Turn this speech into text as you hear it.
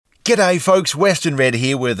G'day folks, Western Red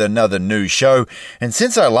here with another new show, and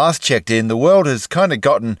since I last checked in, the world has kind of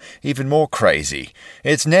gotten even more crazy.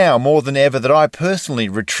 It's now more than ever that I personally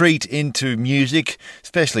retreat into music,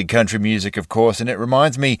 especially country music of course, and it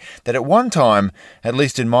reminds me that at one time, at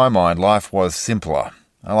least in my mind, life was simpler.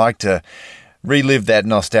 I like to relive that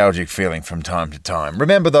nostalgic feeling from time to time.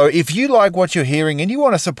 Remember though, if you like what you're hearing and you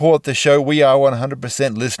want to support the show, we are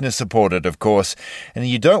 100% listener supported of course, and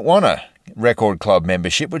you don't want to Record Club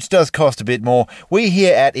membership, which does cost a bit more, we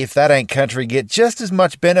here at If That Ain't Country get just as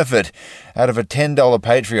much benefit out of a $10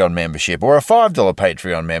 Patreon membership or a $5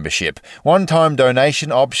 Patreon membership. One-time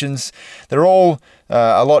donation options, they're all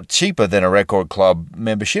a lot cheaper than a Record Club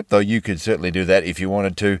membership, though you could certainly do that if you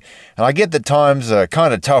wanted to. And I get that times are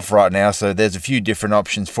kind of tough right now, so there's a few different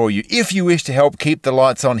options for you if you wish to help keep the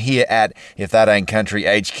lights on here at If That Ain't Country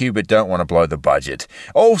HQ, but don't want to blow the budget.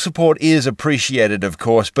 All support is appreciated, of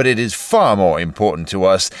course, but it is far more important to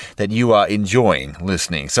us that you are enjoying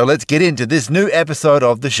listening. So let's get into this new episode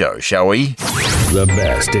of the show, shall we? The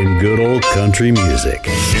best in good old country music.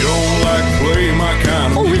 You don't like play my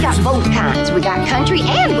kind of Oh, we got both kinds. We got country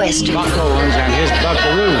and western. Bucko runs on his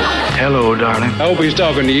buckaroo. Hello, darling. I hope he's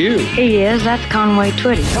talking to you. He is. That's Conway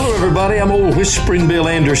Twitty. Hello, everybody. I'm old Whispering Bill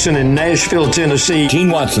Anderson in Nashville, Tennessee.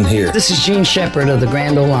 Gene Watson here. This is Gene Shepard of the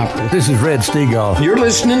Grand Ole Opry. This is Red Steagall. You're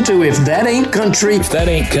listening to If That Ain't Country. If that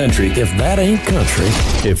ain't country. If that ain't country.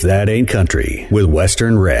 If that ain't country with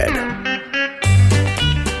Western Red.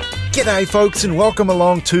 G'day folks and welcome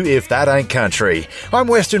along to If That Ain't Country. I'm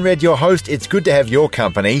Western Red, your host. It's good to have your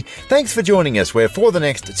company. Thanks for joining us, where for the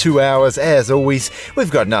next 2 hours, as always, we've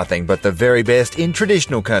got nothing but the very best in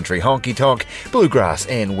traditional country, honky-tonk, bluegrass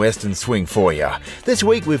and western swing for you. This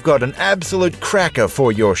week we've got an absolute cracker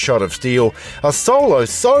for your shot of steel. A solo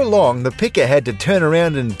so long the picker had to turn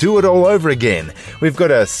around and do it all over again. We've got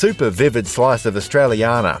a super vivid slice of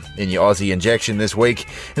Australiana in your Aussie injection this week,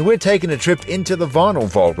 and we're taking a trip into the vinyl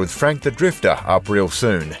vault with Frank the Drifter up real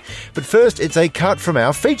soon. But first, it's a cut from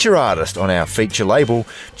our feature artist on our feature label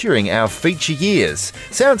during our feature years.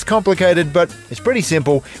 Sounds complicated, but it's pretty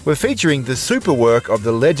simple. We're featuring the super work of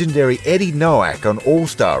the legendary Eddie Noack on All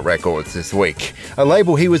Star Records this week, a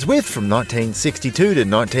label he was with from 1962 to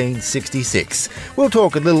 1966. We'll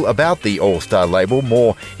talk a little about the All Star label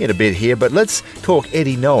more in a bit here, but let's talk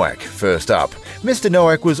Eddie Noack first up. Mr.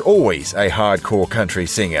 Noack was always a hardcore country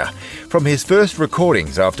singer. From his first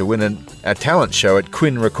recordings after winning a talent show at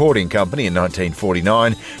Quinn Recording Company in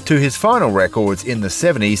 1949 to his final records in the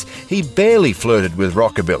 70s, he barely flirted with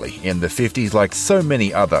rockabilly in the 50s like so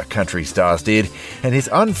many other country stars did, and his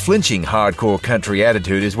unflinching hardcore country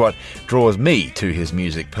attitude is what draws me to his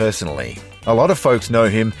music personally. A lot of folks know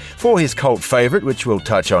him for his cult favourite, which we'll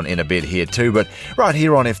touch on in a bit here too, but right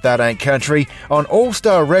here on If That Ain't Country, on All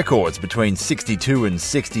Star Records between 62 and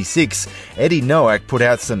 66, Eddie Noack put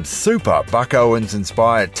out some super Buck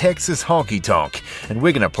Owens-inspired Texas honky-tonk, and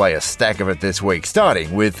we're going to play a stack of it this week,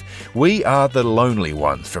 starting with We Are the Lonely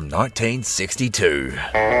Ones from 1962.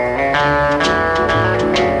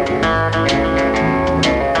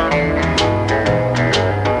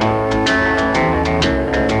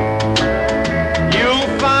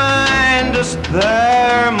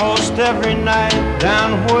 There most every night,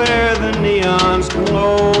 down where the neons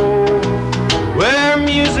glow, where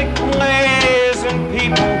music plays and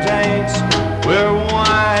people dance, where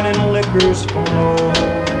wine and liquors flow.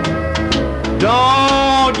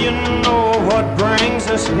 Don't you know what brings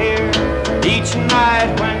us here each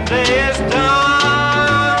night when day is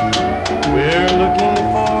done? We're looking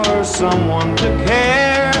for someone to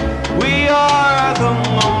care. We are the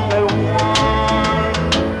lonely ones.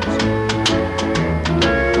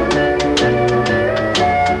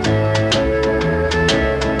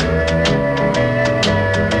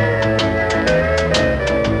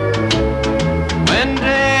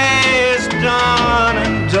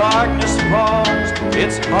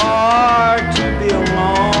 It's hard to be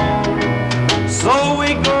alone, so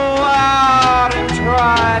we go out and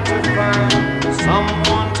try to find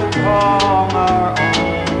someone to call our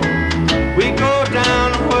own. We go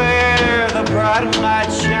down where the bright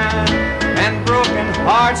lights shine and broken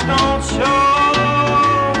hearts don't show,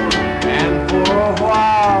 and for a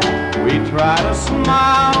while we try to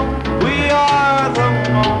smile. We are the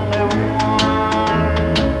lonely ones.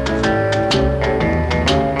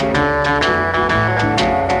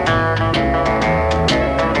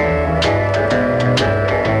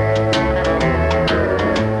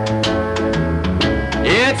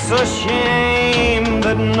 It's a shame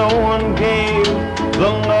that no one gave the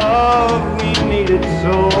love we needed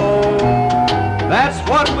so. That's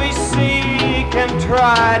what we seek and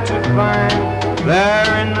try to find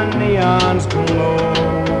there in the neon's glow.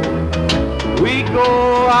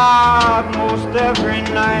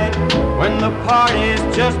 the party's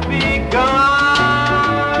just begun,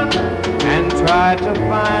 and try to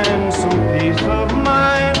find some peace of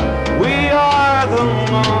mind. We are the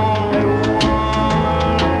lonely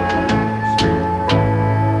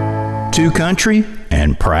ones. Too country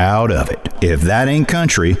and proud of it. If That Ain't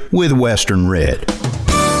Country with Western Red.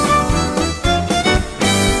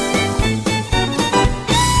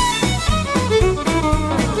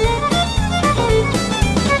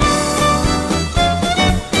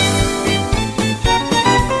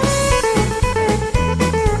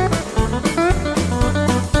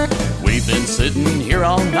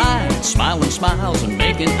 All night, smiling smiles and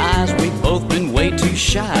making eyes. We've both been way too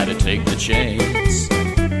shy to take the chance.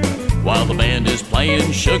 While the band is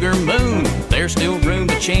playing Sugar Moon, there's still room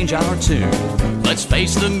to change our tune. Let's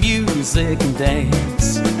face the music and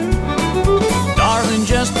dance. Darling,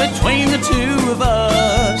 just between the two of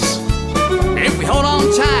us, if we hold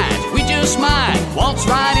on tight, we just might waltz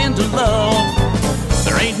right into love.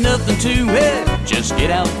 There ain't nothing to it, just get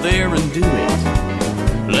out there and do it.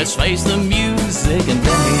 Let's face the music and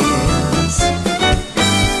dance.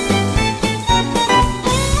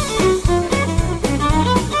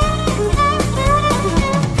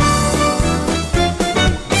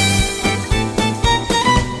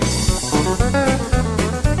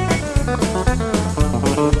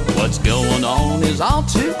 What's going on is all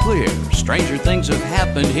too clear. Stranger things have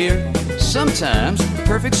happened here. Sometimes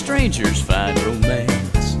perfect strangers find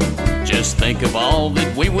romance. Just think of all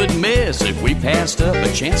that we would miss if we passed up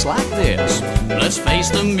a chance like this. Let's face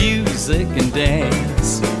the music and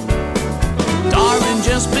dance. Darling,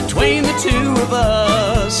 just between the two of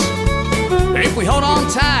us, if we hold on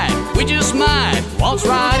tight, we just might waltz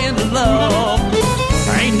right into love.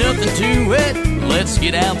 There ain't nothing to it, let's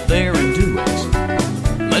get out there and do it.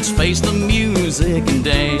 Let's face the music and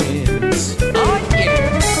dance. Oh yeah!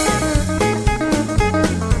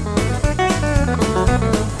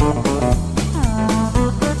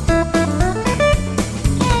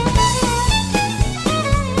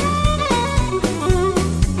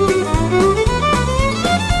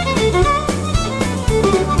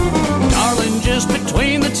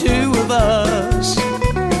 Us.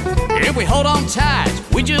 If we hold on tight,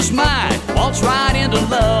 we just might waltz right into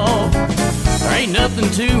love. There ain't nothing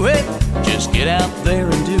to it, just get out there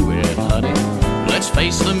and do it, honey. Let's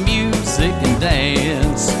face the music and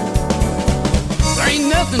dance. There ain't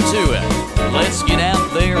nothing to it, let's get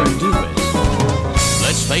out there and do it.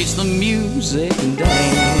 Let's face the music and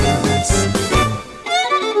dance.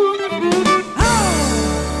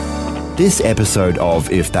 This episode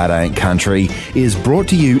of If That Ain't Country is brought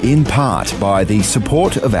to you in part by the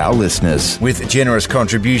support of our listeners. With generous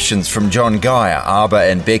contributions from John Geyer, Arba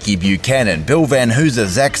and Becky Buchanan, Bill Van Hooser,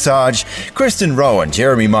 Zach Sarge, Kristen Rowan,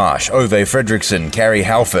 Jeremy Marsh, Ove Fredrickson, Carrie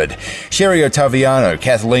Halford, Sherry Ottaviano,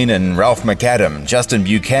 Kathleen and Ralph McAdam, Justin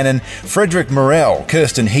Buchanan, Frederick Morell,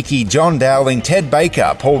 Kirsten Hickey, John Dowling, Ted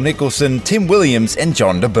Baker, Paul Nicholson, Tim Williams and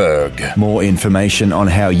John DeBerg. More information on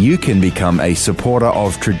how you can become a supporter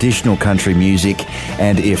of traditional country music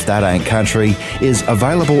and If That Ain't Country is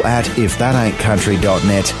available at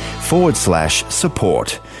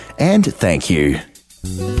ifthataintcountry.net/support. And thank you.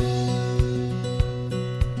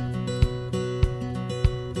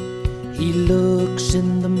 He looks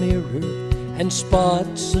in the mirror and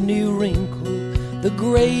spots a new wrinkle. The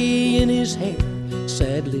gray in his hair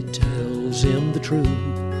sadly tells him the truth.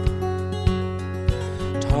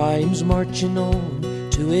 Time's marching on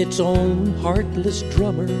to its own heartless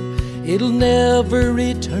drummer. It'll never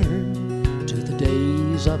return to the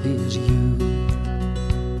days of his youth.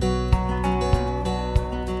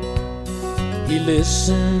 He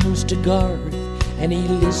listens to Garth and he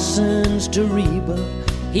listens to Reba.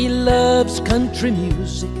 He loves country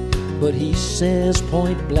music, but he says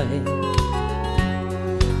point blank,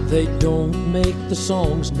 they don't make the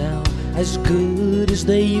songs now as good as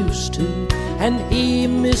they used to. And he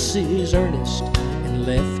misses Ernest and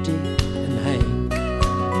Lefty and Hank.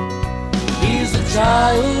 He's a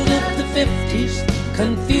child of the 50s,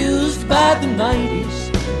 confused by the 90s,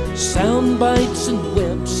 sound bites and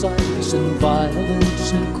websites and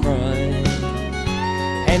violence and crime.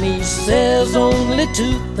 And he says only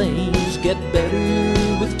two things get better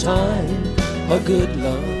with time: a good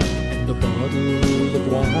love and a bottle of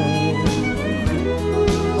wine.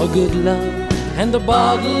 A good love and a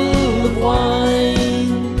bottle of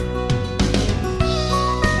wine.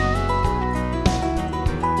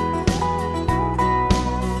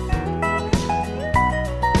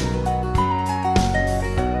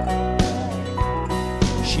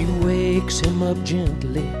 She wakes him up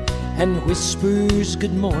gently and whispers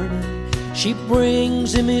good morning. She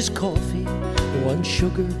brings him his coffee, one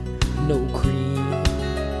sugar, no cream.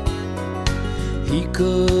 He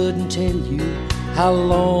couldn't tell you how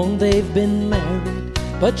long they've been married,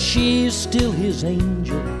 but she's still his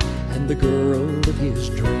angel and the girl of his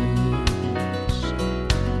dreams.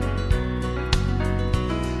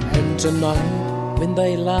 And tonight, when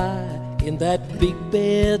they lie in that big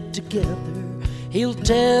bed together, he'll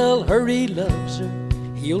tell her he loves her,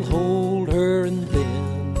 he'll hold her, and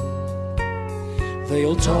then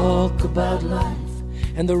they'll talk about life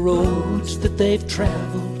and the roads that they've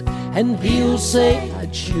traveled, and he'll say,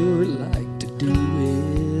 I'd sure like to do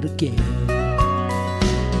it again.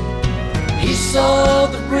 He saw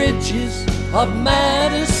the bridges of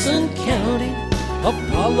Madison County,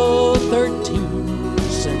 Apollo 13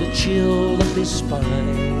 sent a chill up his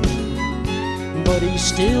spine. But he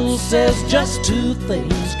still says just two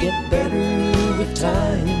things get better with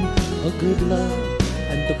time: a good love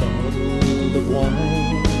and a bottle of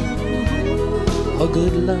wine. A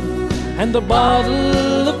good love and a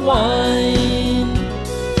bottle of wine.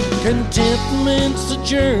 Contentment's a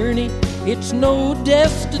journey, it's no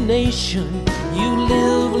destination. You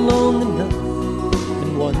live long enough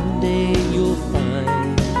and one day you'll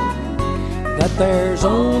find that there's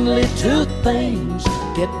only two things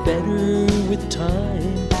get better with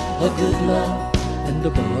time: a good love and a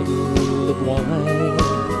bottle of wine.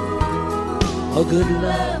 A good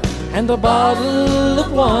love and a bottle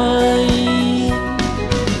of wine.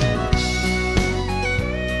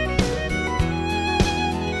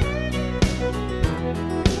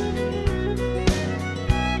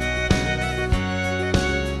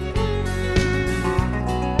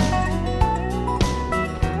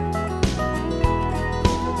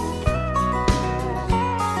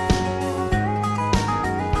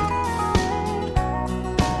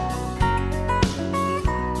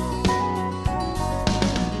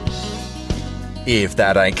 If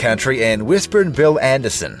That Ain't Country, and Whisperin' Bill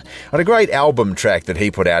Anderson on a great album track that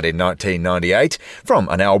he put out in 1998 from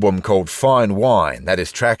an album called Fine Wine. That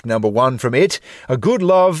is track number 1 from it, A Good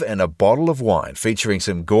Love and a Bottle of Wine, featuring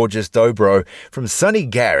some gorgeous dobro from Sonny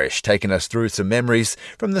Garish, taking us through some memories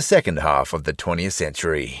from the second half of the 20th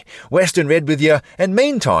century. Western Red with you, and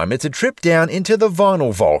meantime it's a trip down into the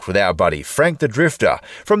vinyl vault with our buddy Frank the Drifter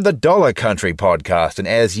from the Dollar Country podcast. And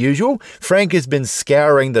as usual, Frank has been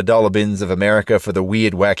scouring the dollar bins of America for the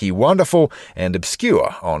weird, wacky, wonderful and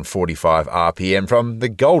obscure on 45 RPM from the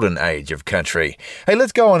golden age of country. Hey,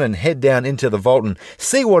 let's go on and head down into the vault and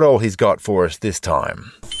see what all he's got for us this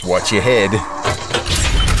time. Watch your head.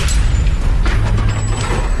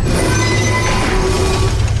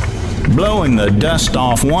 Blowing the dust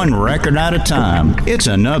off one record at a time, it's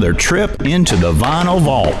another trip into the vinyl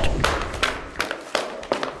vault.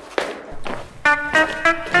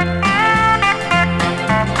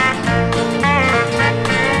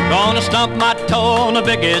 Gonna stump my toe on the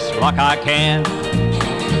biggest rock I can.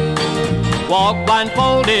 Walk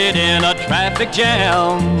blindfolded in a traffic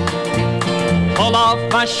jam. Pull off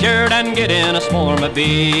my shirt and get in a swarm of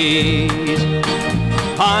bees.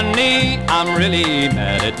 Honey, I'm really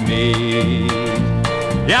mad at me.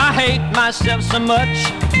 Yeah, I hate myself so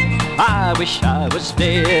much, I wish I was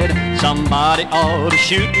dead. Somebody ought to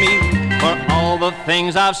shoot me for all the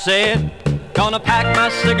things I've said. Gonna pack my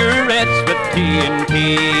cigarettes with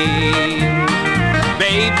TNT.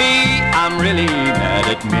 Baby, I'm really mad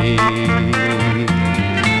at me.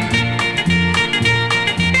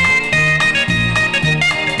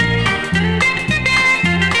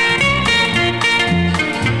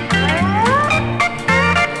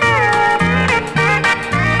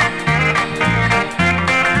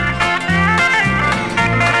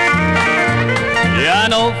 I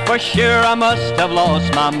know for sure I must have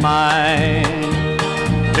lost my mind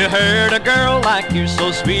to hurt a girl like you,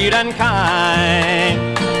 so sweet and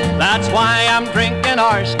kind. That's why I'm drinking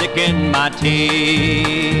arsenic in my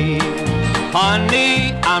tea.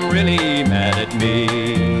 Honey, I'm really mad at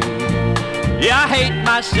me. Yeah, I hate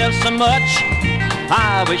myself so much,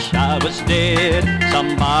 I wish I was dead.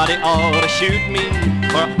 Somebody ought to shoot me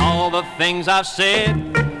for all the things I've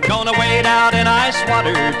said. Gonna wade out in ice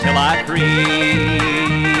water till I freeze.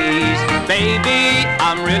 Baby,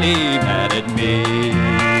 I'm really mad at me.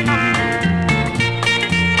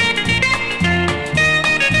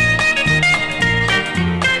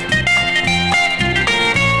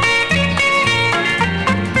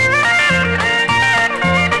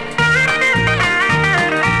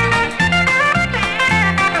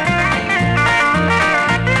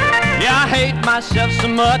 Yeah, I hate myself so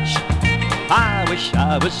much, I wish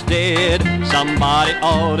I was dead. Somebody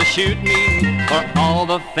ought to shoot me for all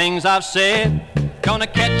the things I've said. Gonna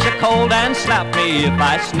catch a cold and slap me if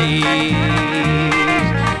I sneeze.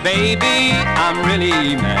 Baby, I'm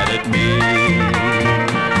really mad at me.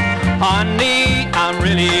 Honey, I'm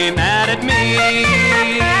really mad at me.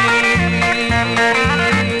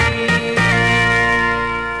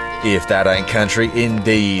 If that ain't country,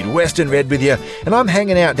 indeed. Western Red with you, and I'm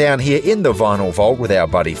hanging out down here in the Vinyl Vault with our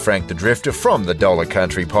buddy Frank the Drifter from the Dollar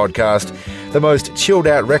Country Podcast. The most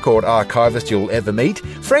chilled-out record archivist you'll ever meet,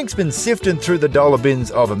 Frank's been sifting through the dollar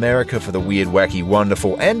bins of America for the weird, wacky,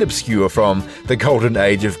 wonderful and obscure from the golden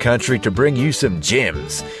age of country to bring you some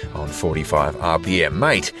gems on 45 RPM.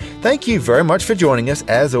 Mate, thank you very much for joining us.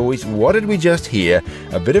 As always, what did we just hear?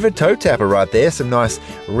 A bit of a toe tapper right there, some nice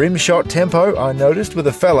rim shot tempo, I noticed, with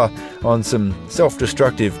a fella on some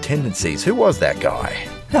self-destructive tendencies. Who was that guy?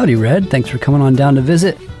 Howdy, Red. Thanks for coming on down to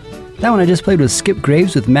visit. That one I just played with Skip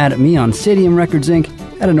Graves with Mad at Me on Stadium Records, Inc.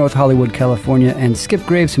 out of North Hollywood, California, and Skip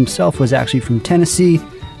Graves himself was actually from Tennessee.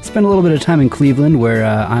 Spent a little bit of time in Cleveland, where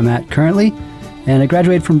I'm at currently, and I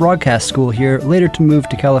graduated from broadcast school here, later to move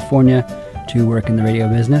to California to work in the radio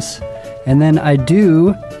business. And then I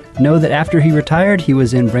do know that after he retired, he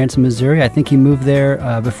was in Branson, Missouri. I think he moved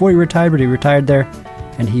there before he retired, but he retired there.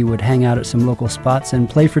 And he would hang out at some local spots and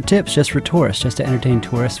play for tips just for tourists, just to entertain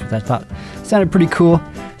tourists, which I thought sounded pretty cool.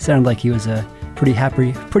 Sounded like he was a pretty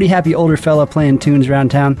happy older fella playing tunes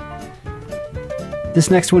around town.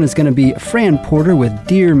 This next one is going to be Fran Porter with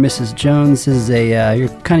Dear Mrs. Jones. This is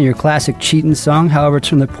your classic cheating song. However, it's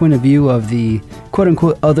from the point of view of the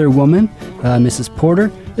quote-unquote other woman, Mrs.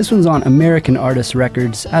 Porter. This one's on American Artist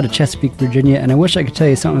Records out of Chesapeake, Virginia, and I wish I could tell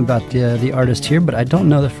you something about the artist here, but I don't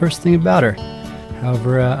know the first thing about her.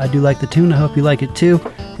 However, I do like the tune. I hope you like it too.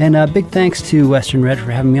 And big thanks to Western Red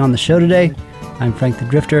for having me on the show today. I'm Frank the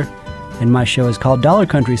Drifter, and my show is called Dollar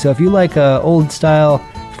Country. So if you like old-style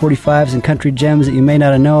 45s and country gems that you may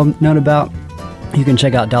not have known about, you can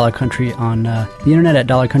check out Dollar Country on the internet at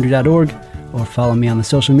dollarcountry.org, or follow me on the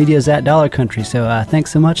social medias at Dollar Country. So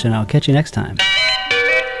thanks so much, and I'll catch you next time.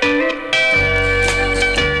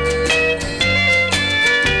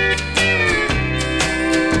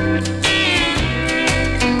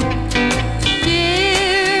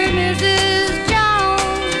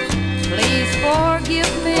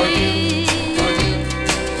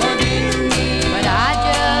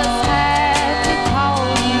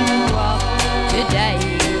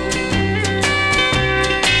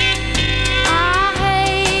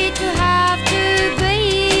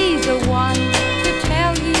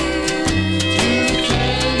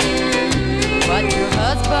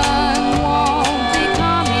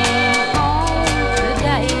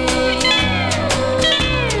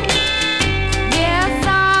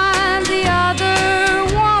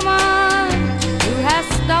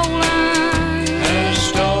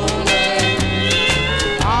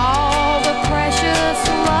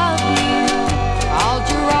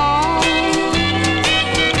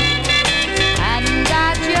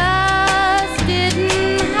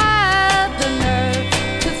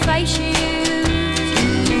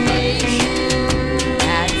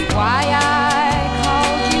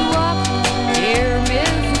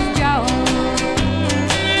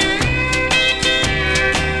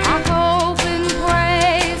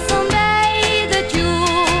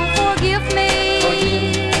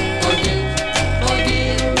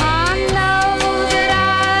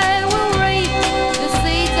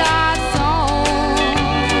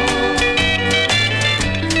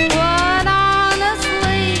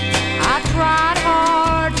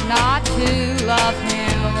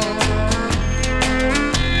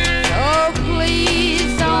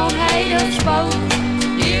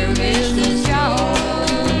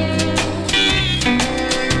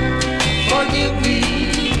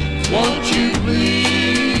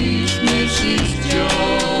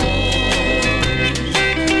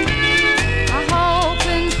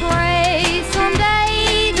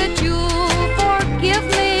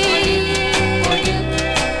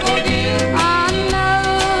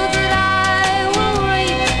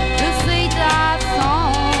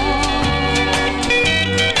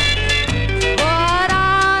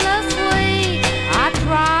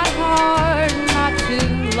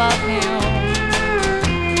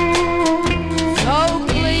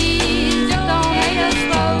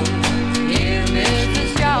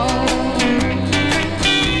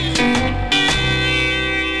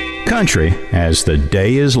 Country as the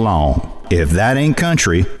day is long. If that ain't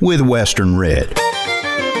country with Western Red.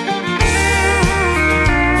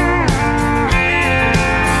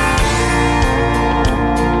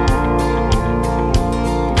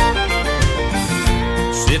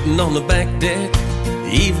 Sitting on the back deck, the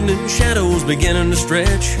evening shadows beginning to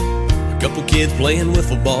stretch. A couple kids playing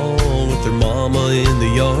wiffle ball with their mama in the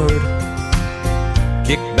yard.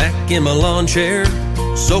 Kick back in my lawn chair,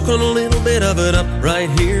 soaking a little bit of it up right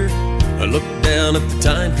here. I look down at the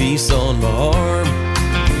timepiece on my arm.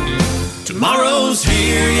 Tomorrow's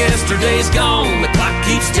here, yesterday's gone. The clock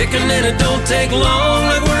keeps ticking and it don't take long.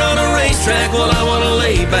 Like we're on a racetrack, well I wanna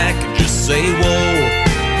lay back and just say whoa.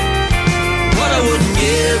 What I wouldn't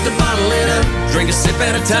give to bottle it up, drink a sip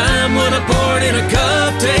at a time. When I pour it in a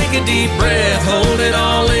cup, take a deep breath, hold it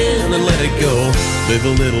all in and let it go. Live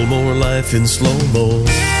a little more life in slow-mo.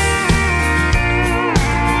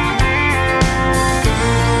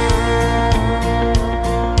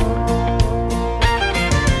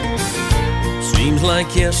 Seems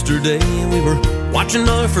like yesterday we were watching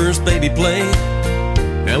our first baby play.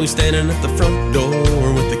 Now he's standing at the front door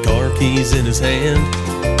with the car keys in his hand.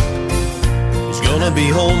 He's gonna be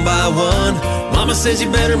home by 1. Mama says you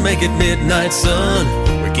better make it midnight, son.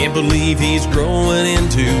 We can't believe he's growing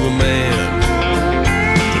into a man.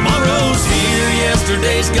 Tomorrow's here,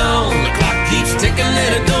 yesterday's gone. The clock keeps ticking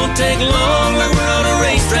and it don't take long. Like we're on a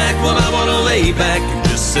racetrack, well I wanna lay back and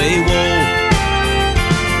just say whoa.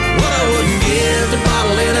 What I wouldn't give to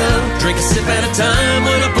bottle it up, drink a sip at a time.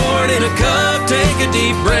 When I pour it in a cup, take a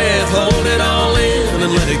deep breath, hold it all in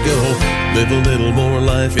and let it go. Live a little more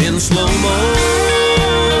life in slow-mo.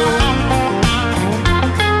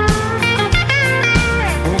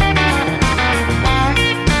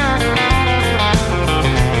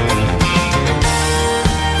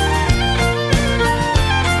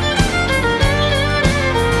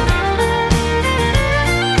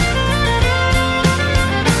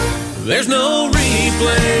 There's no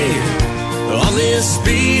replay on this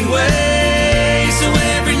speedway, so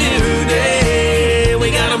every new day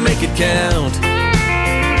we gotta make it count.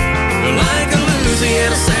 Like a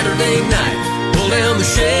Louisiana Saturday night, pull down the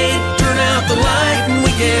shade, turn out the light, and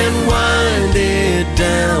we can wind it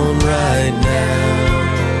down right now.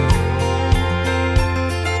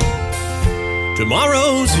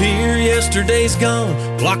 Tomorrow's here, yesterday's gone.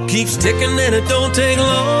 Clock keeps ticking and it don't take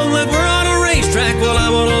long. Like we're on a racetrack, well I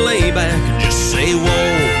wanna lay back and just say whoa.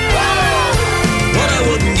 What I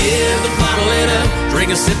wouldn't give to bottle it up,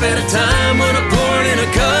 drink a sip at a time. When I pour it in a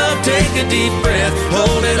cup, take a deep breath,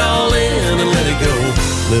 hold it all in and let it go.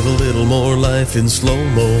 Live a little more life in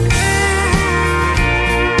slow-mo.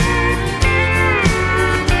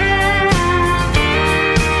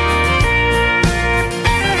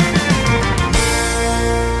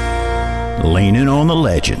 Leaning on the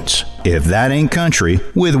legends. If That Ain't Country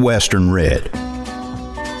with Western Red.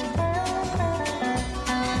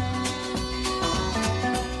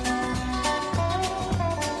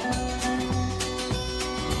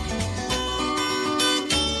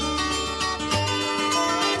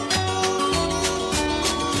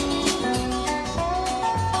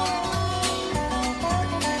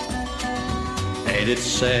 Ain't it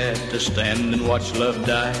sad to stand and watch love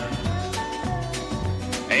die?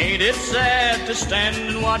 Ain't it sad to stand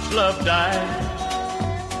and watch love die?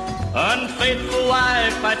 Unfaithful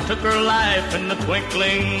wife, I took her life in the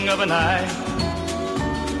twinkling of an eye.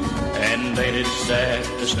 And ain't it sad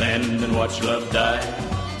to stand and watch love die?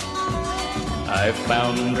 I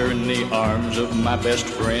found her in the arms of my best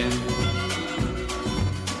friend,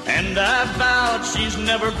 and I vowed she's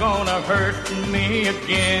never gonna hurt me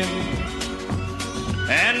again.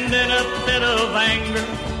 And in a fit of anger,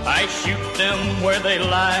 I shoot them where they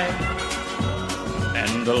lie.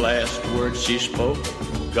 And the last word she spoke,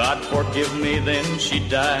 God forgive me, then she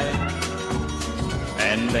died.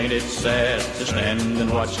 And ain't it sad to stand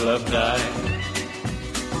and watch love die?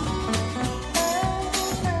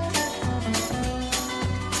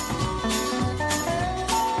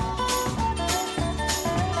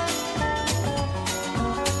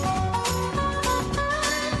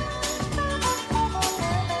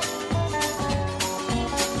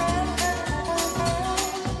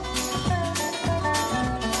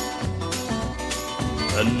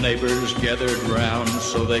 The neighbors gathered round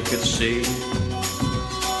so they could see.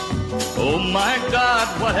 Oh my God,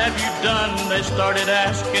 what have you done? They started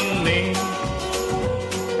asking me.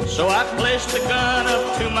 So I placed the gun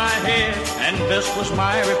up to my head, and this was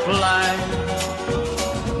my reply.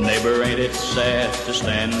 Neighbor, ain't it sad to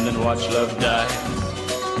stand and watch love die?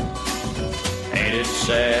 Ain't it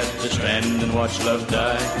sad to stand and watch love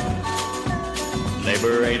die?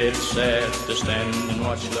 Neighbor, ain't it sad to stand and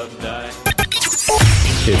watch love die?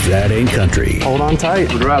 If That Ain't Country. Hold on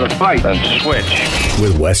tight. Would rather fight than switch.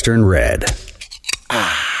 With Western Red.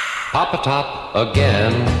 Pop a Top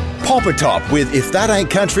again. Pop a Top with If That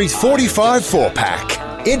Ain't Country's 45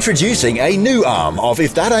 4-pack. Introducing a new arm of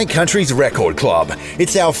If That Ain't Country's Record Club.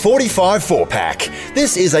 It's our 45 4-pack.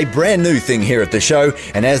 This is a brand new thing here at the show,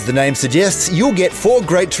 and as the name suggests, you'll get 4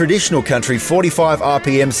 great traditional country 45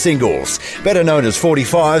 RPM singles, better known as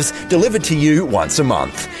 45s, delivered to you once a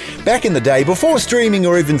month. Back in the day, before streaming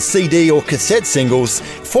or even CD or cassette singles,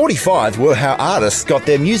 45s were how artists got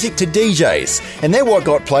their music to DJs, and they're what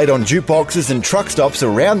got played on jukeboxes and truck stops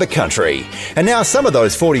around the country. And now some of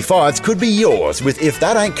those 45s could be yours with If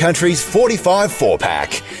That Ain't Country's 45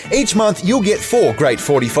 4-pack. Each month you'll get 4 great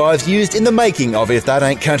 45s used in the making of If That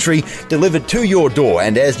Ain't Country, delivered to your door,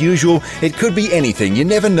 and as usual, it could be anything. You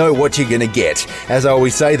never know what you're gonna get. As I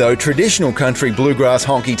always say though, traditional country, bluegrass,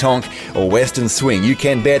 honky-tonk or western swing, you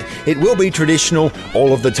can bet it will be traditional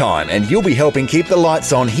all of the time, and you'll be helping keep the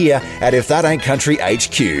lights on here at If That Ain't Country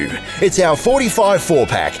HQ. It's our 45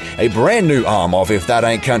 4-pack, a brand new arm of If That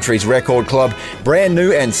Ain't Country's Record Club, brand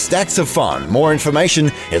new and stacks of fun. More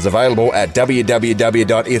information is available at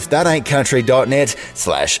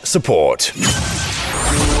www.ifthataintcountry.net/support.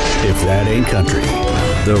 If That Ain't Country,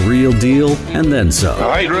 the real deal and then some.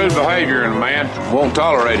 I hate rude behavior in a man. Won't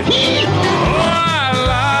tolerate it.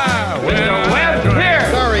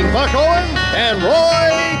 Starring Buck Owens and Roy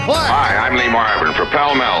Clark. Hi, I'm Lee Marvin for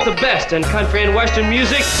Pall Mall. The best in country and western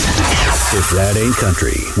music. If That Ain't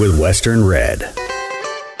Country with Western Red.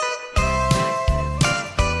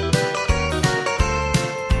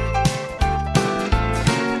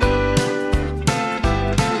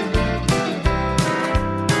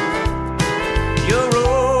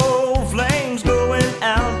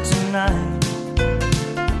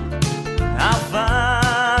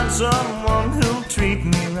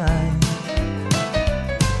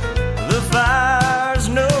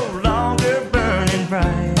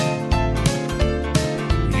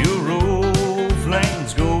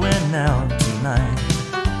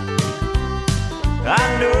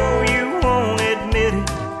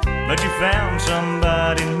 Found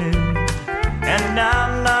somebody new, and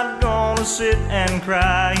I'm not gonna sit and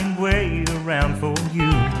cry and wait around for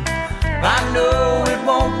you. I know it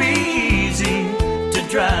won't be easy to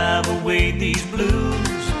drive away these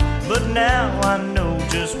blues, but now I know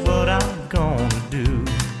just what I'm gonna do.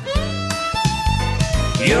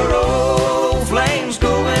 Your old flame's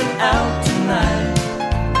going out tonight.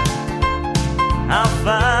 I'll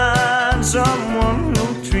find someone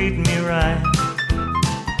who'll treat me right.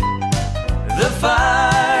 The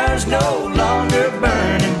fire's no longer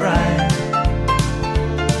burning bright.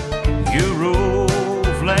 Your old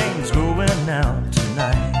flame's going out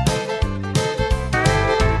tonight.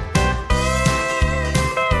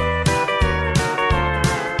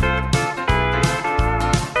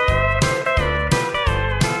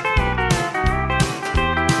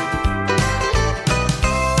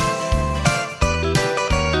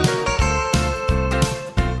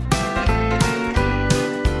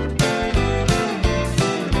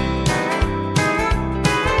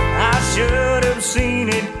 Seen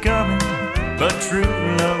it coming, but true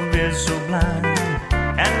love is so blind.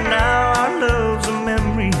 And now our love's a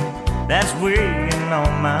memory that's weighing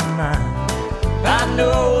on my mind. I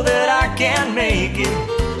know that I can make it,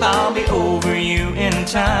 I'll be over you in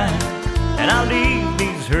time, and I'll leave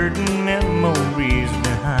these hurting memories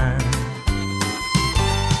behind.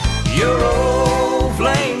 Your old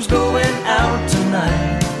flame's going out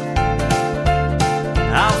tonight.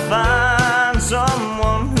 I'll find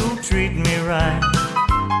someone who'll treat me right.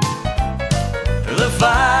 The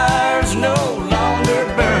fire's no longer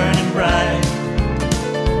burning bright.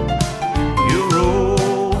 Your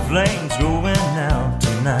old flame's going out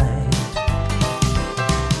tonight.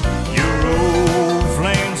 Your old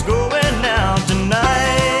flame's going out tonight.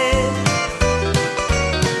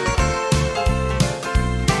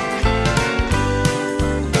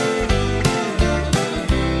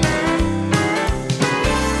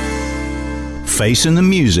 Facing the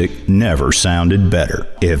music never sounded better.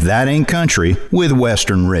 If That Ain't Country with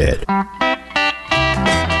Western Red.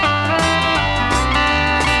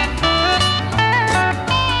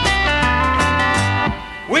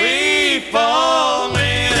 We fall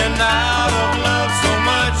in and out of love so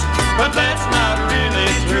much, but that's not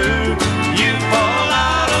really true. You fall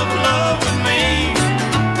out of love with me,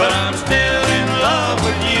 but I'm still in love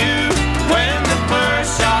with you. When the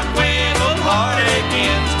first shot went, the heartache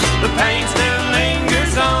ends, the pain still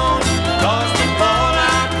lingers on, 'cause the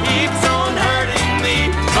fallout keeps on hurting me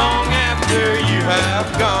long after you have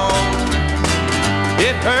gone.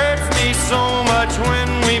 It hurts me so much when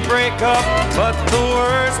we break up, but the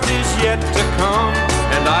worst is yet to come.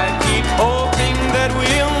 And I keep hoping that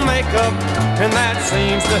we'll make up, and that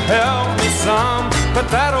seems to help me some. But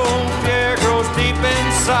that old caregrow knows deep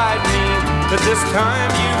inside me that this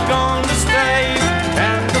time you've gone to stay.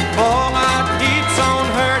 And the fallout keeps on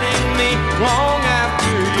hurting me long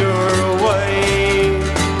after you're away.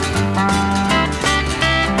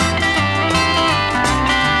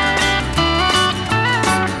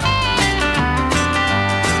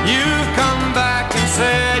 You've come back and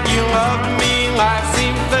said you loved me. Life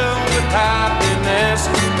seemed filled with happiness,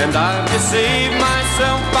 and I've deceived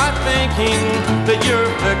myself by thinking that your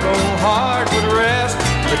fickle heart would rest.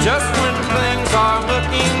 But just when things are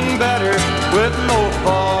looking better, with no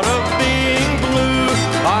thought of being blue,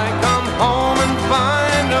 I come home and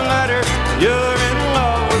find a letter. You're in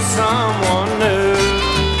love with someone new.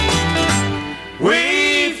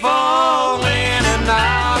 We fall in and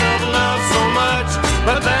out of love so much,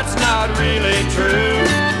 but that's not really true.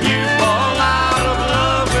 You fall out of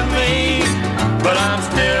love with me, but I'm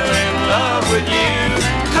still in love with you.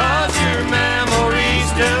 'Cause your memory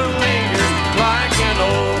still lingers like an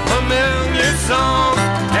old familiar song,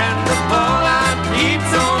 and the fallout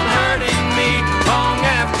keeps on hurting me long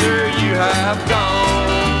after you have gone.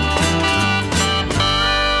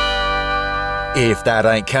 If That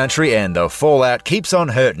Ain't Country, and the fallout keeps on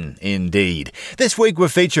hurtin', indeed. This week we're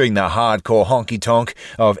featuring the hardcore honky-tonk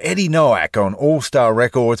of Eddie Noack on All Star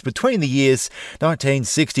Records between the years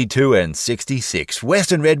 1962 and 66.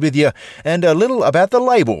 Western Red with you, and a little about the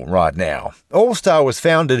label right now. All Star was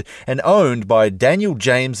founded and owned by Daniel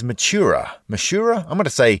James Matura. Matura? I'm going to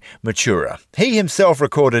say Matura. He himself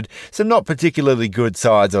recorded some not particularly good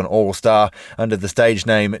sides on All Star under the stage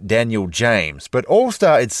name Daniel James, but All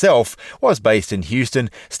Star itself was based in Houston,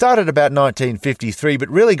 started about 1953, but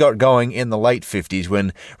really got going in the late 50s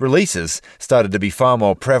when releases started to be far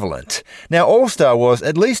more prevalent. Now, All Star was,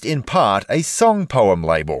 at least in part, a song poem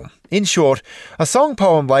label. In short, a song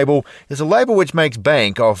poem label is a label which makes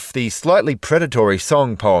bank off the slightly predatory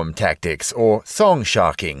song poem tactics, or song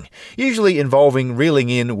sharking, usually involving reeling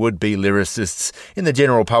in would-be lyricists in the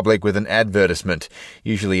general public with an advertisement,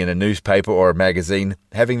 usually in a newspaper or a magazine,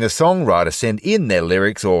 having the songwriter send in their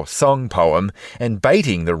lyrics or song poem and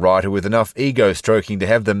baiting the writer with enough ego-stroking to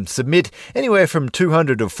have them submit anywhere from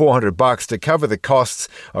 $200 to $400 to cover the costs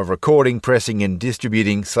of recording, pressing and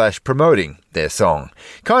distributing/promoting their song.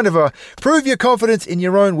 Kind of a prove your confidence in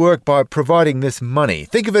your own work by providing this money.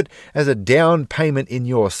 Think of it as a down payment in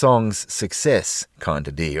your song's success kind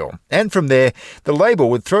of deal. And from there, the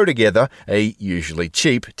label would throw together a usually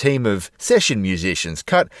cheap team of session musicians,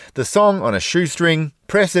 cut the song on a shoestring,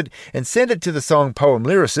 press it, and send it to the song poem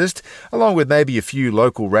lyricist, along with maybe a few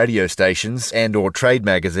local radio stations and or trade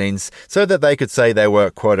magazines, so that they could say they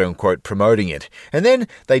were quote-unquote promoting it. And then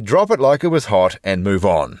they drop it like it was hot and move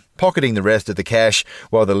on, pocketing the rest of the cash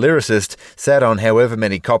while the lyricist sat on however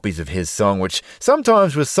many copies of his song, which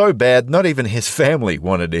sometimes was so bad not even his family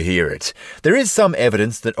wanted to hear it. There is some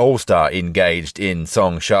evidence that All Star engaged in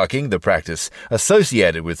song sharking, the practice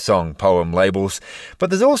associated with song poem labels, but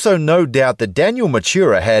there's also no doubt that Daniel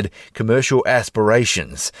Matura had commercial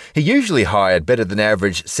aspirations. He usually hired better than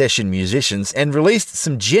average session musicians and released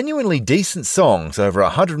some genuinely decent songs, over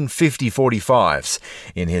 150 45s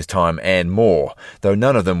in his time and more, though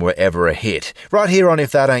none of them were ever a hit. Right here on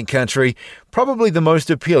If That Ain't Country, probably the most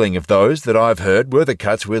appealing of those that I've heard were the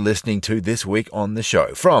cuts we're listening to this week on the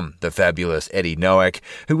show from the fabulous Eddie Noack,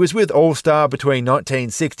 who was with All Star between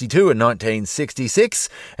 1962 and 1966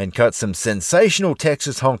 and cut some sensational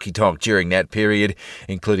Texas honky-tonk during that period,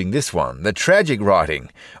 including this one, the tragic writing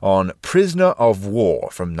on Prisoner of War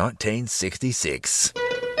from 1966.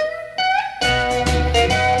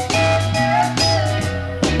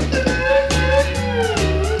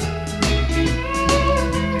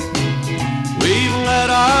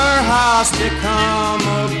 Our house become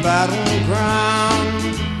a battleground.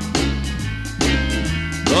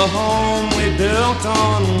 The home we built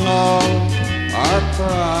on love, our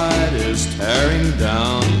pride is tearing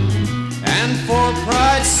down. And for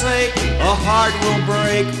pride's sake, a heart will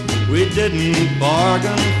break we didn't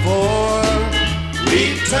bargain for.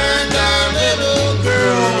 We turned our little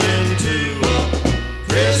girl into a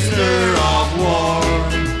prisoner of war.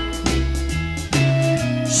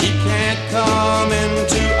 She can't come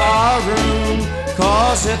into our room,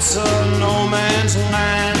 'cause it's a no man's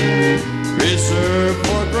land, reserved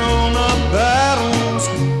for grown-up battles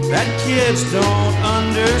that kids don't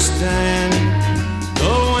understand.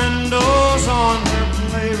 The windows on her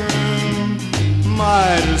playroom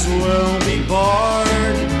might as well be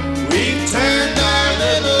barred. We've turned our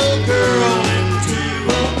little girl into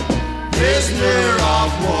a prisoner of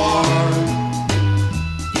war.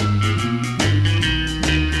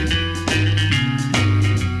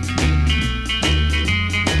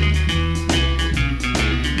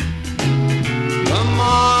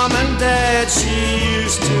 she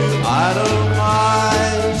used to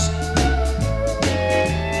idolize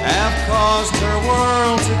have caused her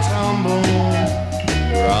world to tumble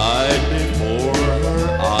right before her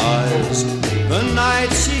eyes. The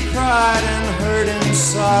nights she cried and hurt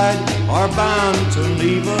inside are bound to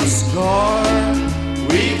leave a scar.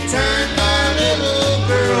 We've turned our little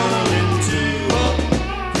girl into a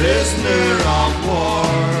prisoner of war.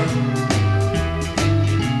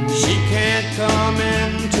 She can't come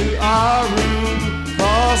into our room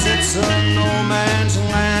 'cause it's a no man's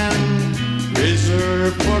land,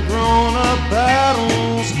 reserved for grown-up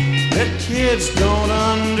battles that kids don't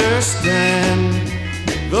understand.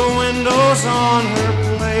 The windows on her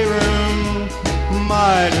playroom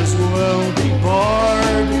might as well be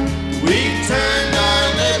barred. We've turned our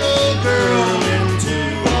little girl into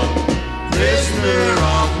a prisoner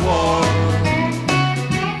of war.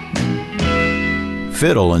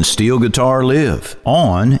 Fiddle and steel guitar live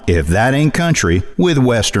on If That Ain't Country with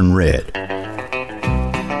Western Red.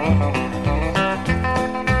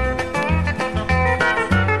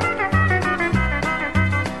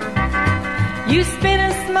 You spent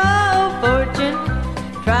a small fortune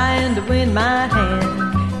trying to win my hand.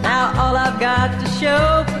 Now all I've got to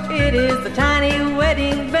show for it is the tiny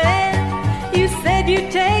wedding band. You said you'd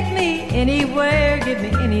take me anywhere, give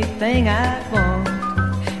me anything I want.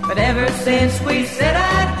 But ever since we said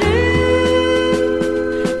I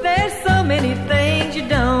do, there's so many things you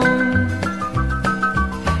don't.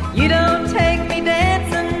 You don't take me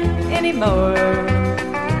dancing anymore.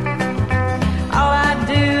 All I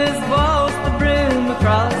do is waltz the broom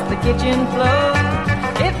across the kitchen floor.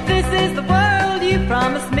 If this is the world you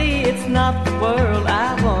promised me, it's not the world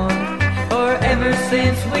I want. For ever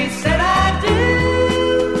since we said I do,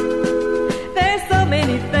 there's so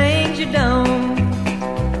many things you don't.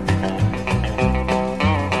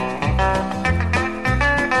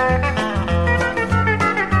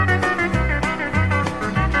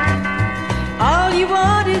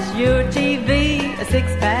 Your TV, a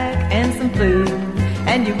six-pack, and some food.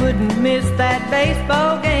 And you wouldn't miss that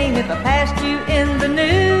baseball game if I passed you in the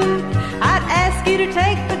nude. I'd ask you to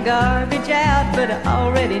take the garbage out, but I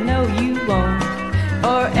already know you won't.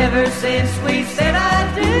 For ever since we said I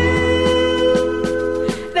do,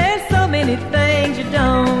 there's so many things you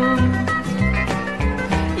don't.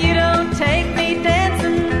 You don't take me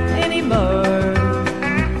dancing anymore.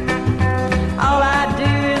 All I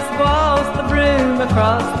do is waltz the broom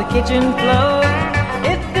across the kitchen floor.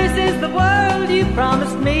 If this is the world you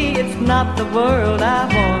promised me, it's not the world I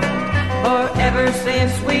want. For ever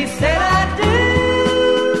since we said I do,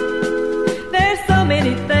 there's so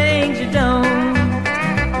many things you don't.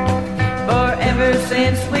 For ever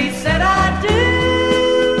since we said I do,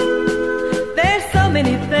 there's so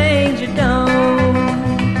many things you don't.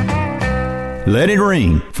 Let it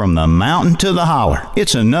ring from the mountain to the holler.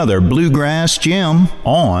 It's another bluegrass gem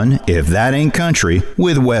on If That Ain't Country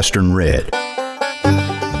with Western Red.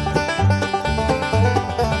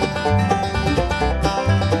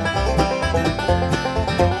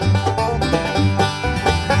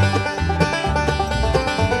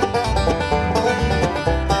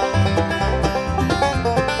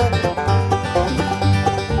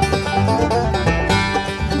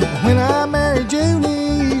 When I married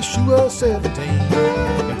Julie, she was 17,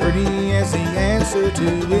 and pretty as the answer to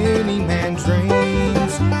any man's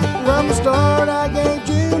dreams. From the start I gave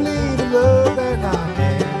Julie the love that I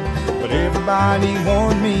had, but everybody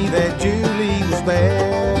warned me that Julie was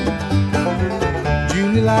bad.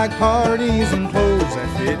 Julie liked parties and clothes that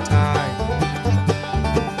fit tight,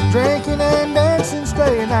 drinking and dancing,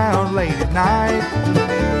 staying out late at night.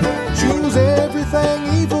 She was everything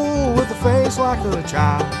evil with a face like a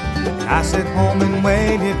child. I sat home and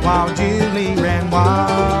waited while Julie ran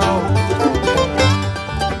wild.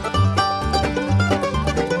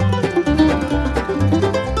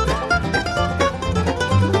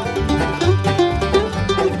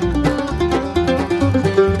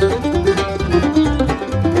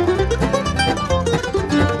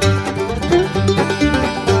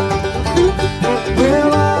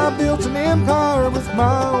 Well, I built an empire with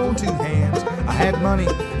my own two hands. I had money,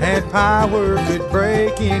 had power, could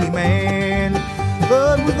break any man.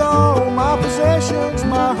 But with all my possessions,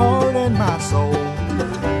 my heart and my soul,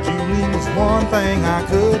 Julie was one thing I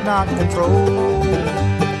could not control.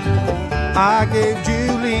 I gave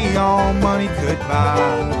Julie all money could buy,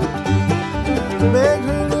 begged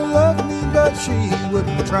her to love me, but she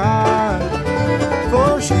wouldn't try.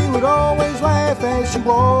 For she would always laugh as she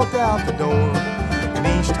walked out the door, and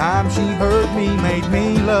each time she hurt me made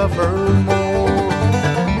me love her more.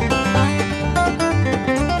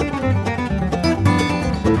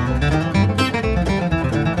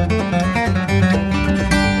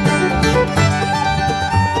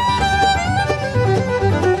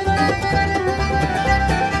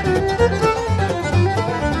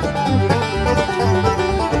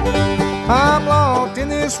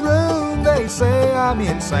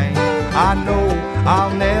 same. I know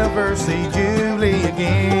I'll never see Julie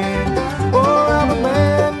again. Oh, I'm a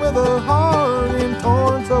man with a heart in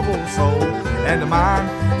torn, troubled soul, and a mind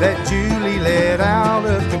that Julie let out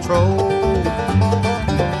of control.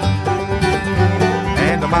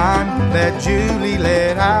 And a mind that Julie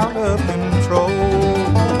let out of control.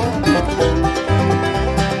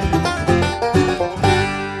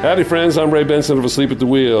 Howdy, friends. I'm Ray Benson of Asleep at the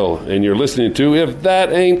Wheel, and you're listening to If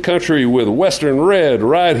That Ain't Country with Western Red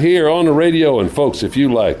right here on the radio. And, folks, if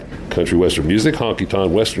you like country western music,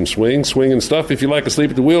 honky-tonk western swing and stuff, if you like Asleep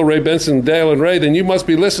at the Wheel, Ray Benson, Dale, and Ray, then you must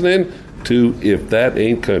be listening to If That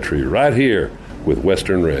Ain't Country right here with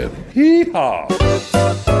Western Red. Hee-haw!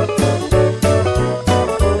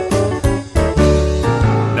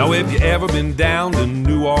 Now, if you ever been down to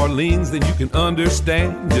New Orleans, then you can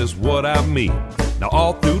understand just what I mean. Now,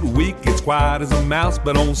 all through the week, it's quiet as a mouse,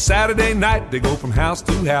 but on Saturday night, they go from house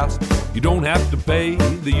to house. You don't have to pay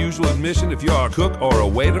the usual admission if you're a cook or a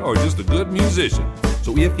waiter or just a good musician.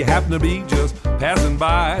 So if you happen to be just passing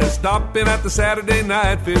by, stop in at the Saturday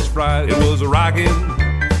Night Fish Fry. It was a rockin',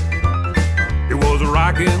 it was a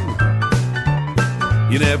rockin'.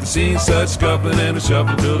 You never seen such scuffling and a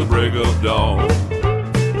shuffling till the break of dawn.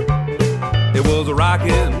 It was a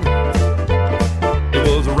rockin', it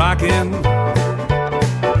was a rockin'.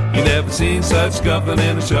 You never seen such scuffling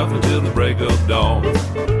and a shuffling till the break of dawn.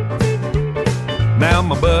 Now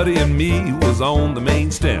my buddy and me was on the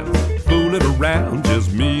main stand, fooling around,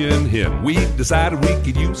 just me and him. We decided we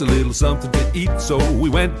could use a little something to eat, so we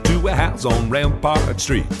went to a house on Rampart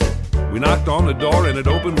Street. We knocked on the door and it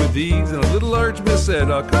opened with ease, and a little urged miss said,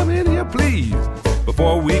 "Come in here, please."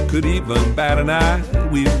 Before we could even bat an eye,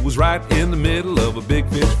 we was right in the middle of a big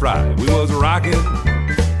fish fry. We was rockin',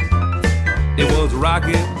 it was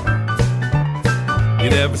rockin'. You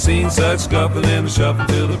never seen such scuffling and a shuffling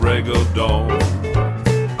till the break of dawn.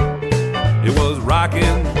 It was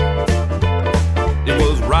rockin', it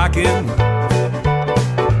was rockin'.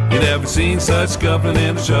 You never seen such scuffling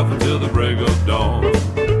and a shuffling till the break of dawn.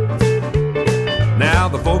 Now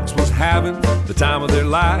the folks was having the time of their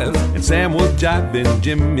lives, and Sam was jiving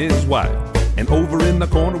Jim, his wife. And over in the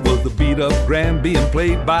corner was the beat-up grand being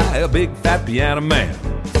played by a big fat piano man.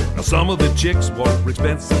 Now some of the chicks wore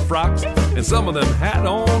expensive frocks, and some of them had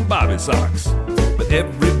on bobby socks. But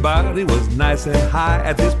everybody was nice and high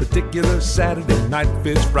at this particular Saturday Night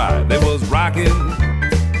Fish Fry. They was rockin',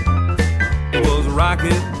 it was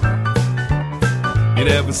rockin'. You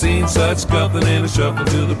never seen such scuffling and a shuffling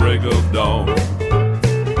till the break of dawn.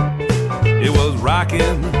 It was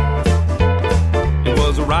rockin', it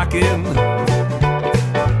was a rockin'.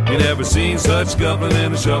 You never seen such scuffling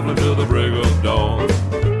and a shuffling till the break of dawn.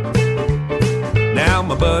 Now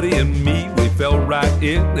my buddy and me, we fell right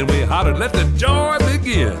in, and we hollered, "Let the joy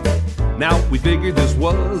begin." Now we figured this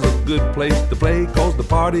was a good place to play, 'cause the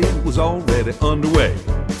party was already underway.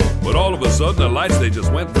 But all of a sudden the lights, they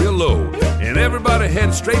just went real low, and everybody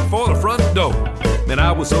headed straight for the front door. Man,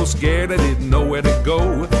 I was so scared I didn't know where to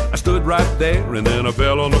go. I stood right there and then I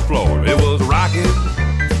fell on the floor. It was rockin',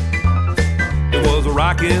 it was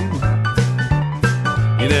rockin'.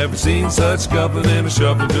 You never seen such scuffling and a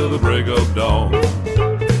shuffling till the break of dawn.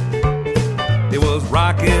 It was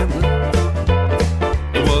rockin',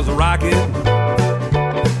 it was rockin'.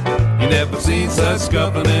 You never seen such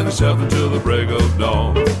scuffling and a shuffling till the break of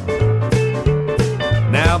dawn.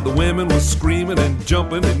 Now the women was screaming and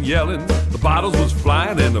jumping and yelling, the bottles was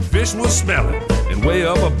flying and the fish was smelling. And way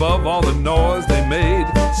up above all the noise they made,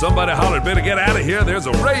 somebody hollered, "Better get out of here, there's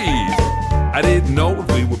a raid." I didn't know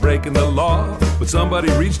if we were breaking the law, but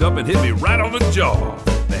somebody reached up and hit me right on the jaw.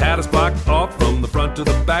 They had us blocked off from the front to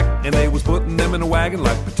the back, and they was putting them in a wagon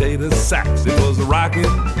like potato sacks. It was a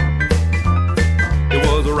rockin', it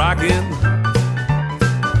was a rockin'.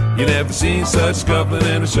 You never seen such scuffling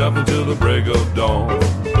and a shuffling till the break of dawn.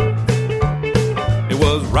 It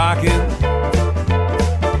was rockin',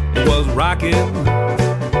 it was rockin'.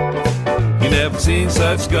 You never seen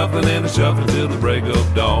such scuffling and a shuffling till the break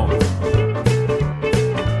of dawn.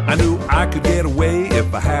 I knew I could get away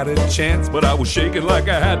if I had a chance, but I was shaking like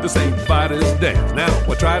I had the St. Vitus dance. Now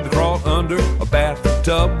I tried to crawl under a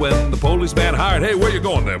bathtub when the policeman hired, "Hey, where you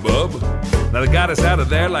going there, bub?" Now they got us out of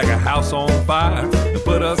there like a house on fire and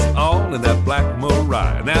put us all in that black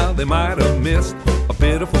Mariah. Now they might have missed a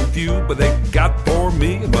pitiful few, but they got for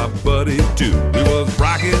me and my buddy too. We was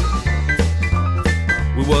rockin',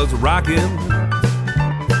 we was rockin'.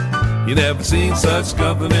 You never seen such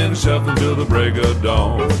scuffling and shuffling till the break of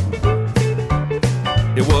dawn.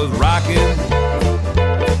 It was rockin',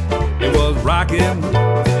 it was rockin'.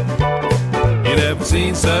 You never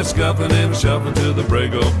seen such scuffling and shuffling till the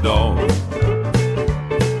break of dawn.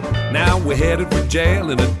 we headed for jail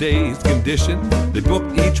in a dazed condition. They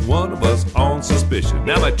booked each one of us on suspicion.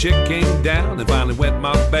 Now my chick came down and finally went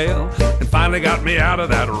my bail, and finally got me out of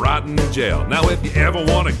that rotten jail. Now if you ever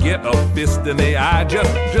want to get a fist in the eye,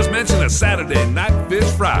 just mention a Saturday night fish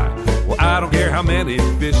fry. Well, I don't care how many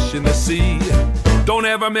fish in the sea, don't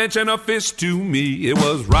ever mention a fish to me. It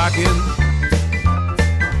was rockin',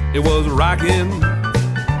 it was rockin'.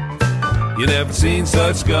 You never seen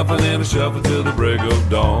such scuffling and a shuffle till the break of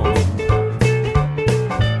dawn.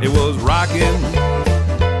 It was rockin',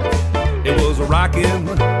 it was rockin'.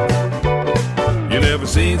 You never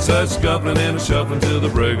seen such scuffling and a shuffling till the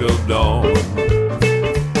break of dawn.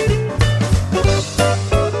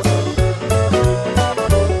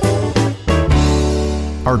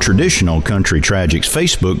 Our Traditional Country Tragics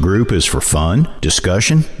Facebook group is for fun,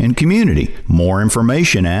 discussion, and community. More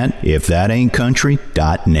information at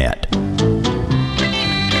ifthataintcountry.net.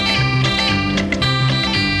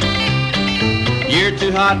 You're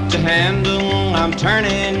too hot to handle, I'm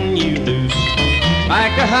turning you loose.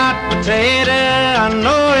 Like a hot potato, I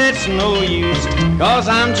know it's no use, 'cause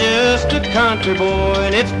I'm just a country boy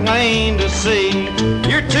and it's plain to see.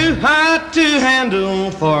 You're too hot to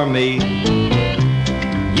handle for me.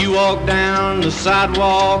 You walk down the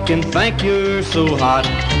sidewalk and think you're so hot.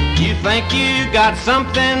 You think you got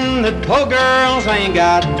something that poor girls ain't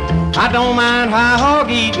got. I don't mind high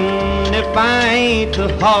hog eating if I ain't the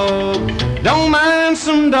hog. Don't mind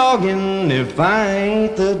some dogging if I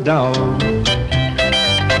ain't the dog.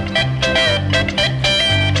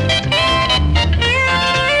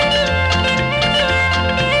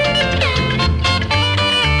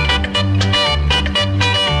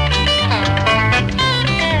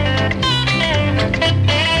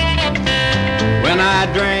 I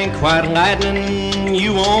drink white lightning,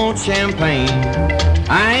 you want champagne.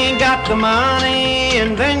 I ain't got the money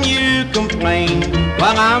and then you complain.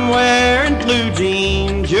 While I'm wearing blue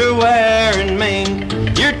jeans, you're wearing mink.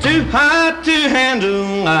 You're too hot to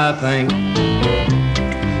handle, I think.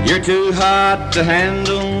 You're too hot to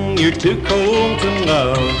handle, you're too cold to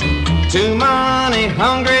love. Too money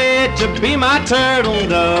hungry to be my turtle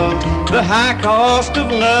dove. The high cost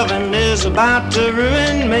of loving is about to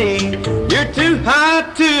ruin me. You're too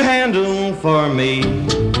hot to handle for me.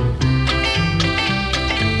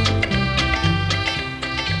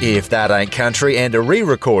 If That Ain't Country, and a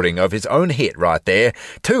re-recording of his own hit right there,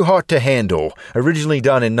 Too Hot to Handle, originally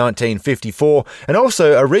done in 1954, and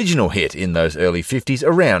also original hit in those early 50s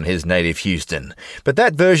around his native Houston. But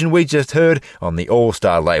that version we just heard on the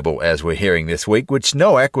All-Star label, as we're hearing this week, which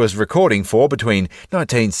Noack was recording for between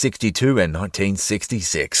 1962 and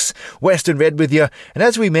 1966. Western Red with you, and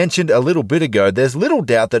as we mentioned a little bit ago, there's little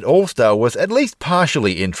doubt that All-Star was at least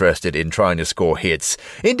partially interested in trying to score hits,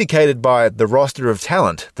 indicated by the roster of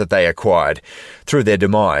talent that they acquired. Through their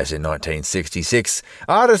demise in 1966,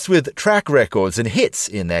 artists with track records and hits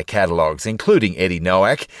in their catalogues, including Eddie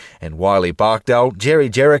Noack and Wiley Barkdale, Jerry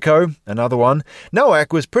Jericho, another one.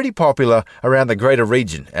 Noack was pretty popular around the greater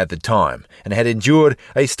region at the time and had endured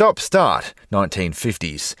a stop-start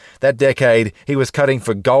 1950s. That decade, he was cutting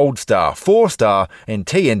for Gold Star, 4-Star and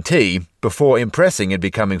TNT, before impressing and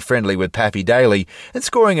becoming friendly with Pappy Daly and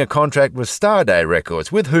scoring a contract with Starday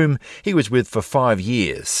Records, with whom he was with for 5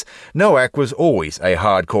 years. Noack was always a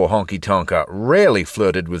hardcore honky-tonker, rarely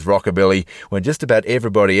flirted with rockabilly when just about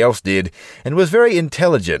everybody else did, and was very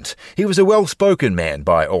intelligent. He was a well-spoken man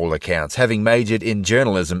by all accounts, having majored in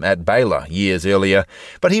journalism at Baylor years earlier,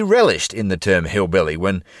 but he relished in the term hillbilly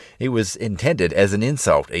when it was intended as an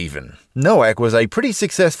insult even. Noack was a pretty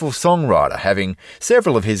successful songwriter, having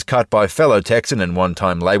several of his cut by fellow Texan and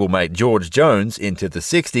one-time label mate George Jones into the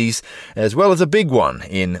 60s, as well as a big one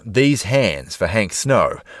in These Hands for Hank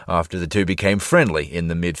Snow, after the two became friendly in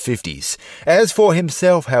the mid-50s. As for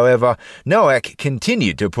himself, however, Noack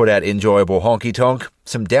continued to put out enjoyable honky-tonk,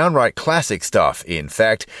 some downright classic stuff, in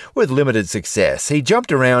fact, with limited success. He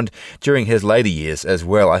jumped around during his later years as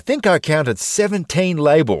well. I think I counted 17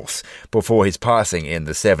 labels before his passing in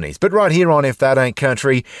the 70s. But right here on If That Ain't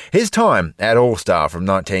Country, his time at All-Star from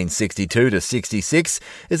 1962 to 66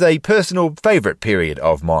 is a personal favourite period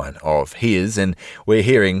of mine, of his, and we're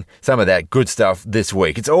hearing some of that good stuff this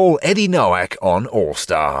week. It's all Eddie Noack on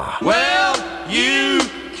All-Star. Well, you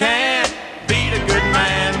can't beat a good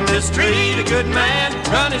man, mistreat a good man,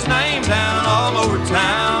 run his name down all over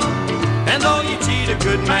town. And though you cheat a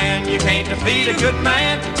good man, you can't defeat a good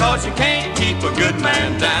man, 'cause you can't keep a good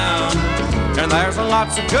man down. And there's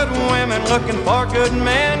lots of good women looking for good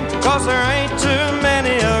men, 'cause there ain't too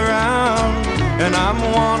many around. And I'm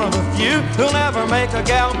one of the few who'll never make a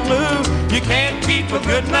gal blue. You can't keep a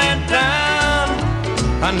good man down.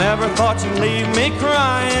 I never thought you'd leave me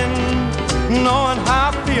crying. knowing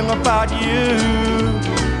how I feel about you,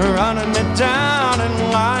 running me down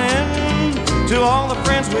and lying to all the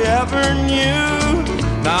friends we ever knew.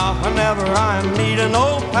 Now whenever I meet an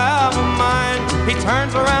old pal of mine, he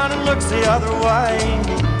turns around and looks the other way.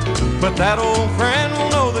 But that old friend will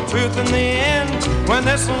know the truth in the end when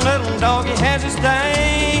this little doggy has his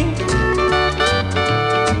day.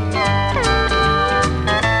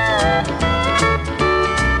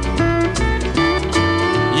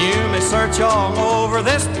 You may search all over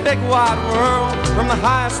this big wide world, from the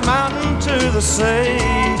highest mountain to the sea.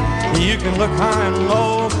 You can look high and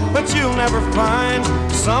low, but you'll never find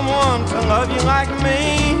someone to love you like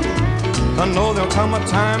me. I know there'll come a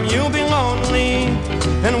time you'll be lonely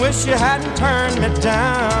and wish you hadn't turned me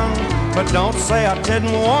down. But don't say I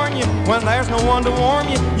didn't warn you when there's no one to warm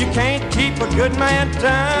you. You can't keep a good man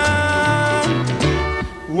down.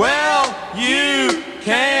 Well, you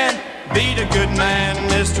can beat a good man,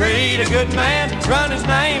 mistreat a good man, run his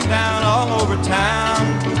name down all over town.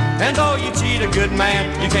 And though you cheat a good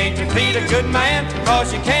man, you can't defeat a good man,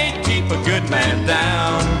 'cause you can't keep a good man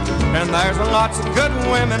down. And there's lots of good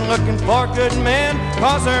women looking for good men,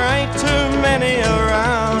 'cause there ain't too many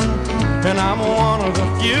around. And I'm one of the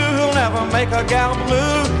few who'll never make a gal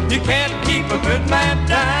blue. You can't keep a good man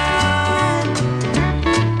down.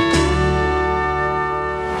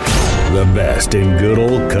 The best in good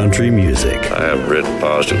old country music. I haven't written a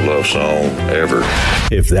positive love song ever.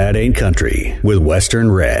 If That Ain't Country with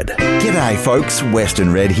Western Red. G'day folks,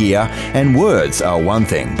 Western Red here, and words are one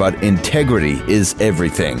thing, but integrity is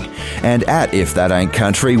everything. And at If That Ain't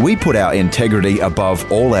Country, we put our integrity above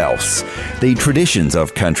all else. The traditions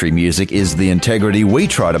of country music is the integrity we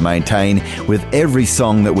try to maintain with every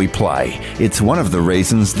song that we play. It's one of the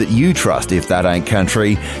reasons that you trust If That Ain't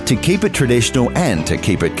Country to keep it traditional and to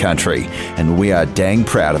keep it country. And we are dang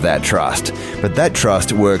proud of that trust. But that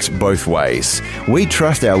trust works both ways. We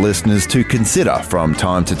trust our listeners to consider from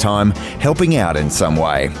time to time helping out in some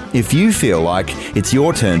way. If you feel like it's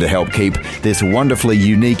your turn to help keep this wonderfully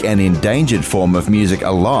unique and endangered form of music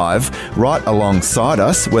alive right alongside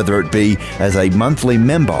us, whether it be as a monthly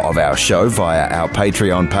member of our show via our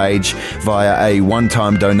Patreon page, via a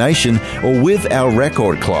one-time donation, or with our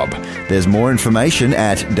record club, there's more information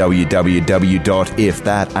at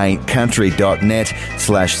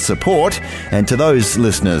www.ifthataintcountry.net/support. And to those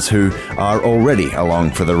listeners who are already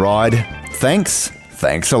along for the ride, thanks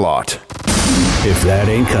a lot. If That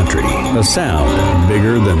Ain't Country, a sound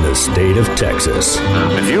bigger than the state of Texas.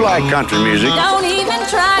 If you like country music, Don't even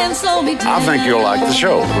try and slow me down. I think you'll like the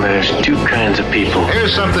show. There's two kinds of people.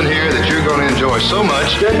 Here's something here that you're going to enjoy so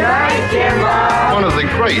much. Good night, Jimbo. One of the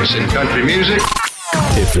greats in country music.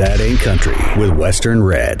 If That Ain't Country with Western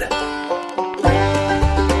Red.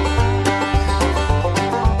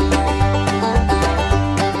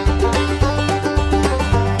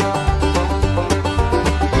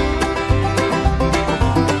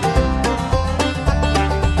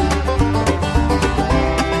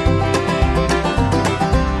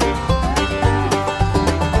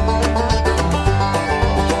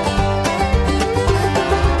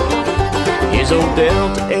 His old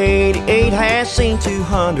Delta 88 has seen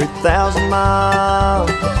 200,000 miles,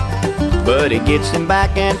 but it gets him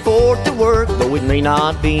back and forth to work, though it may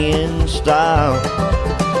not be in style.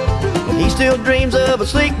 But he still dreams of a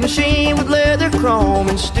sleek machine with leather, chrome,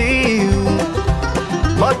 and steel.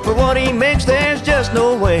 But for what he makes, there's just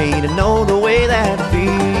no way to know the way that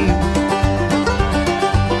feels.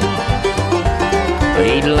 But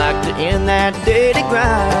he'd like to end that daily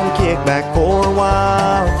grind and kick back for a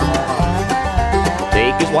while.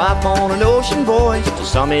 Take his wife on an ocean voyage to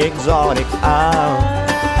some exotic isle.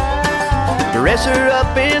 Dress her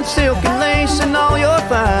up in silk and lace and all your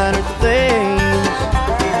finer things.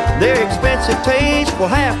 Their expensive taste will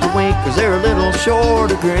have to wait, 'cause they're a little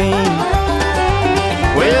short of green.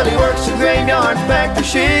 Well, he works a graveyard factory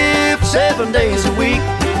shift 7 days a week.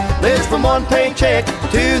 Lives from one paycheck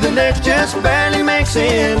to the next, just barely makes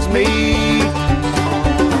ends meet.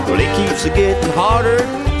 Well, it keeps it getting harder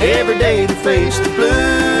every day to face the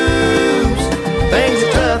blues. Things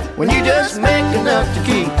are tough when you just make enough to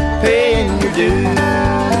keep paying your dues.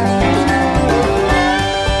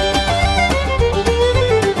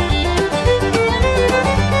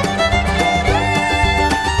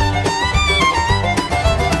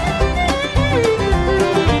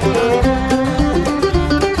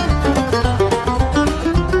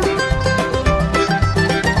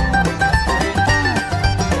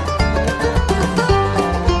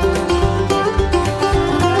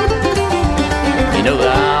 You know the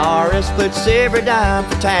IRS puts every dime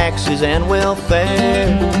for taxes and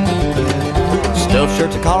welfare. Stuffed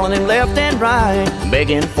shirts are calling him left and right,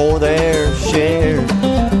 begging for their share.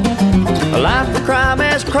 A life of crime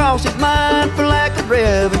has crossed his mind for lack of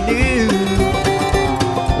revenue.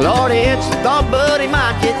 Lord, it's the thought, but he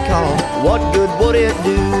might get caught. What good would it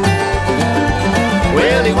do?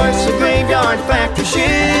 Well, he works the graveyard factory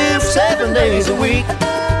shift 7 days a week.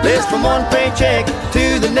 Lives from one paycheck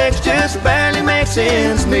to the next, just barely makes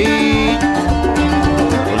ends meet.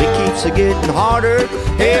 Well, he keeps it getting harder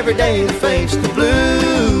every day to face the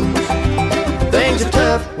blues. Things are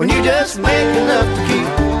tough when you just make enough to keep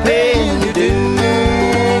paying your dues.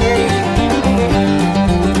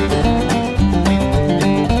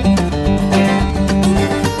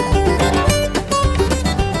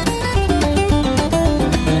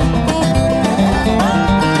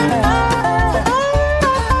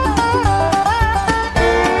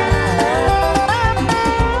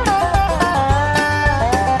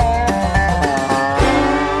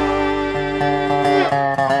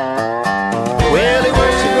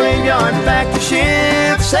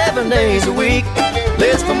 Shift 7 days a week,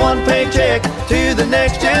 lives from one paycheck to the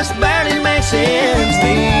next, just barely makes ends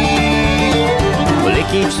meet. Well, it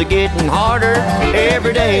keeps it getting harder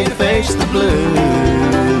every day to face the blues.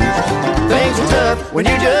 Things are tough when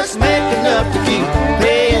you just make enough to keep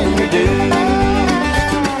paying your dues.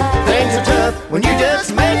 Things are tough when you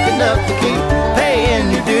just make enough to keep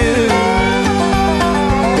paying your dues.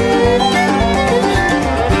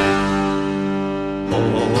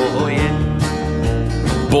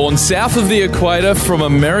 Born south of the equator from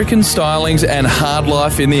American stylings and hard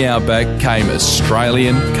life in the outback came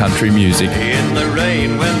Australian country music. In the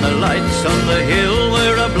rain when the lights on the hill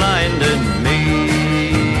were a-blinding me.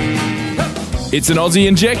 It's an Aussie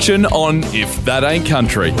injection on If That Ain't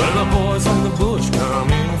Country. Well, the boys on the bush come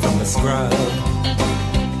in from the scrub.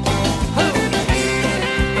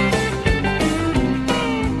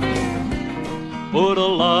 Put a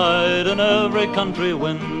light in every country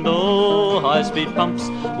window, high-speed pumps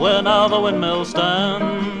where now the windmills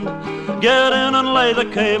stand. Get in and lay the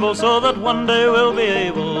cable so that one day we'll be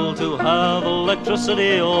able to have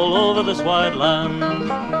electricity all over this wide land.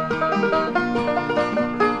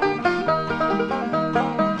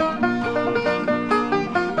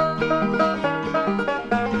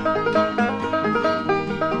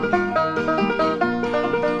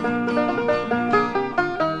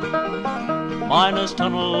 Miners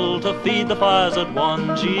tunnel to feed the fires at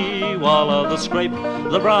 1G, while others scrape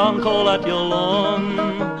the brown coal at your lawn.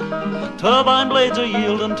 Turbine blades are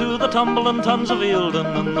yielding to the tumbling tons of Eildon,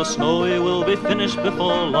 and the snowy will be finished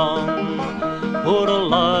before long. Put a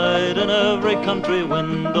light in every country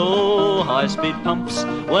window, high-speed pumps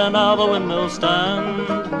where now the windmills stand.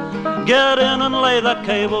 Get in and lay that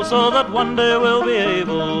cable so that one day we'll be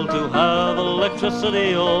able to have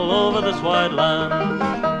electricity all over this wide land.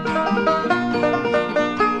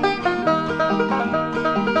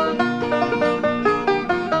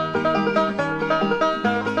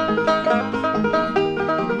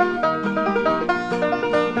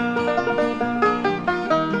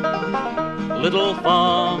 Little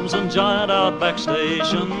farms and giant outback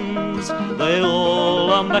stations, they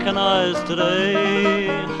all are mechanized today.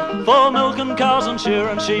 For milking cows and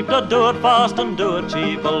shearing sheep, to do it fast and do it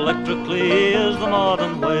cheap, electrically is the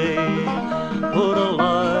modern way. Put a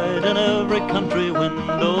light in every country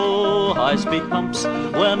window, high-speed pumps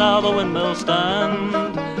where now the windmills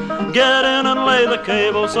stand. Get in and lay the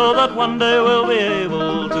cable so that one day we'll be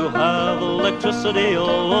able to have electricity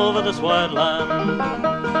all over this wide land.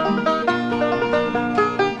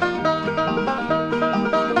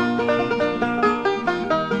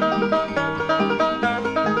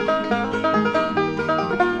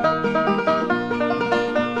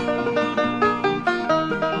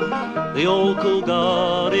 The old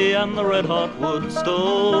Coolgardie and the red-hot wood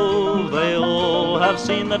stove, they all have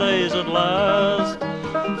seen the days at last.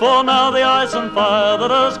 For now the ice and fire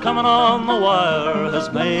that is coming on the wire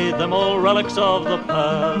has made them all relics of the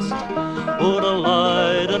past. Put a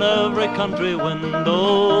light in every country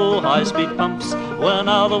window, high-speed pumps where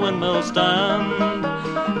now the windmills stand.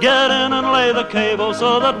 Get in and lay the cable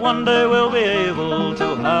so that one day we'll be able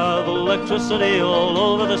to have electricity all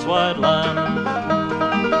over this wide land.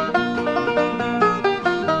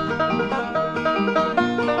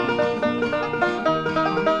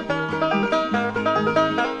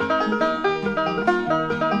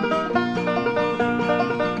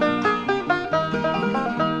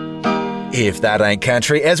 If That Ain't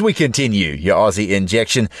Country, as we continue your Aussie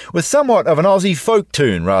injection with somewhat of an Aussie folk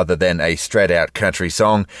tune rather than a straight-out country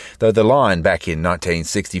song, though the line back in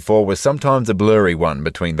 1964 was sometimes a blurry one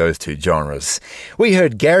between those two genres. We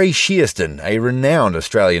heard Gary Shearston, a renowned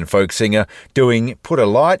Australian folk singer, doing Put a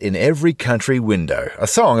Light in Every Country Window, a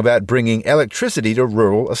song about bringing electricity to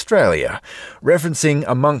rural Australia. Referencing,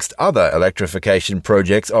 amongst other electrification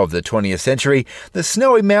projects of the 20th century, the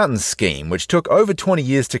Snowy Mountains scheme, which took over 20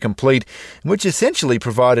 years to complete, which essentially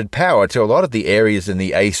provided power to a lot of the areas in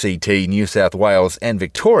the ACT, New South Wales and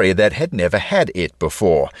Victoria that had never had it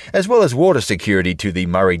before, as well as water security to the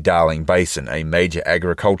Murray-Darling Basin, a major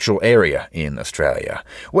agricultural area in Australia.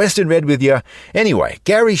 Western Red with you. Anyway,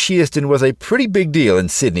 Gary Shearston was a pretty big deal in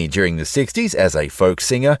Sydney during the 60s as a folk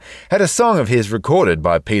singer, had a song of his recorded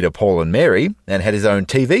by Peter, Paul and Mary, and had his own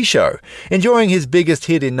TV show, enjoying his biggest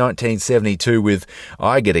hit in 1972 with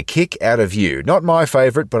I Get a Kick Out of You. Not my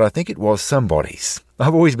favourite, but I think it was somebody's.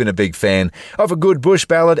 I've always been a big fan of a good bush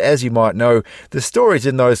ballad, as you might know. The stories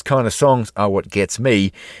in those kind of songs are what gets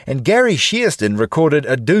me, and Gary Shearston recorded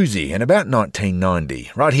a doozy in about 1990.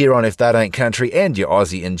 Right here on If That Ain't Country and your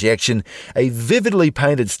Aussie injection, a vividly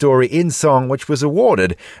painted story in song which was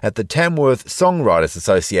awarded at the Tamworth Songwriters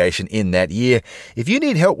Association in that year. If you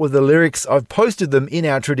need help with the lyrics, I've posted them in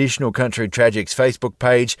our Traditional Country Tragics Facebook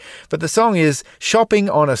page, but the song is Shopping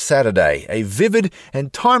on a Saturday, a vivid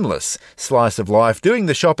and timeless slice of life, doing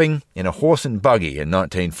the shopping in a horse and buggy in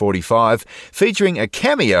 1945, featuring a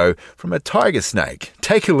cameo from a tiger snake.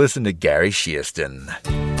 Take a listen to Gary Shearston.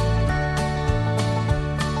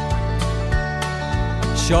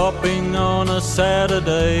 Shopping on a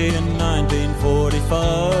Saturday in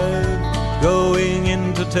 1945, going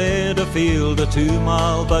into Tenterfield, a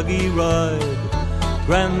 2-mile buggy ride.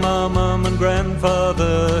 Grandma, Mum and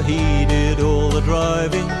Grandfather, he did all the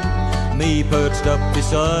driving, me perched up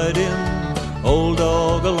beside him, old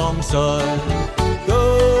dog alongside.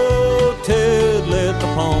 Go, Ted, let the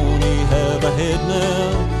pony have a head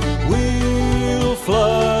now. We'll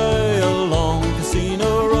fly along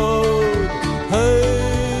Casino Road.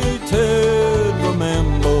 Hey, Ted,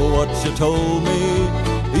 remember what you told me.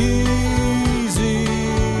 Easy,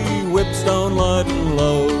 whips don't light and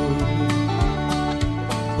load.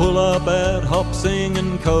 Pull up at Hop Sing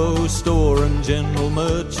 & Co. store and general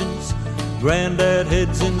merchants. Grandad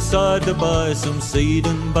heads inside to buy some seed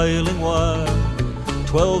and baling wire,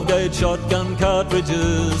 12-gauge shotgun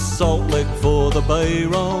cartridges, salt lick for the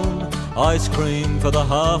Bayron, ice cream for the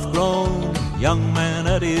half-grown young man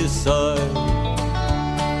at his side.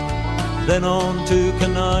 Then on to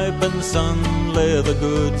Knipe and Son, leather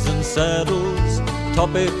goods and saddles.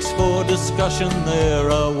 Topics for discussion there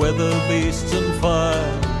are weather, beasts and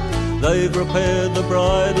fire. They've repaired the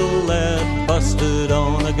bridle that busted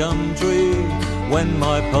on a gum tree when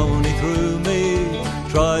my pony threw me,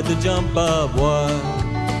 tried to jump barbed wire.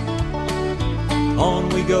 On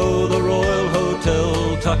we go, the Royal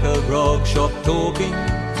Hotel, Tucker Grog Shop talking.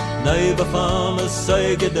 Neighbour farmers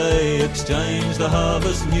say good day, exchange the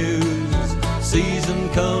harvest news. Season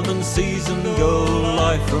come and season go,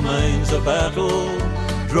 life remains a battle.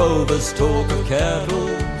 Drovers talk of cattle,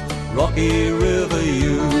 Rocky River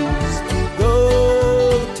ewes.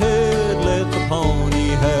 Go, Ted, let the pony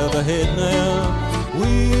have a head now.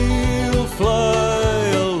 We'll fly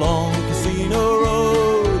along Casino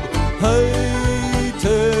Road. Hey,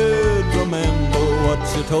 Ted, remember what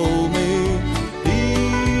you told me.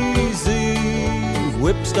 Easy,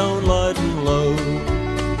 whips don't light and load.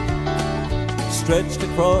 Stretched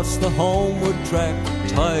across the homeward track,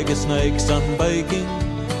 tiger snake sunbaking.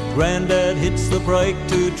 Grandad hits the brake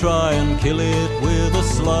to try and kill it with a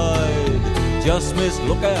slide. Just missed,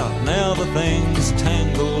 look out, now the thing's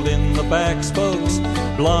tangled in the back spokes.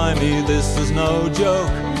 Blimey, this is no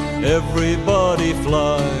joke, everybody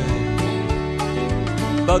fly.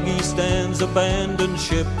 Buggy stands abandoned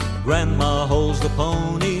ship, Grandma holds the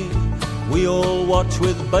pony. We all watch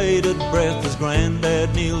with bated breath as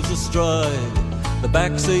Grandad kneels astride the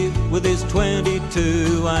backseat with his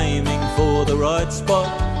 22, aiming for the right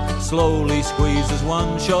spot. Slowly squeezes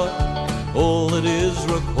one shot, all that is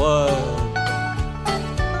required.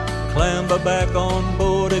 Clamber back on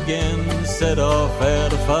board again, set off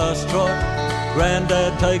at a fast trot.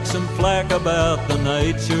 Grandad takes some flack about the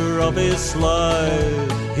nature of his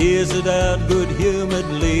slide. Hears it out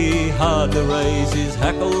good-humouredly, hard to raise his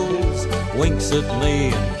hackles. Winks at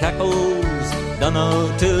me and cackles, dunno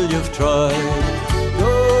till you've tried.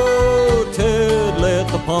 Go, Ted, let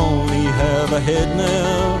the pony have a head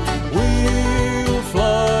now. We'll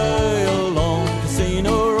fly along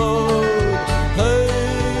Casino Road.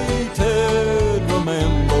 Hey, Ted,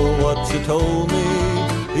 remember what you told me.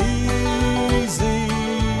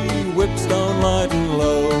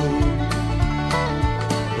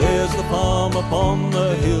 from upon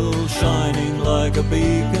the hill, shining like a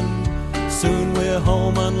beacon. Soon we're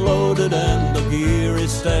home unloaded and the gear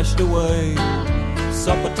is stashed away.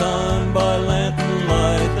 Supper time by lantern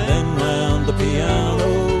light, then round the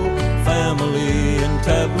piano, family and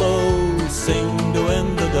tableaux sing to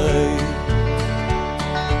end the day.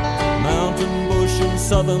 Mountain, bush and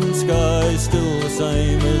southern sky still the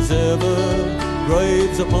same as ever.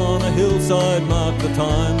 Graves upon a hillside mark the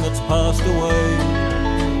time that's passed away.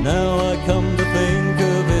 Now I come to think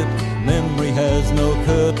of it, memory has no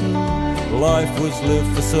curtain. Life was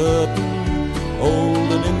lived for certain,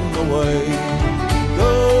 old and in the way.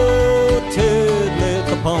 Go, Ted, let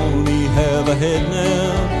the pony have a head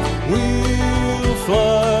now. We'll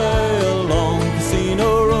fly along Casino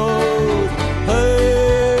Road.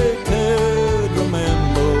 Hey, Ted,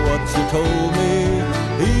 remember what you told me.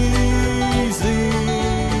 Easy,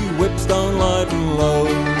 whips down light and low.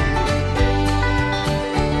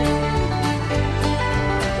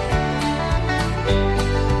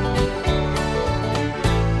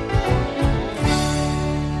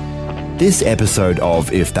 This episode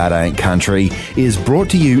of If That Ain't Country is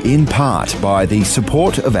brought to you in part by the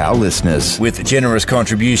support of our listeners, with generous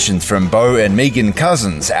contributions from Bo and Megan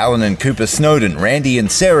Cousins, Alan and Cooper Snowden, Randy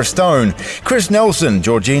and Sarah Stone, Chris Nelson,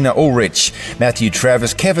 Georgina Ulrich, Matthew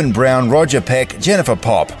Travis, Kevin Brown, Roger Peck, Jennifer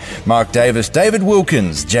Pop, Mark Davis, David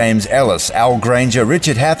Wilkins, James Ellis, Al Granger,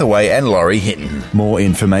 Richard Hathaway and Laurie Hinton. More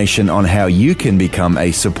information on how you can become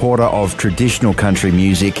a supporter of traditional country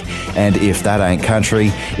music and If That Ain't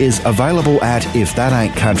Country is available at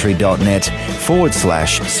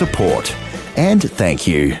ifthataintcountry.net/support. And thank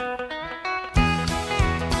you.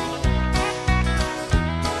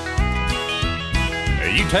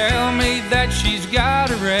 You tell me that she's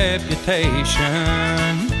got a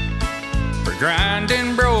reputation for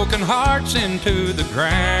grinding broken hearts into the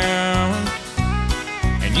ground.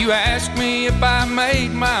 And you ask me if I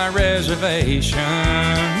made my reservation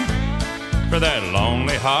for that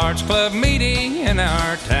Lonely Hearts Club meeting in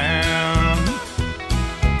our town.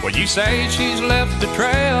 Well, you say she's left a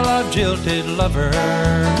trail of jilted lovers,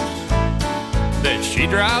 that she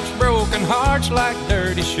drops broken hearts like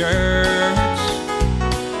dirty shirts.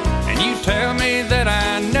 And you tell me that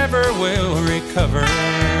I never will recover.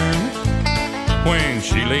 When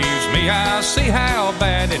she leaves me, I'll see how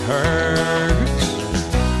bad it hurts.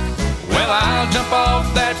 Well, I'll jump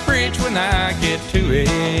off that bridge when I get to it,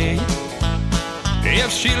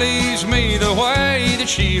 if she leaves me the way that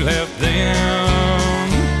she left them.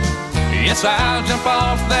 Yes, I'll jump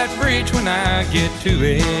off that bridge when I get to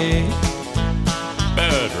it,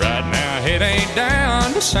 but right now it ain't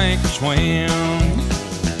down to sink or swim.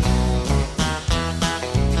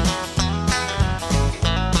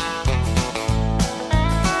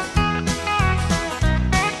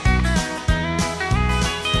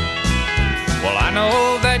 Well, I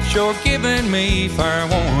know that you're giving me fair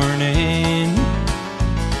warning,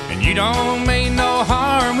 you don't mean no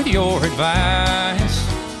harm with your advice.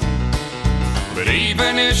 But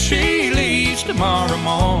even if she leaves tomorrow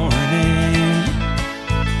morning,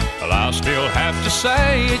 well, I'll still have to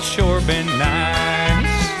say it's sure been nice.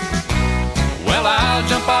 Well, I'll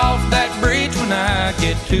jump off that bridge when I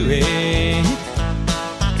get to it,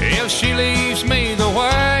 if she leaves me the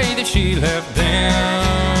way that she left them.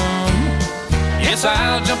 Yes,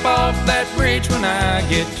 I'll jump off that bridge when I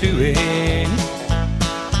get to it,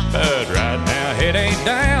 but right now it ain't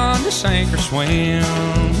down to sink or swim.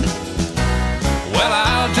 Well,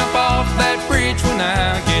 I'll jump off that bridge when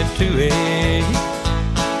I get to it,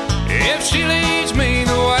 if she leaves me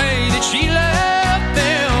the way that she left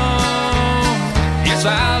them. Yes,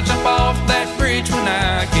 I'll jump off that bridge when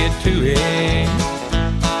I get to it,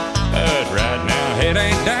 but right now it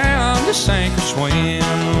ain't down to sink or swim.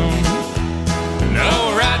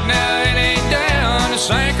 No, right now it ain't down to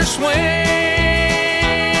sink or swim.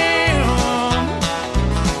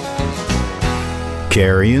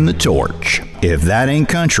 Carrying the torch. If That Ain't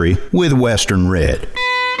Country with Western Red.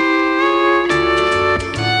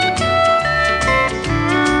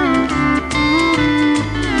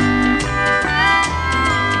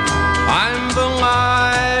 I'm the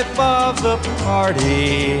life of the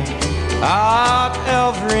party, out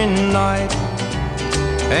every night.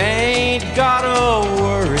 Ain't gotta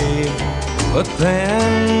worry, but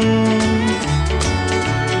then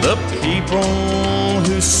the people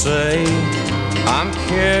who say I'm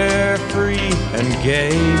carefree and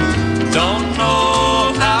gay don't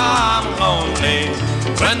know how I'm lonely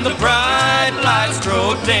when the bright lights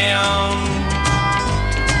grow dim.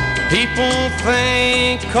 People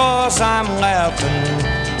think 'cause I'm laughing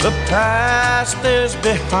the past is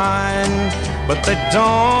behind, but they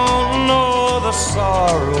don't know the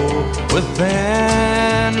sorrow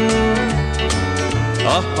within.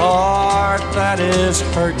 A heart that is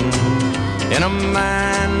hurting in a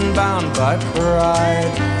man bound by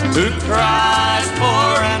pride, who cries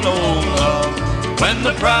for an old love when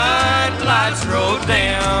the bright lights grow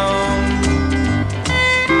dim.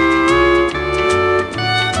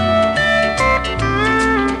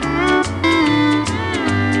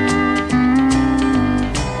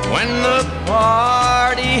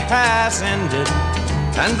 Party has ended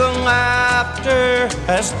and the laughter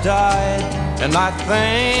has died, and I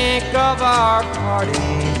think of our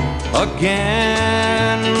parting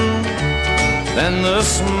again. Then the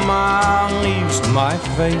smile leaves my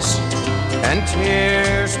face and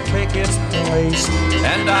tears take its place,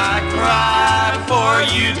 and I cry for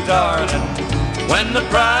you, darling, when the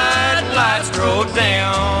bright lights grow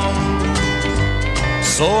dim.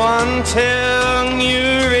 So until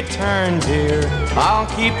you return, dear, I'll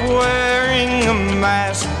keep wearing a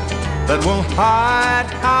mask that will hide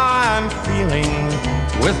how I'm feeling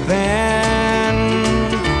within.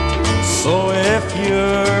 So if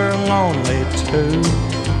you're lonely too,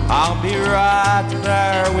 I'll be right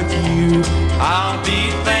there with you. I'll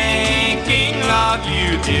be thinking of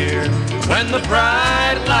you, dear, when the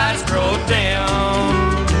bright lights grow dim.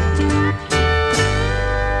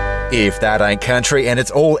 If That Ain't Country, and it's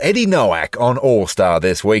all Eddie Noack on All Star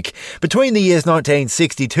this week. Between the years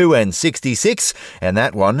 1962 and 66, and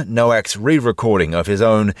that one, Noack's re-recording of his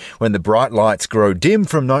own When the Bright Lights Grow Dim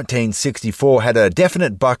from 1964 had a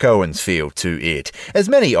definite Buck Owens feel to it, as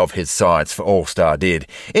many of his sides for All Star did,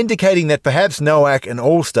 indicating that perhaps Noack and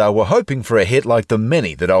All Star were hoping for a hit like the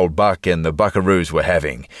many that old Buck and the Buckaroos were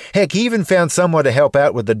having. Heck, he even found someone to help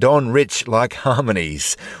out with the Don Rich-like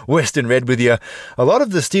harmonies. Western Red with you. A lot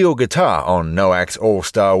of the steel guitar on Noack's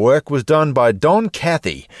All-Star work was done by Don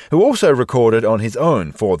Cathy, who also recorded on his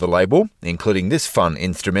own for the label, including this fun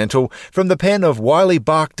instrumental from the pen of Wiley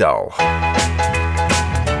Barkdale.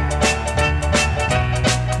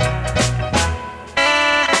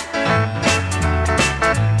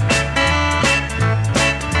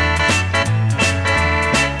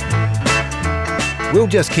 We'll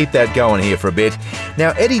just keep that going here for a bit.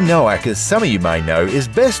 Now, Eddie Noack, as some of you may know, is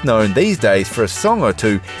best known these days for a song or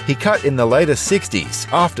two he cut in the later 60s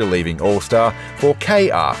after leaving All Star for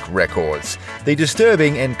K-Ark Records, the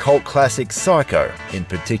disturbing and cult classic Psycho in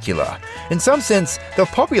particular. In some sense, the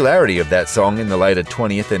popularity of that song in the later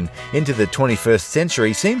 20th and into the 21st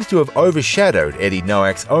century seems to have overshadowed Eddie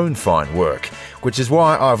Noack's own fine work, which is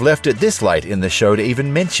why I've left it this late in the show to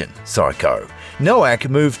even mention Psycho. Noack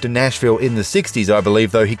moved to Nashville in the 60s, I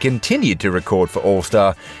believe, though he continued to record for All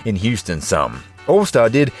Star in Houston some. All Star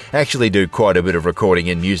did actually do quite a bit of recording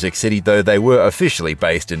in Music City, though they were officially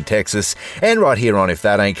based in Texas. And right here on If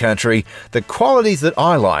That Ain't Country, the qualities that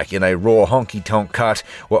I like in a raw honky-tonk cut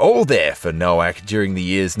were all there for Noack during the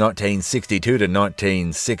years 1962 to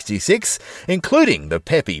 1966, including the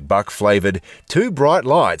peppy, buck-flavoured Two Bright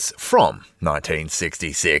Lights from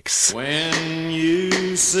 1966. When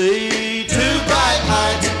you see two bright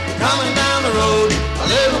lights coming down the road a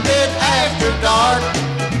little bit after dark,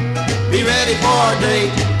 be ready for our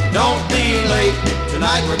date, don't be late.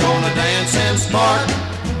 Tonight we're gonna dance and spark.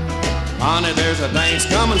 Honey, there's a dance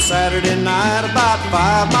coming Saturday night about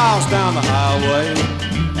 5 miles down the highway.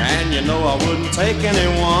 And you know I wouldn't take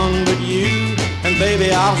anyone but you. And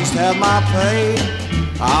baby, I'll just have my pay.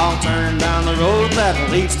 I'll turn down the road that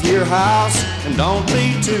leads to your house, and don't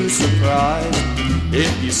be too surprised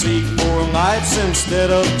if you see 4 lights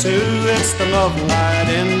instead of 2. It's the love light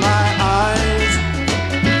in my eyes.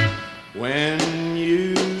 When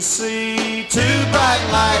you see 2 bright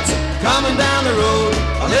lights coming down the road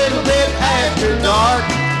a little bit after dark,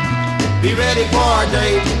 be ready for our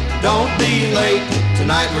date, don't be late.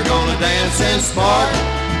 Tonight we're gonna dance and spark.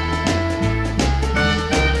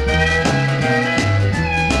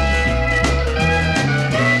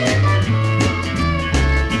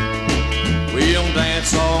 We'll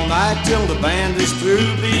dance all night till the band is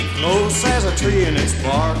through, be close as a tree in its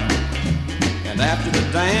bark. And after the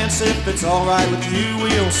dance, if it's alright with you,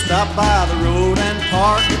 we'll stop by the road and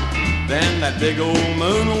park. Then that big old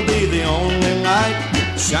moon will be the only light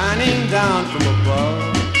shining down from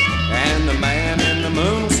above. And the man in the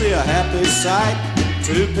moon will see a happy sight,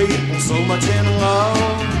 2 people so much in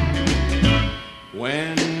love.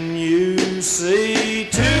 When you see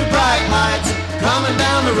 2 bright lights coming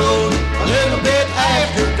down the road a little bit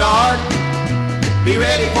after dark, be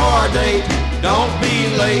ready for our date, don't be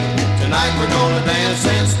late. Tonight we're gonna dance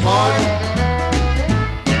and spark.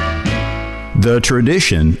 The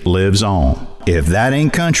tradition lives on. If That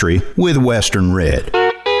Ain't Country with Western Red.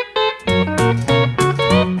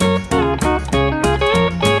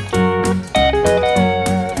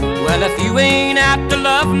 Well, if you ain't out to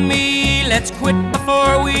love me, let's quit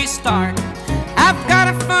before we start. I've got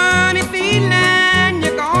a funny feeling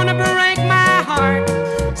you're gonna break my heart.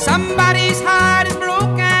 Somebody's heart is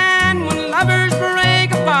broken when lovers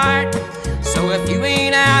break apart. So if you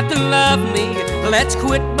ain't out to love me, let's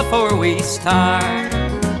quit before we start.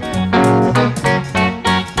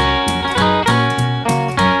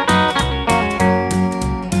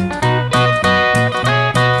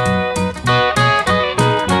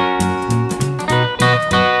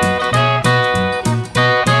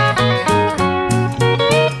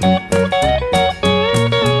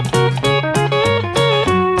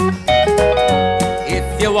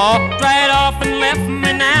 Walked right off and left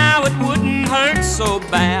me now, it wouldn't hurt so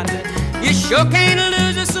bad. You sure can't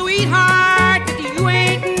lose a sweetheart that you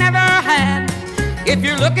ain't never had. If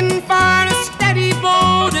you're looking for a steady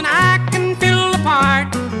bow, then I can fill the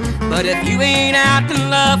part. But if you ain't out to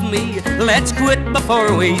love me, let's quit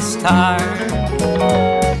before we start.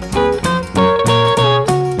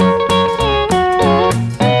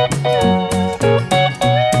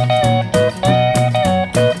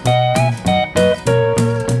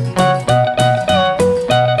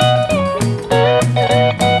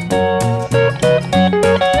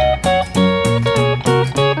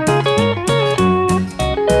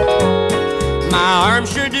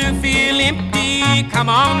 Come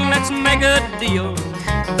on, let's make a deal.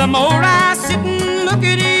 The more I sit and look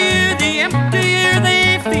at you, the emptier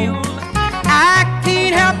they feel. I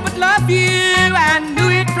can't help but love you, I knew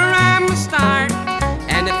it from the start.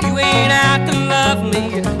 And if you ain't out to love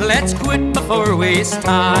me, let's quit before we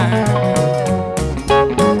start.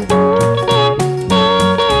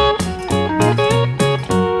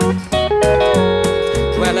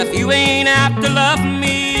 Well, if you ain't out to love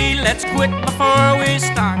me, let's quit before we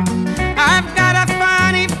start. I've got a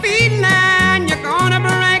funny feeling you're gonna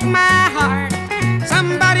break my heart.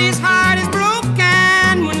 Somebody's heart is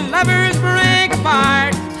broken when lovers break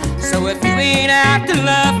apart. So if you ain't out to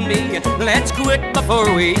love me, let's quit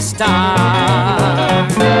before we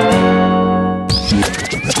start.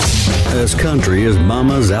 As country as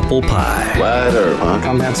mama's apple pie. Wide earth, huh?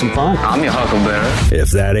 Come have some fun. I'm your huckleberry.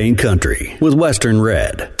 If that ain't country, with Western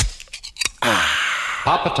Red.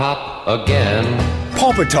 Papa Top again.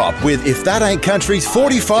 Papa Top with If That Ain't Country's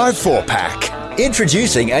 45 4-pack.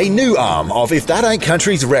 Introducing a new arm of If That Ain't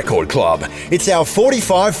Country's Record Club. It's our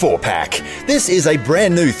 45 4-pack. This is a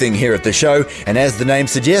brand new thing here at the show, and as the name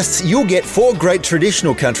suggests, you'll get 4 great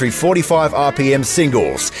traditional country 45 RPM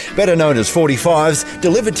singles, better known as 45s,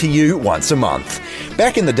 delivered to you once a month.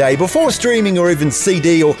 Back in the day, before streaming or even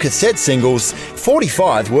CD or cassette singles,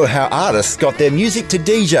 45s were how artists got their music to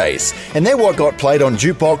DJs, and they're what got played on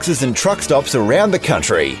jukeboxes and truck stops around the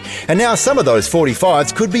country. And now some of those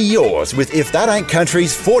 45s could be yours with If That Ain't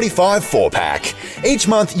Country's 45 4-pack. Each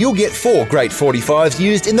month you'll get 4 great 45s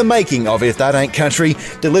used in the making of If That Ain't Country,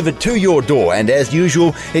 delivered to your door, and as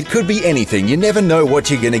usual, it could be anything. You never know what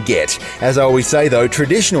you're going to get. As I always say though,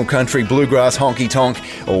 traditional country, bluegrass, honky-tonk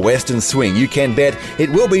or western swing, you can bet it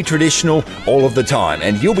will be traditional all of the time,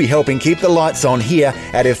 and you'll be helping keep the lights on here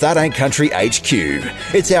at If That Ain't Country HQ.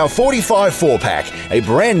 It's our 45 4-pack, a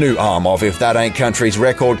brand new arm of If That Ain't Country's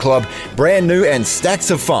Record Club, brand new and stacks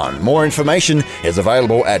of fun. More information is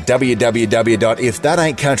available at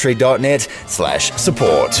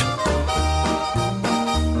www.ifthataintcountry.net/support.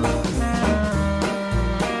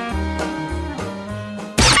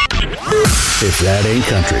 If that ain't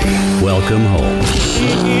country, welcome home.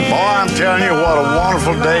 Boy, I'm telling you, what a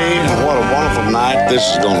wonderful day and what a wonderful night this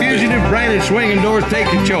is going to be. Fugitive branded swinging doors,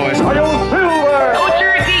 take your choice. Old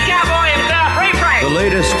Cherokee Cowboy himself, Ray Price. The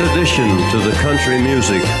latest addition to the Country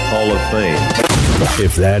Music Hall of Fame.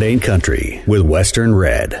 If that ain't country, with Western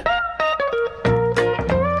Red.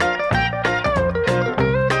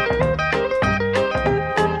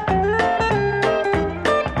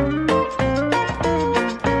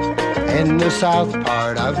 In the south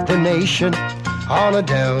part of the nation, on a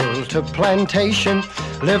delta plantation,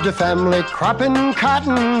 lived a family cropping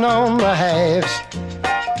cotton on the halves.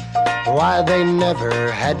 Why, they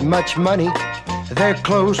never had much money, their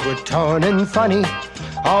clothes were torn and funny.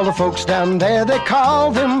 All the folks down there, they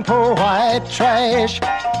called them poor white trash.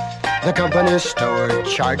 The company store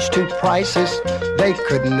charged 2 prices, they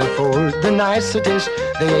couldn't afford the niceties.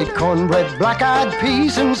 They ate cornbread, black-eyed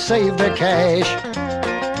peas, and saved their cash.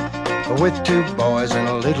 With 2 boys and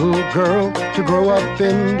a little girl to grow up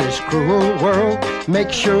in this cruel world,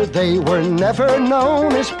 make sure they were never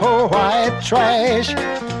known as poor white trash.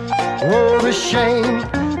 Oh, the shame,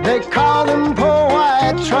 they call them poor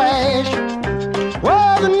white trash.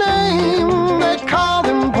 Well, the name, they call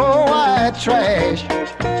them poor white trash.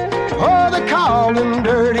 Oh, the I call them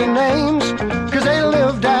dirty names, 'cause they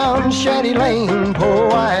live down Shanty Lane. Poor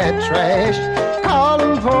white trash, call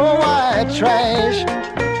them poor white trash.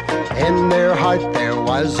 In their heart there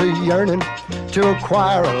was a yearning to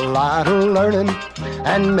acquire a lot of learning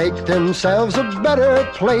and make themselves a better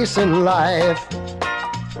place in life.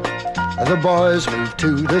 The boys moved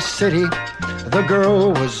to the city, the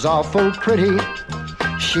girl was awful pretty.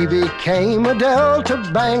 She became a Delta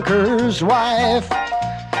banker's wife.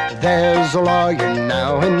 There's a lawyer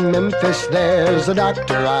now in Memphis, there's a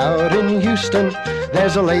doctor out in Houston,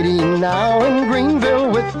 there's a lady now in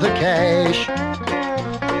Greenville with the cash.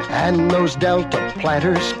 And those Delta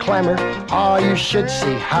planters clamor, oh, you should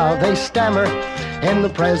see how they stammer in the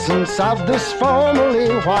presence of this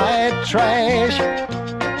formerly white trash.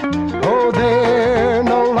 Oh, they're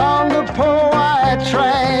no longer poor white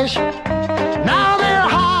trash. Now they're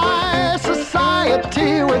high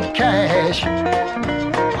society with cash.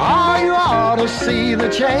 Oh, you ought to see the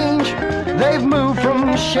change. They've moved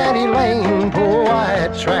from Shanty Lane, poor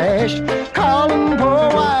white trash. Call them poor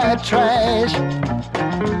white trash.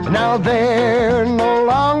 Now they're no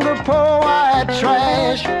longer poor white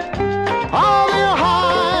trash. Oh, they're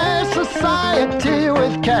high society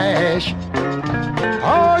with cash.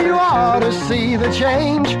 Oh, you ought to see the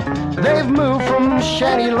change. They've moved from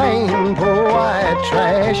Shanty Lane, poor white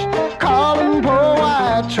trash. Call them poor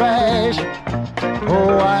white trash.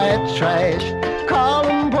 Poor white trash. Call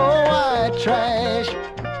them poor white trash.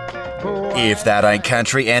 If That Ain't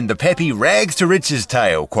Country, and the peppy Rags to Riches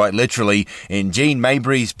tale, quite literally, in Gene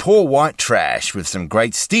Mabry's Poor White Trash, with some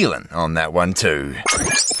great stealing on that one too.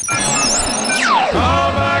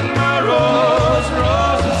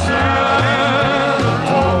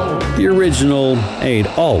 The original ain't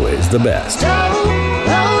always the best. Those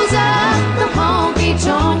are the honky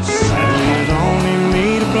tonks. There's only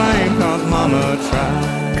me to blame 'cause mama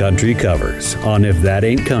tried. Country covers on If That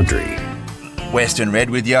Ain't Country. Western Red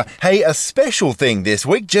with you. Hey, a special thing this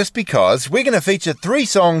week, just because we're going to feature 3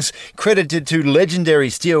 songs credited to legendary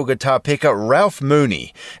steel guitar picker Ralph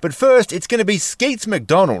Mooney. But first, it's going to be Skeets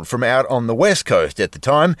McDonald from out on the West Coast at the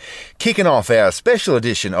time, kicking off our special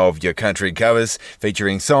edition of Your Country Covers,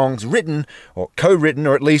 featuring songs written or co-written,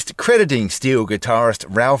 or at least crediting steel guitarist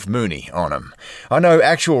Ralph Mooney on them. I know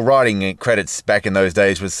actual writing credits back in those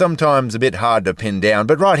days was sometimes a bit hard to pin down,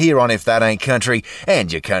 but right here on If That Ain't Country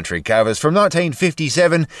and Your Country Covers from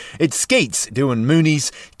 1957, it's Skeets doing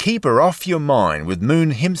Mooney's Keep Her Off Your Mind, with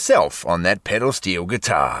Moon himself on that pedal steel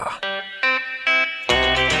guitar.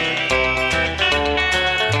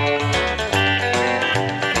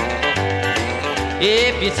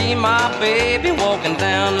 If you see my baby walking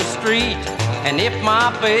down the street, and if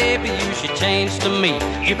my baby you should change to me,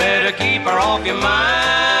 you better keep her off your mind.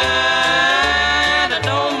 I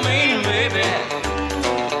don't mean baby.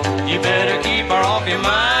 You better keep her off your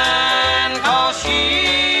mind, 'cause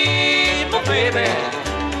she's my baby.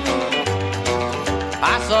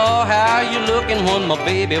 I saw how you looking when my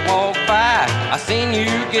baby walked by. I seen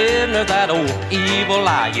you giving her that old evil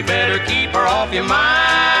eye. You better keep her off your mind.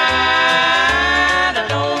 I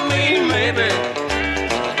don't mean maybe.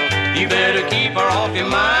 You better keep her off your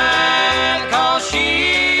mind, 'cause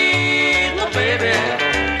she's my baby.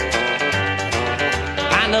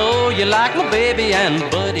 I know you like my baby, and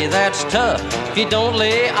buddy, that's tough. If you don't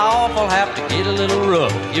lay off, I'll have to get a little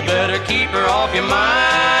rough. You better keep her off your mind.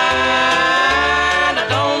 I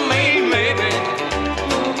don't mean maybe.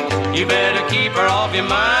 You better keep her off your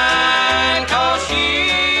mind, 'cause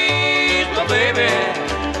she's my baby.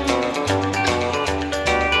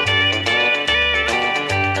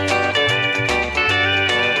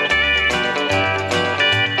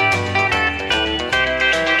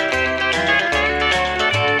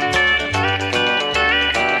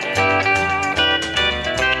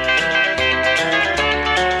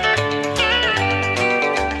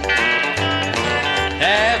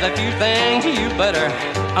 There's a few things you better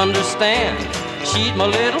understand. She's my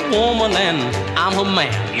little woman and I'm her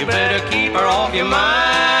man. You better keep her off your mind.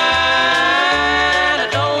 I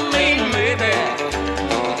don't mean maybe.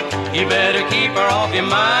 You better keep her off your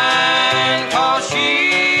mind, 'cause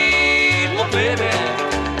she's my baby.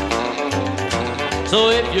 So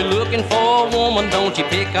if you're looking for a woman, don't you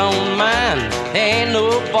pick on mine. There ain't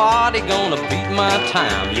nobody gonna beat my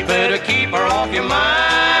time. You better keep her off your mind.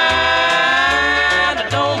 I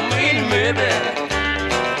don't mean maybe.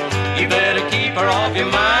 You better keep her off your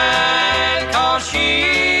mind, 'cause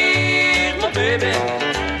she's my baby.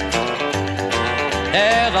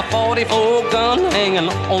 There's a 44 gun hanging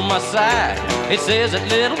on my side. It says that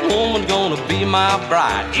little woman gonna be my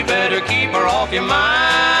bride. You better keep her off your mind.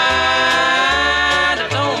 I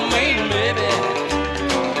don't mean maybe.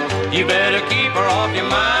 You You better keep her off your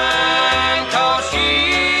mind, 'cause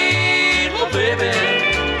she's my baby.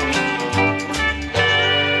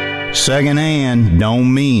 Second hand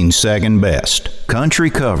don't mean second best. Country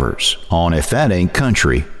covers on If That Ain't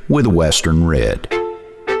Country with Western Red.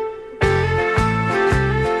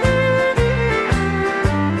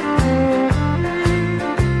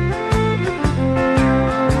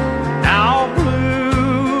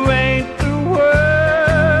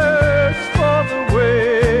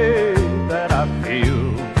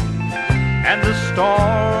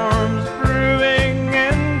 Storms brewing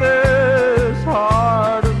in this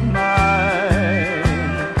heart of mine.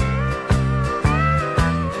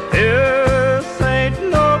 This ain't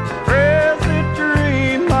no crazy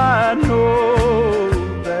dream, I know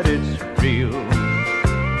that it's real.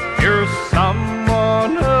 You're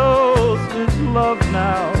someone else's love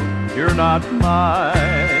now, you're not mine.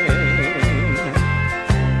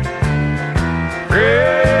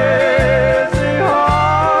 Crazy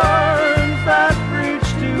arms that reach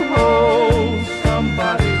to hold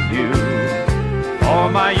somebody new. Oh,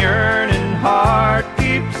 my yearning heart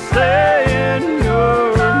keeps saying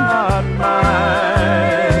you're not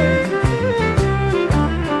mine.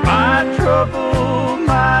 My trouble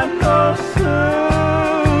might know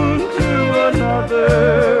soon to another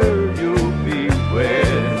you'll be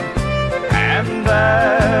wed, and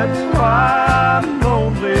that's why I'm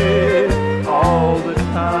lonely all the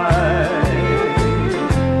time.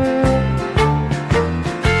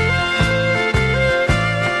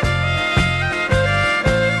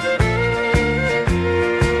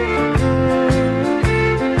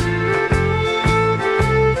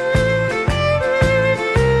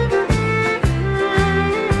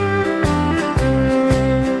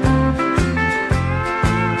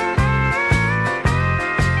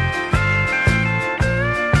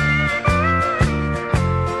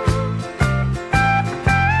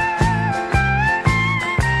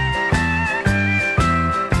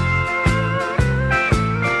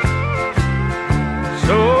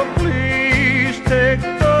 So please take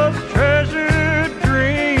those treasured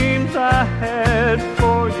dreams I had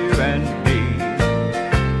for you and me,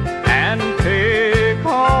 and take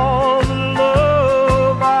all the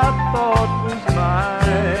love I thought was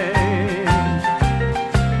mine.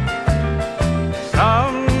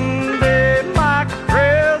 Someday my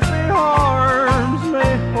crazy arms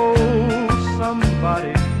may hold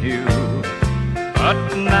somebody new, but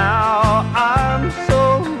now I'm so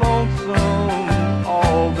lonesome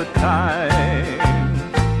all the time.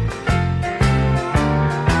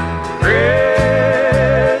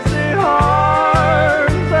 Crazy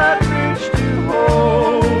arms that reach to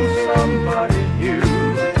hold somebody new.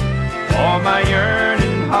 Oh, my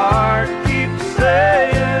yearning heart keeps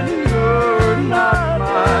saying you're not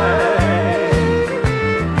mine.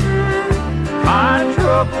 My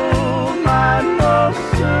trouble might know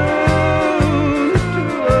soon to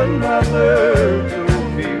another you'll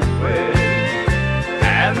be wed,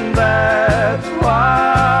 and that's why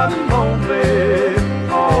I'm lonely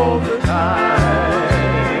all the time.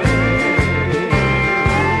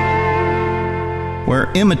 Where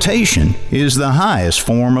imitation is the highest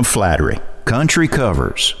form of flattery. Country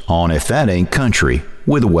covers on If That Ain't Country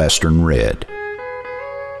with Western Red.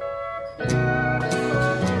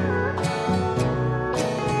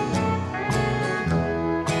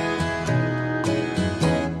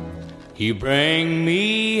 You bring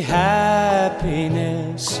me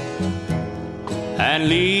happiness and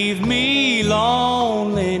leave me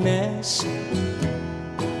loneliness.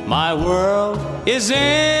 My world is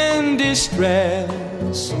in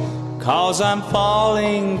distress, 'cause I'm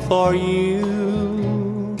falling for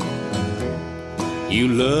you. You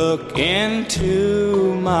look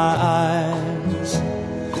into my eyes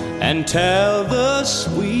and tell the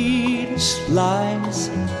sweetest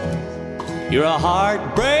lies. You're a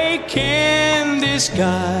heartbreak in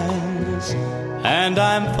disguise, and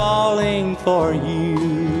I'm falling for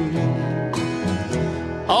you.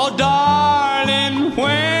 Oh, darling,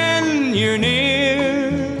 when you're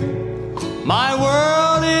near, my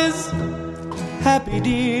world is happy,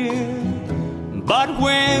 dear. But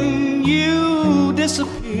when you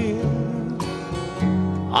disappear,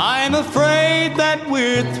 I'm afraid that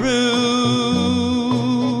we're through.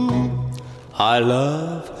 I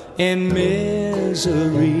love in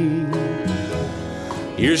misery.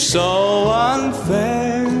 You're so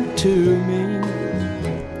unfair to me.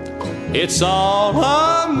 It's all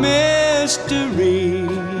a mystery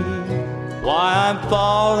why I'm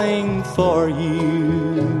falling for you.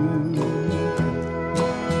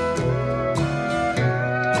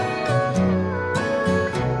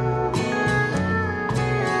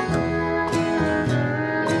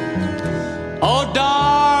 Oh,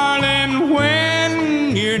 darling,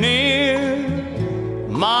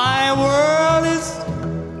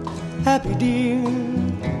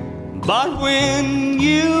 But when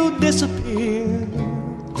you disappear,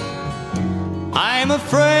 I'm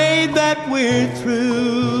afraid that we're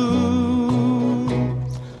through.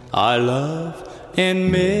 Our love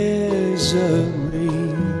and misery,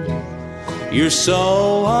 you're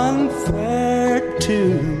so unfair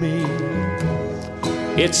to me.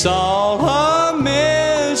 It's all a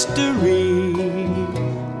mystery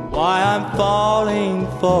why I'm falling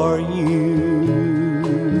for you.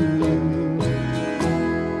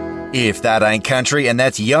 If That Ain't Country, and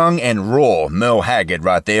that's Young and Raw, Merle Haggard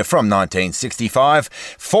right there from 1965.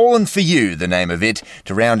 Fallen for You, the name of it,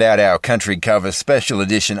 to round out our country cover special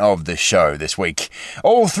edition of the show this week.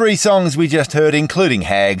 All three songs we just heard, including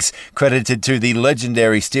Hags, credited to the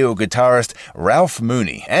legendary steel guitarist Ralph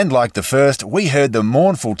Mooney. And like the first, we heard the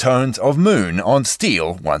mournful tones of Moon on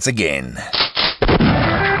steel once again.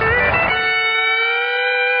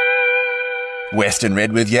 Western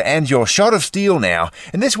Red with you and your shot of steel now.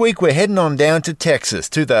 And this week we're heading on down to Texas,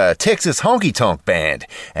 to the Texas Honky Tonk Band.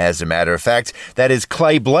 As a matter of fact, that is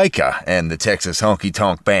Clay Blaker and the Texas Honky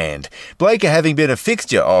Tonk Band. Blaker having been a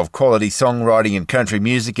fixture of quality songwriting and country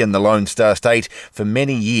music in the Lone Star State for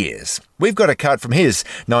many years. We've got a cut from his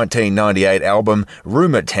 1998 album,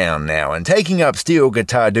 Rumor Town now, and taking up steel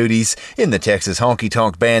guitar duties in the Texas Honky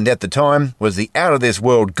Tonk Band at the time was the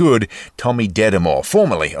out-of-this-world good Tommy Dedamore,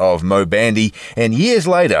 formerly of Mo Bandy, and years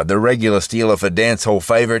later, the regular steeler for dancehall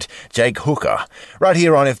favourite Jake Hooker. Right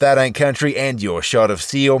here on If That Ain't Country and your shot of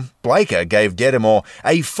steel, Blaker gave Dedamore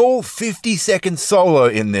a full 50-second solo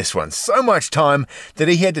in this one. So much time that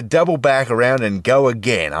he had to double back around and go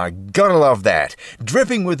again. I gotta love that.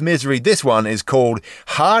 Dripping with misery, this one is called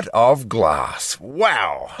Heart of Glass.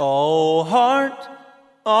 Wow. Oh, heart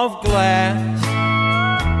of glass,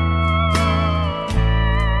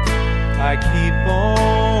 I keep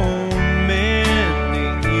on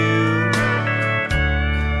mending you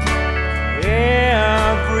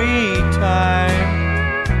every time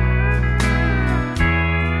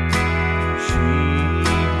she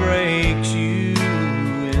breaks you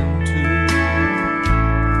into.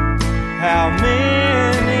 How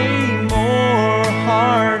many more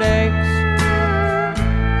heartaches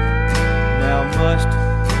now must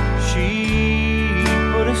she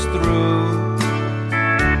put us through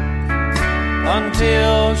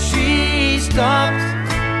until she stops?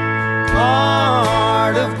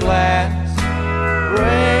 Heart of glass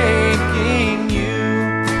breaking you.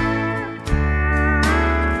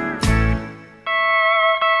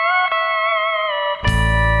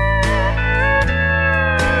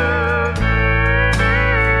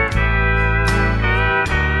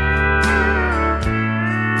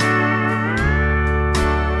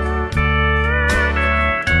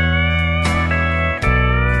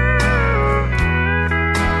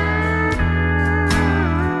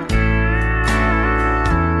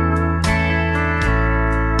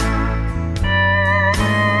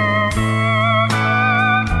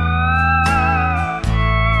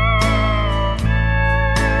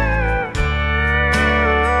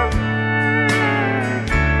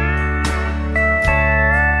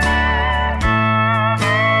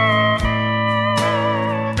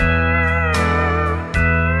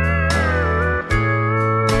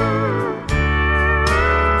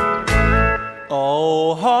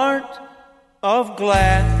 Of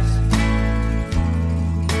glass,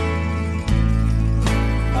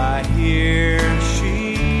 I hear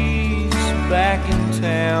she's back in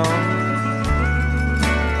town.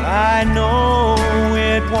 I know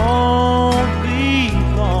it won't be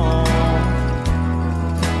long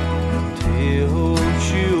till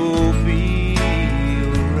she'll be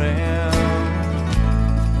around,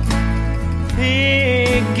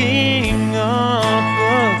 picking up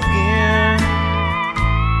again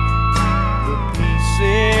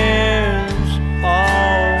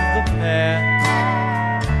of the past.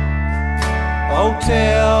 Oh,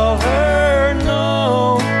 tell her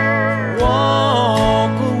no,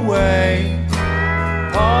 walk away,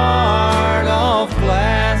 heart of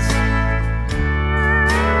glass.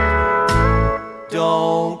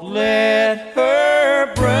 Don't let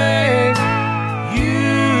her break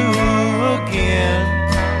you again,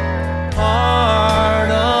 heart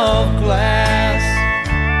of glass.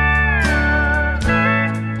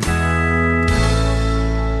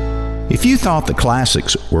 If you thought the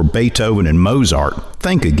classics were Beethoven and Mozart,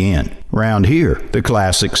 think again. Round here, the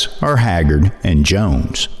classics are Haggard and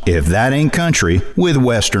Jones. If That Ain't Country with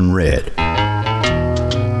Western Red.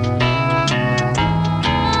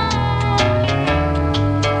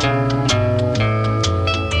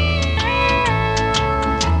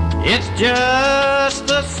 It's just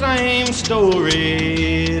the same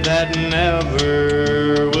story that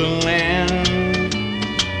never will end.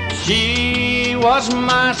 She was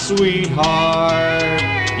my sweetheart,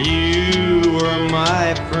 you were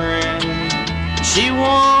my friend. She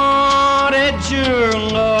wanted your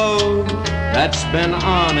love that's been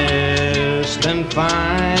honest and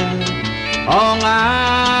fine. All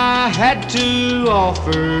I had to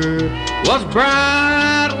offer was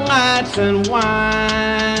bright lights and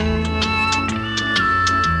wine.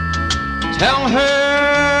 Tell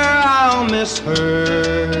her I'll miss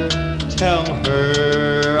her, tell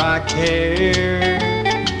her I care.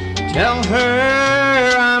 Tell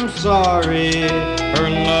her I'm sorry, her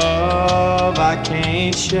love I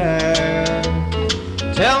can't share.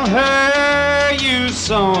 Tell her you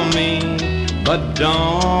saw me, but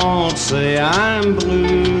don't say I'm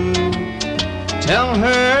blue. Tell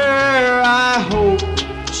her I hope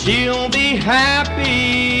she'll be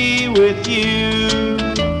happy with you.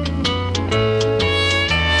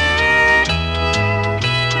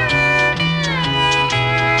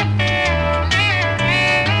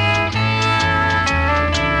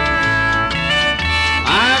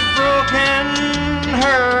 I've broken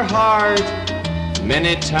her heart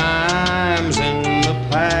many times in the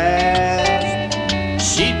past.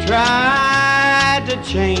 She tried to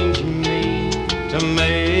change me to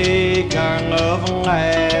make our love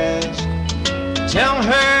last. Tell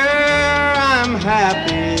her I'm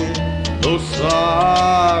happy, though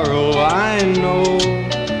sorrow I know.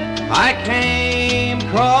 I came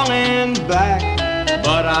crawling back,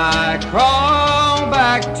 but I crawled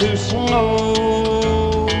back too slow.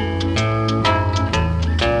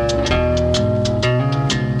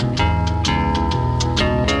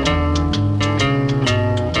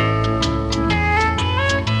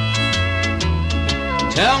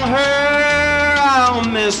 Tell her I'll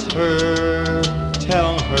miss her,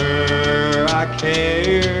 tell her I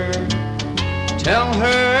care. Tell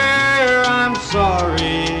her I'm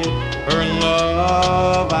sorry, her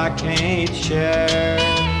love I can't share.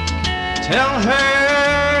 Tell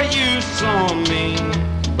her you saw me,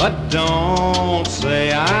 but don't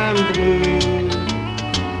say I'm blue.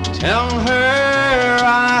 Tell her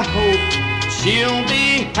I hope she'll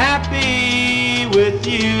be happy with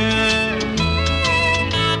you.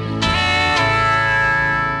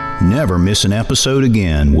 Never miss an episode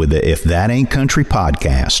again with the If That Ain't Country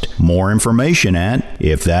podcast. More information at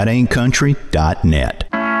ifthataintcountry.net.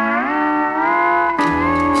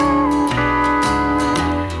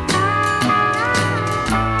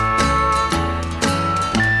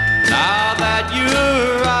 Now that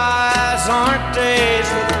your eyes aren't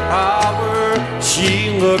dazed with power,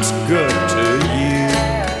 she looks good to you.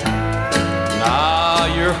 Now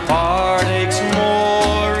your heart aches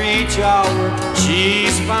more each hour.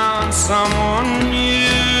 She's found someone new.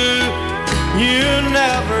 You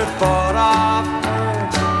never thought of her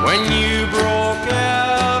when you broke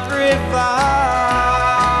every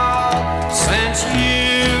vow. Since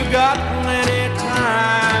you got plenty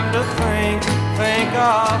time to think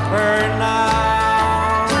of her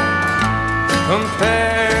now.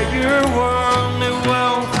 Compare your worldly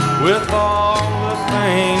wealth with all the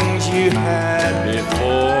things you had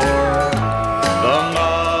before. The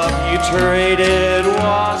love you traded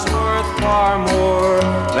was worth far more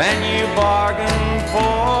than you bargained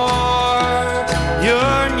for.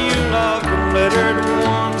 Your new love glittered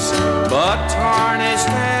once, but tarnished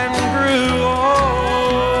and grew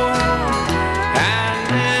old. And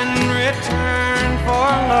in return for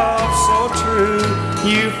love so true,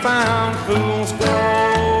 you found fool's gold.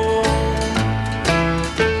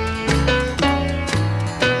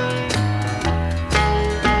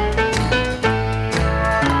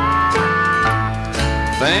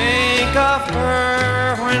 Think of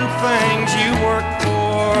her when things you worked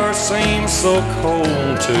for seem so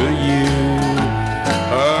cold to you.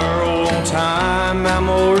 Her old-time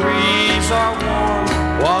memories are warm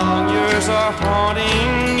while yours are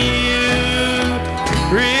haunting you.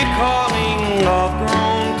 Recalling love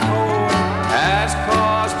grown cold has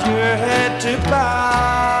caused your head to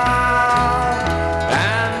bow.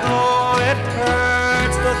 And though it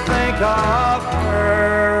hurts to think of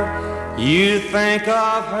her, you think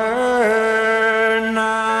of her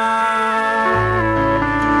now.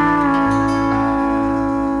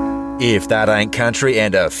 If That Ain't Country,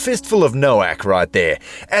 and a fistful of Noack right there.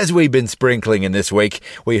 As we've been sprinkling in this week,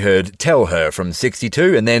 we heard Tell Her from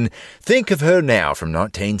 62 and then Think of Her Now from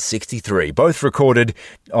 1963, both recorded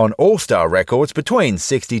on All-Star Records between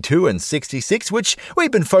 62 and 66, which we've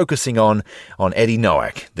been focusing on Eddie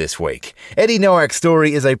Noack this week. Eddie Noack's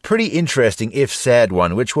story is a pretty interesting, if sad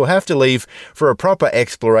one, which we'll have to leave for a proper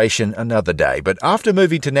exploration another day. But after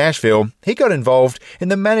moving to Nashville, he got involved in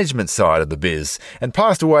the management side of the biz and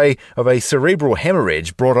passed away of a cerebral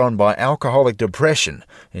hemorrhage brought on by alcoholic depression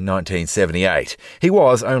in 1978. He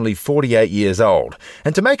was only 48 years old.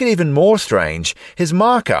 And to make it even more strange, his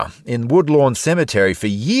marker in Woodlawn Cemetery for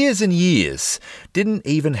years and years didn't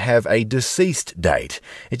even have a deceased date.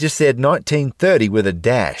 It just said 1930 with a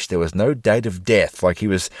dash. There was no date of death, like he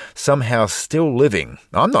was somehow still living.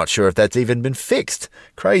 I'm not sure if that's even been fixed.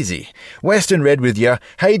 Crazy. Western Red with you.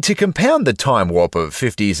 Hey, to compound the time warp of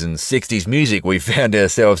 50s and 60s music we found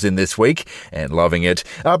ourselves in this week, and loving it.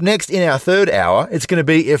 Up next in our third hour, it's going to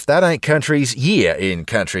be If That Ain't Country's Year in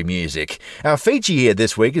Country Music. Our feature year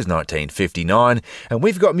this week is 1959, and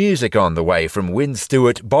we've got music on the way from Wyn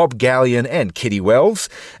Stewart, Bob Gallion and Kitty Wells.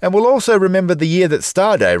 And we'll also remember the year that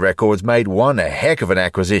Starday Records made one heck of an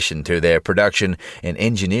acquisition to their production and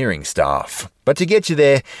engineering staff. But to get you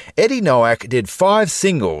there, Eddie Nowak did 5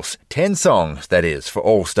 singles, 10 songs, that is, for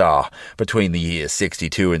All Star, between the years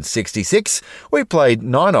 62 and 66. We played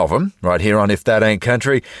 9 of them right here on If That Ain't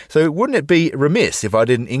Country, so wouldn't it be remiss if I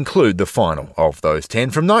didn't include the final of those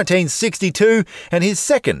 10 from 1962 and his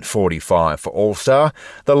second 45 for All Star,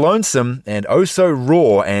 the lonesome and oh so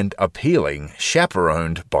raw and appealing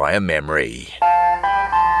Chaperoned by a Memory.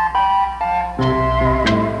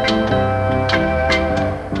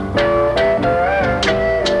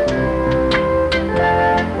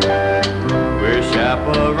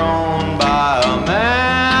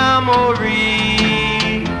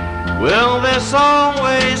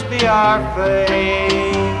 Always be our fate?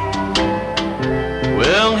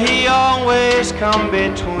 Will he always come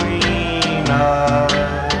between us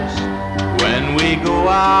when we go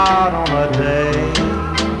out on a date?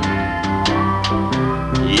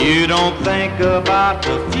 You don't think about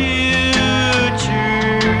the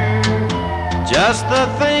future, just the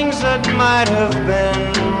things that might have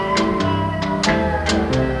been.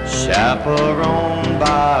 Chaperoned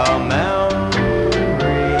by a memory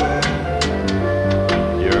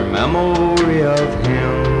of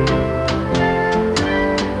him.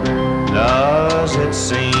 Does it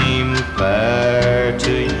seem fair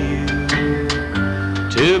to you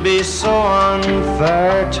to be so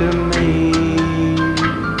unfair to me?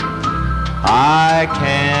 I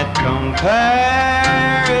can't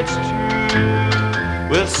compare, it's true,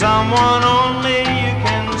 with someone only you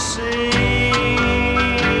can see.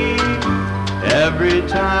 Every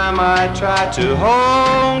time I try to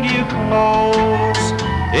hold you close,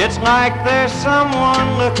 it's like there's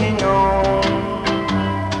someone looking on,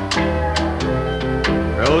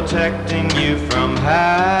 protecting you from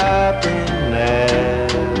happiness,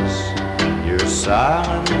 your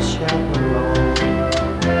silent chaperone.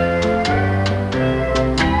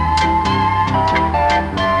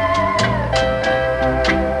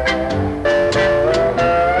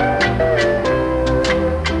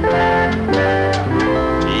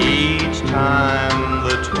 Each time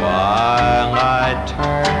the twilight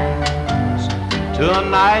turns to a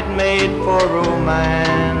night made for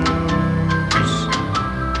romance,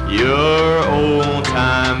 your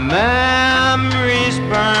old-time memories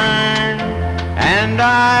burn, and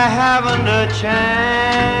I haven't a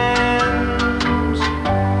chance.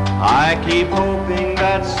 I keep hoping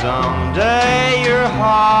that someday your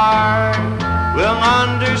heart will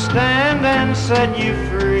understand and set you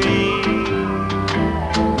free.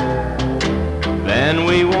 Then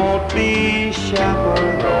we won't be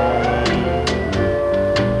chaperoned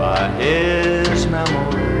by his memory.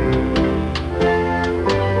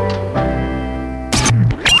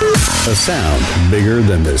 A sound bigger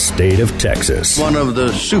than the state of Texas. One of the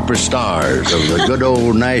superstars of the good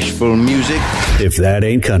old Nashville music. If That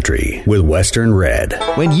Ain't Country with Western Red.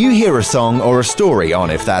 When you hear a song or a story on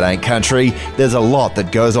If That Ain't Country, there's a lot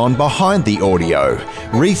that goes on behind the audio.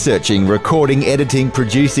 Researching, recording, editing,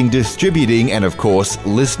 producing, distributing, and of course,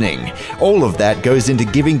 listening. All of that goes into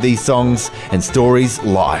giving these songs and stories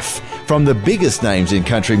life. From the biggest names in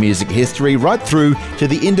country music history right through to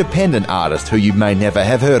the independent artist who you may never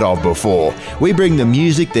have heard of before. We bring the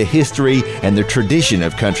music, the history, and the tradition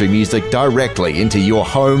of country music directly into your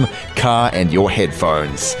home, car, and your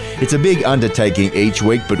headphones. It's a big undertaking each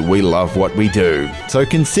week, but we love what we do. So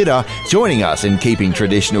consider joining us in keeping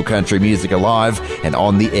traditional country music alive and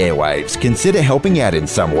on the airwaves. Consider helping out in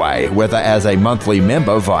some way, whether as a monthly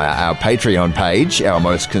member via our Patreon page, our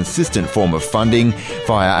most consistent form of funding,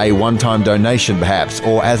 via a one-time donation perhaps,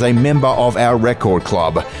 or as a member of our record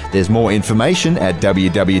club. There's more information at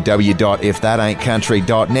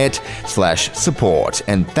www.ifthataintcountry.net/support.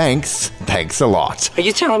 And thanks a lot. Are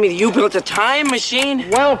you telling me that you built a time machine?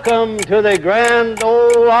 Welcome to the Grand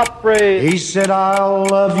Ole Opry. He said, I'll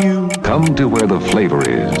love you. Come to where the flavor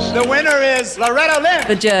is. The winner is Loretta Lynn.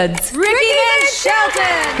 The Judds. Ricky and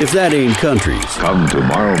Shelton. If that ain't country's, Come to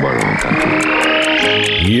Marlboro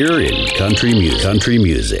Country. year in country music. Country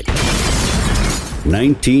music.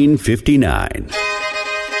 1959.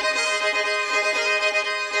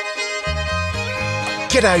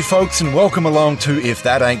 G'day folks and welcome along to If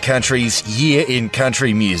That Ain't Country's Year in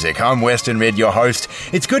Country Music. I'm Western Red, your host.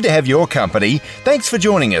 It's good to have your company. Thanks for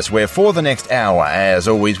joining us, where for the next hour, as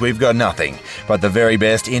always, we've got nothing but the very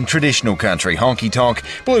best in traditional country, honky-tonk,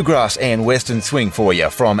 bluegrass and western swing for you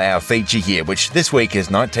from our feature year, which this week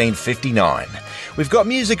is 1959. We've got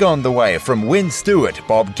music on the way from Wynn Stewart,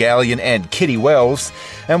 Bob Gallion and Kitty Wells,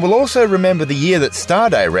 and we'll also remember the year that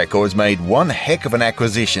Starday Records made one heck of an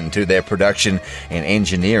acquisition to their production and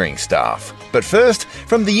engineering staff. But first,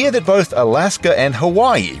 from the year that both Alaska and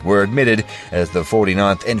Hawaii were admitted as the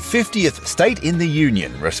 49th and 50th state in the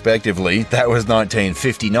Union, respectively, that was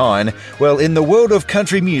 1959. Well, in the world of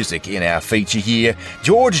country music in our feature year,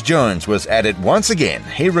 George Jones was at it once again.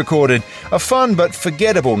 He recorded a fun but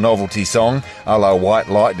forgettable novelty song, a la White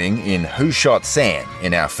Lightning, in Who Shot Sam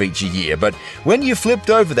in our feature year. But when you flipped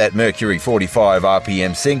over that Mercury 45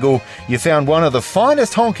 RPM single, you found one of the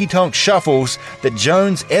finest honky-tonk shuffles that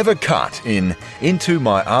Jones ever cut in Into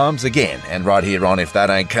My Arms Again. And right here on If That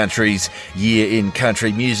Ain't Country's Year in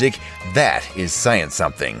Country Music, that is saying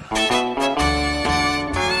something.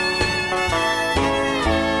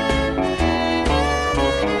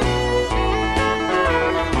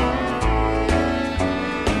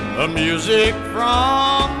 The music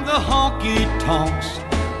from the honky-tonks,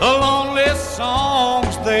 the lonely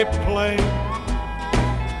songs they play,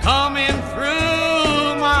 coming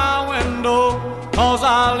through my window, 'cause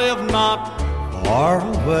I live not far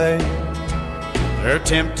away. They're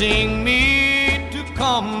tempting me to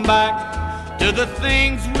come back to the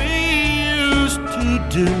things we used to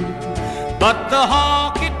do, but the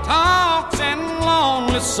honky-tonks and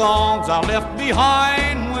lonely songs I left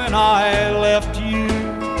behind when I left you.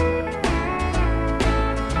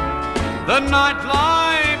 The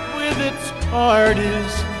nightlife with its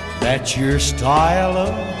parties, that's your style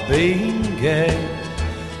of being gay.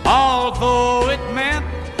 Although it meant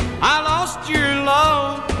I lost your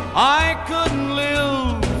love, I couldn't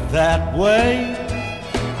live that way.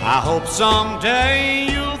 I hope someday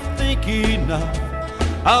you'll think enough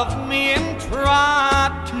of me and try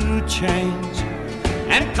to change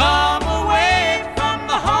and come away from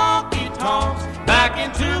the honky-tonks back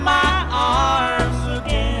into my arms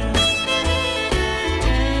again.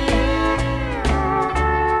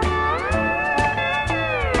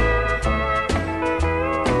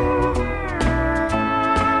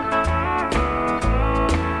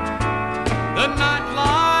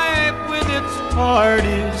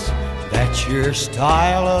 Parties, that's your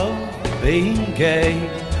style of being gay.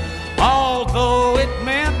 Although it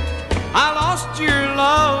meant I lost your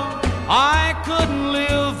love, I couldn't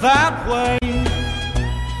live that way.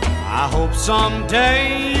 I hope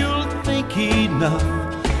someday you'll think enough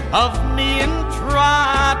of me and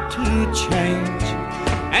try to change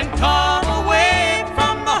and come away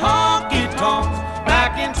from the honky-tonks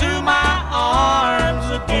back into my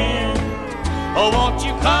arms again. Oh, won't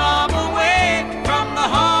you come away from the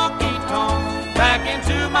honky-tonks back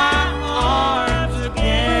into my arms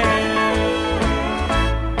again?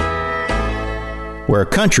 Where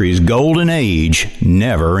country's golden age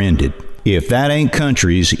never ended. If That Ain't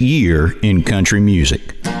Country's Year in Country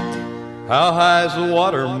Music. How high's the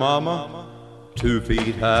water, mama? 2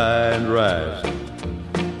 feet high and rising.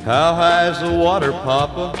 How high's the water,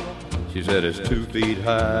 papa? She said it's 2 feet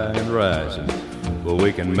high and rising. Well,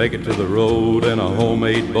 we can make it to the road in a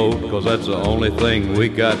homemade boat, 'cause that's the only thing we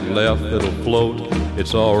got left that'll float.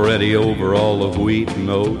 It's already over all the wheat and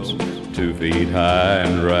oats, 2 feet high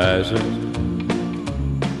and rising.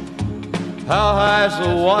 How high's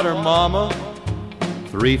the water, mama?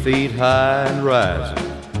 3 feet high and rising.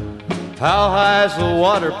 How high's the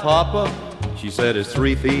water, papa? She said it's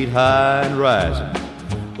 3 feet high and rising.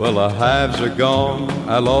 Well, the hives are gone,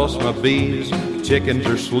 I lost my bees. Chickens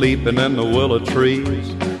are sleeping in the willow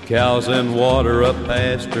trees. Cows in water up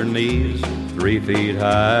past her knees, 3 feet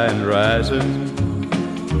high and rising.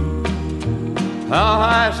 How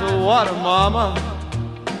high's the water, mama?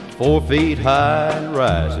 4 feet high and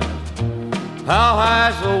rising. How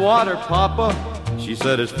high's the water, papa? She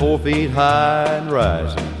said it's 4 feet high and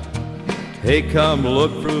rising. Hey, come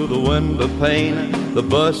look through the window pane. The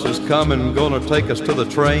bus is coming, gonna take us to the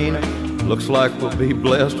train. Looks like we'll be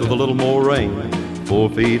blessed with a little more rain. 4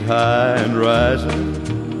 feet high and rising.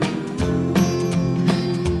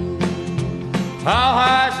 How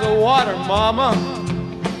high's the water, mama?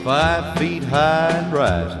 5 feet high and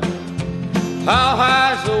rising. How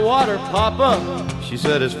high's the water, papa? she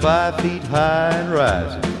said it's 5 feet high and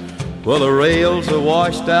rising. Well, the rails are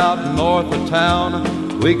washed out north of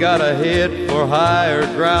town. We gotta head for higher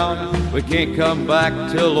ground. We can't come back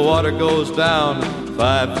till the water goes down.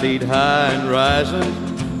 5 feet high and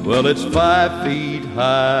rising. Well, it's 5 feet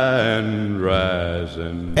high and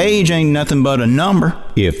rising. Age ain't nothing but a number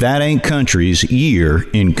if that ain't country's year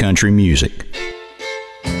in country music.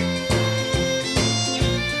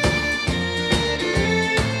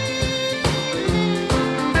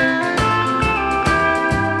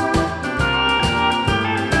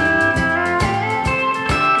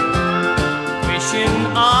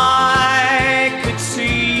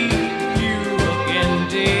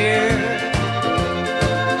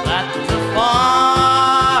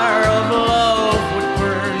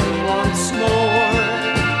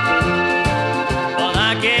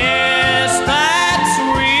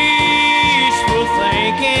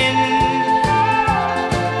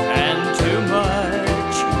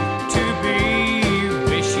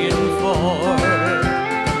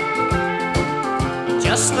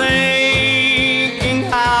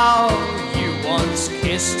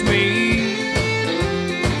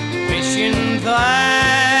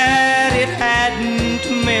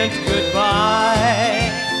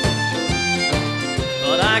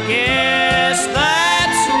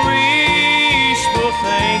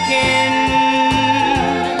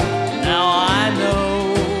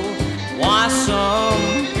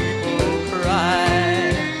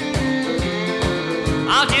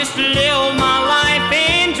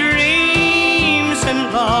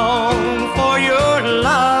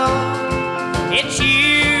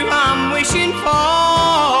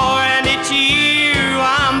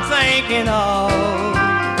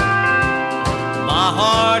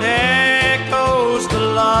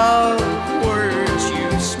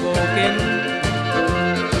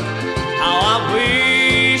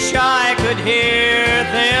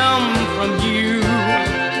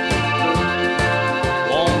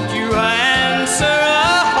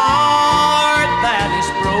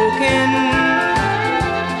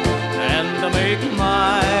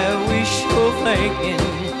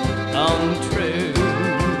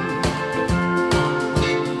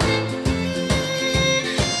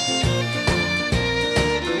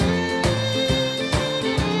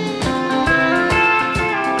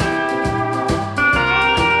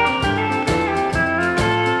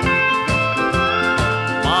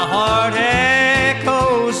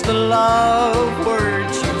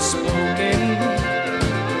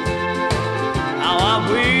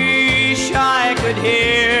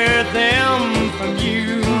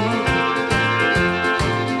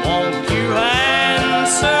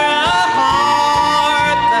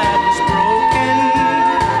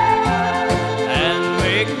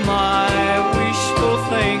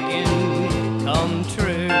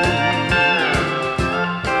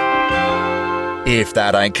 If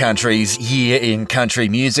That Ain't Country's year in country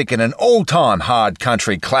music, and an all-time hard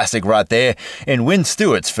country classic right there in Wyn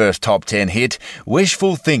Stewart's first top 10 hit,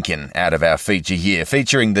 Wishful Thinkin', out of our feature year,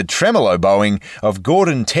 featuring the tremolo bowing of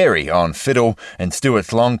Gordon Terry on fiddle and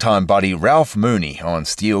Stewart's longtime buddy Ralph Mooney on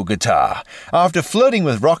steel guitar. After flirting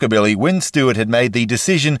with rockabilly, Wyn Stewart had made the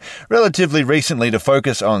decision relatively recently to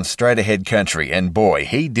focus on straight-ahead country, and boy,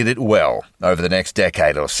 he did it well over the next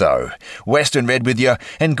decade or so. Western Red with you,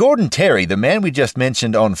 and Gordon Terry, the man we just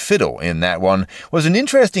mentioned on fiddle in that one, was an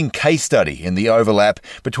interesting case study in the overlap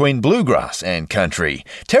between bluegrass and country.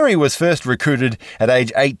 Terry was first recruited at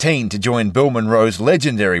age 18 to join Bill Monroe's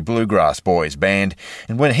legendary Bluegrass Boys band,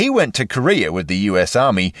 and when he went to Korea with the US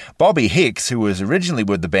Army, Bobby Hicks, who was originally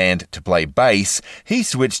with the band to play bass, he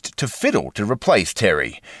switched to fiddle to replace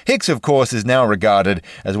Terry. Hicks, of course, is now regarded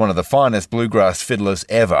as one of the finest bluegrass fiddlers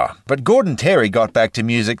ever, but Gordon Terry got back to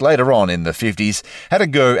music later on in the 50s, had a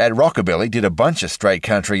go at rockabilly, did a bunch of straight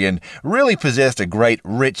country, and really possessed a great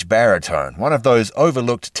rich baritone, one of those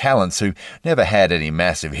overlooked talents who never had any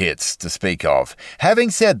massive hits to speak of.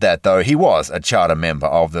 Having said that, though, he was a charter member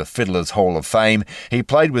of the Fiddlers Hall of Fame. He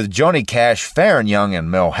played with Johnny Cash, Farron Young and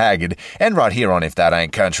Mel Haggard, and right here on If That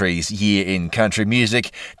Ain't Country's Year in Country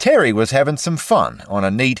Music, Terry was having some fun on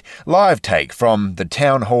a neat live take from the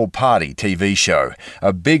Town Hall Party TV show,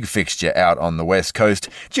 a big fixture out on the West Coast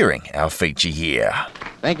during our feature year.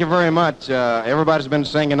 Thank you very much. Everybody's been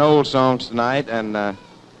singing old songs tonight, and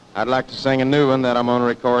I'd like to sing a new one that I'm going to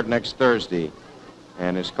record next Thursday,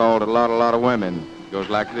 and it's called A Lot of Women. It goes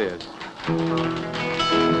like this.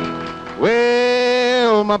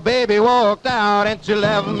 Well, my baby walked out and she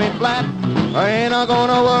left me flat. I ain't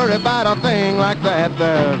gonna worry about a thing like that.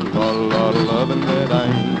 There's a lot of loving that I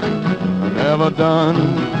ain't never done.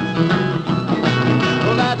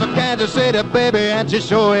 Well, that's a candy the city, baby, and she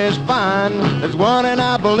sure is fine. There's one in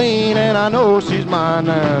Abilene, and I know she's mine.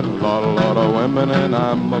 There's a lot of women, and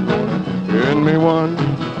I'm a-gonna get me one.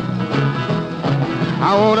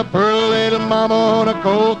 I want a pretty little mama on a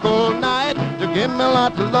cold, cold night to give me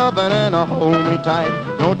lots of loving and to hold me tight.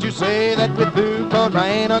 Don't you say that we're through, 'cause I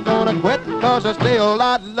ain't a-gonna quit, 'cause there's still a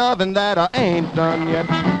lot of loving that I ain't done yet.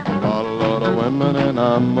 A lot of women, and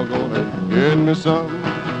I'm a-gonna get me some.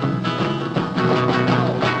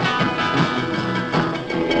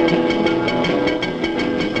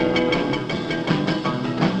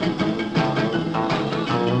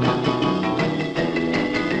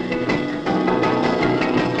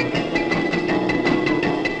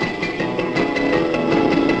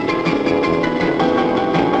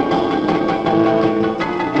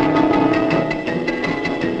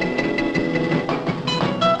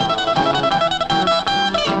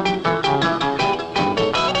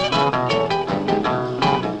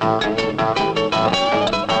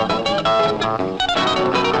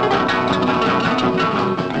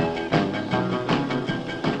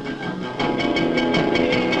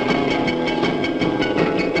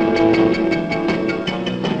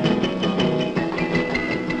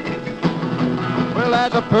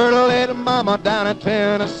 Down in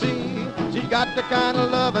Tennessee, she's got the kind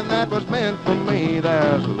of loving that was meant for me.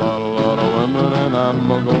 There's a lot of women, and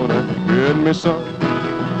I'm a-gonna get me some.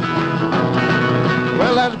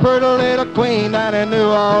 Well, that's a pretty little queen down in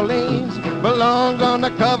New Orleans, belongs on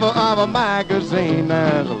the cover of a magazine.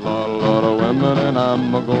 There's a lot of women, and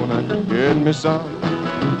I'm a-gonna get me some.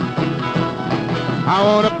 I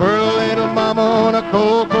want a pretty little mama on a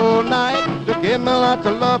cold, cold night to give me lots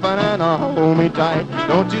of loving and to hold me tight.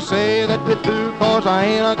 Don't you say that we're through, 'cause I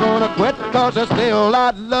ain't a-gonna quit, 'cause there's still a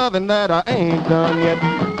lot of loving that I ain't done yet.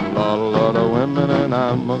 A lot of women, and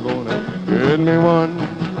I'm a-gonna get me one.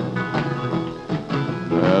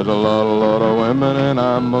 There's a lot of women, and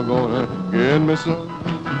I'm a-gonna get me some.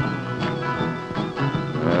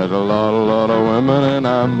 There's a lot of women, and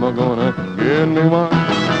I'm a-gonna get me one.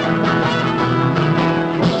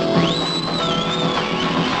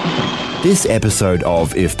 This episode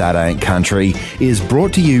of If That Ain't Country is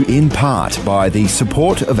brought to you in part by the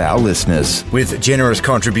support of our listeners. With generous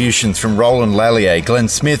contributions from Roland Lallier, Glenn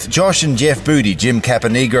Smith, Josh and Jeff Booty, Jim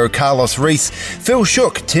Caponegro, Carlos Reese, Phil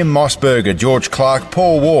Shook, Tim Mossberger, George Clark,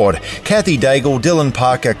 Paul Ward, Kathy Daigle, Dylan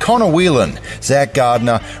Parker, Connor Whelan, Zach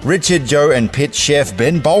Gardner, Richard, Joe and Pitt Chef,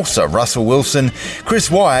 Ben Bolsa, Russell Wilson,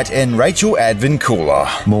 Chris Wyatt and Rachel Advin-Cooler.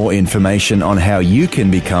 More information on how you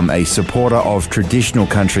can become a supporter of traditional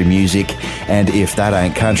country music and If That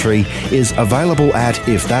Ain't Country is available at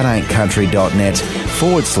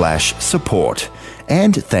ifthataintcountry.net/support.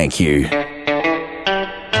 And thank you.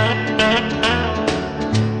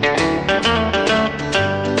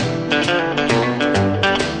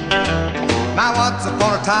 Now once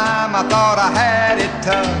upon a time I thought I had it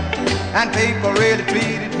tough, and people really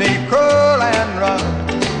treated me cruel and rough.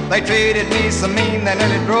 They treated me so mean they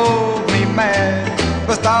nearly drove me mad,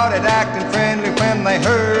 but started acting friendly when they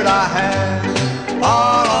heard I had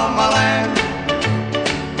all on my land.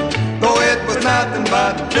 Though it was nothing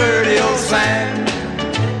but dirty old sand,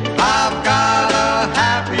 I've got a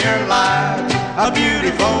happier life, a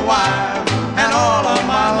beautiful wife, and all on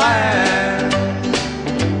my land.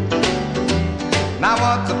 Now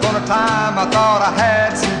once upon a time I thought I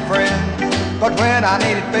had some friends, but when I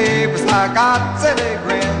needed favors I got silly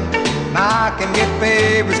grins. Now I can get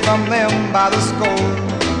favors from them by the score.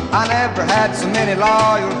 I never had so many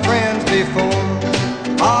loyal friends before.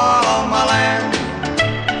 All on my land,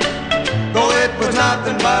 though it was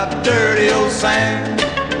nothing but dirty old sand,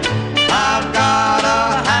 I've got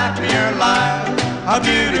a happier life, a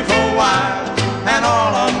beautiful wife, and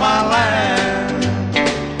all on my land.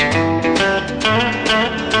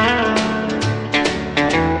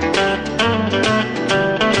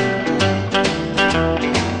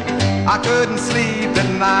 I couldn't sleep at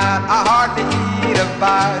night, I hardly eat a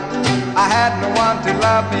bite. I had no one to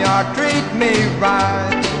love me or treat me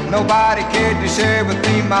right. Nobody cared to share with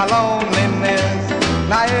me my loneliness.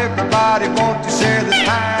 Now everybody wants to share this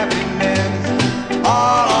happiness.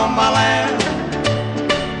 All on my land,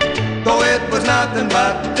 though it was nothing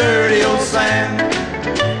but dirty old sand,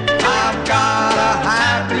 I've got a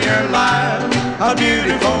happier life, a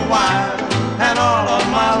beautiful wife, and all on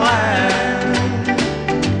my land.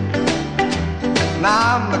 Now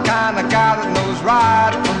I'm the kind of guy that knows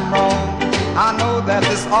right from wrong. I know that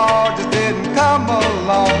this all just didn't come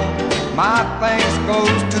along. My thanks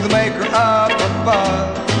goes to the maker up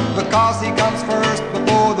above, because he comes first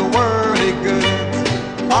before the worldly goods.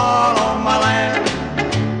 All on my land,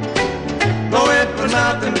 though it was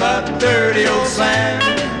nothing but dirty old sand,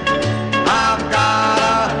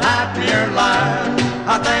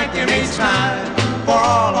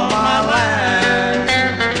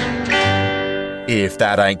 If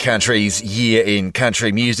That Ain't Country's Year in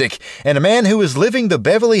Country Music, and a man who was living the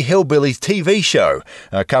Beverly Hillbillies TV show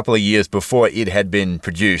a couple of years before it had been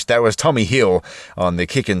produced. That was Tommy Hill on the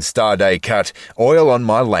Kickin' Starday cut, Oil on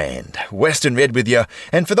My Land. Western Red with you,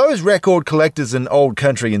 and for those record collectors and old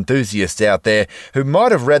country enthusiasts out there who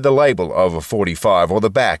might have read the label of a 45 or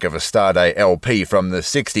the back of a Starday LP from the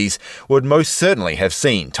 60s, would most certainly have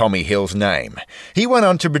seen Tommy Hill's name. He went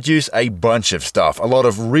on to produce a bunch of stuff, a lot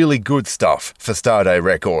of really good stuff for Starday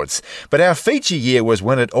Records. But our feature year was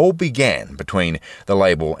when it all began between the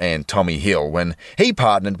label and Tommy Hill, when he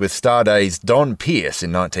partnered with Starday's Don Pierce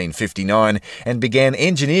in 1959 and began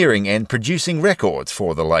engineering and producing records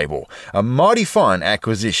for the label. A mighty fine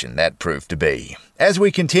acquisition that proved to be. As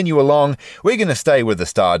we continue along, we're going to stay with the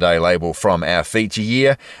Starday label from our feature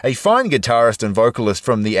year. A fine guitarist and vocalist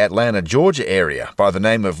from the Atlanta, Georgia area by the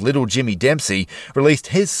name of Little Jimmy Dempsey released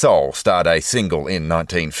his sole Starday single in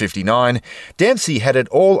 1959. Dempsey had it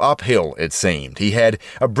all uphill, it seemed. He had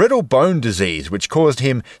a brittle bone disease which caused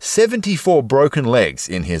him 74 broken legs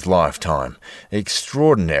in his lifetime.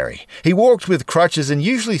 Extraordinary. He walked with crutches and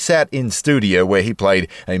usually sat in studio where he played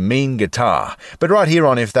a mean guitar. But right here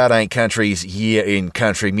on If That Ain't Country's Year in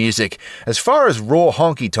Country Music, as far as raw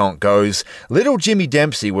honky-tonk goes, Little Jimmy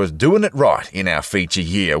Dempsey was doing it right in our feature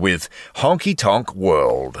year with Honky Tonk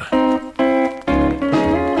World.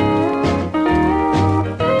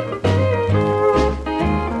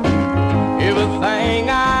 Everything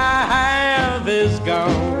I have is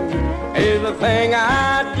gone. Everything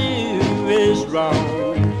I do is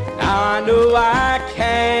wrong. Now I know I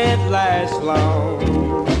can't last long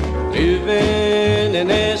living in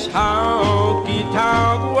this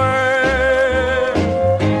honky-tonk world.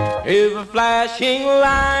 Every flashing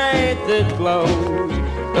light that glows,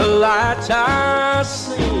 the lights I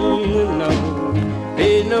seem to know,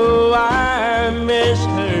 they know I miss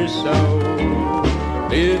her so.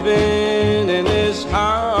 Living in this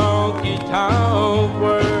honky-tonk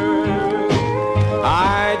world,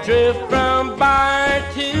 I drift from bar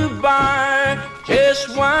to bar, just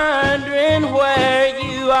wondering where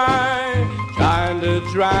you are, trying to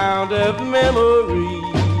drown up memory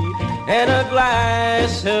and a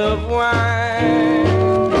glass of wine.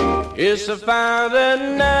 Yes, I found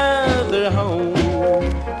another home,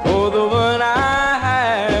 for the one I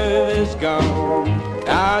have is gone.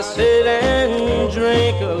 I sit and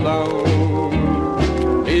drink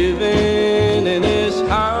alone, living in this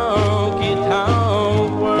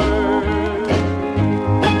honky-tonk world.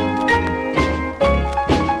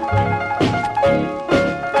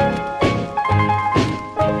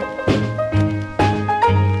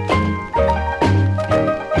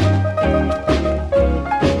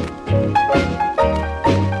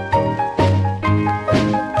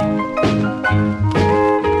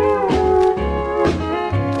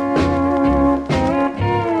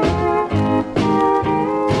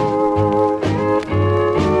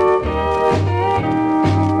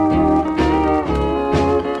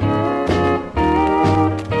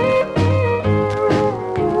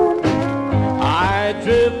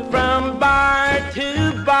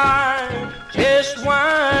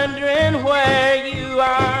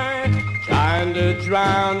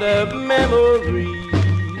 Drowned up memory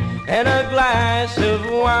and a glass of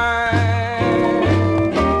wine.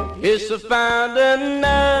 Yes, I found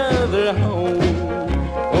another home,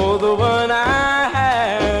 oh, the one I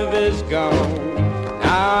have is gone.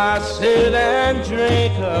 Now I sit and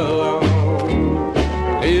drink alone,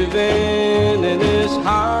 living in this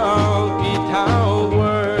honky-tonk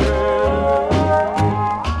world.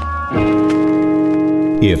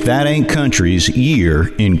 If That Ain't Country's Year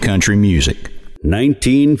in Country Music.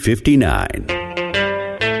 1959.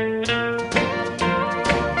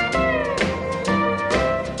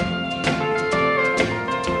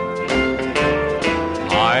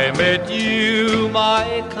 I met you,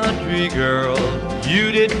 my country girl,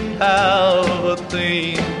 you didn't have a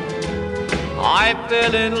thing. I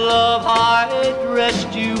fell in love, I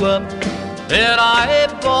dressed you up, then I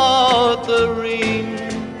bought the ring.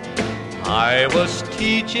 I was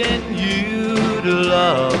teaching you to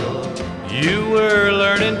love, you were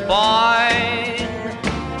learning fine.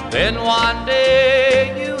 Then one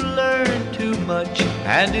day you learned too much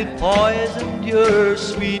and it poisoned your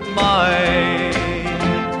sweet mind.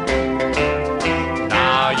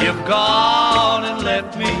 Now you've gone and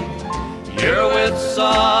left me, you're with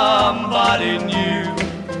somebody new.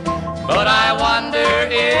 But I wonder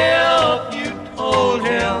if you told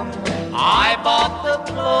him I bought the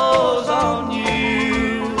clothes on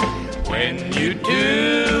you. When you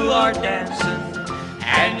two are dancing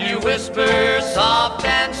and you whisper soft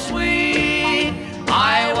and sweet,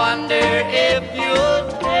 I wonder if you'll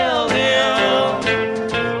tell him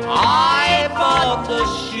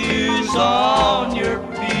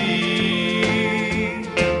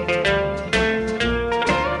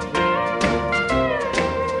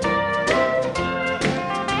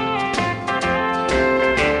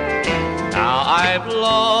I've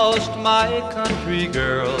lost my country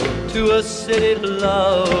girl to a city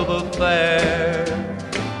love affair.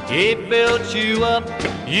 He built you up,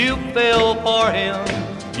 you fell for him,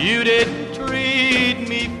 you didn't treat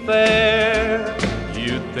me fair.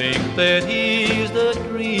 You think that he's the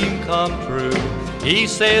dream come true, he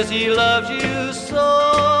says he loves you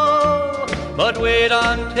so, but wait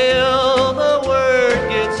until the word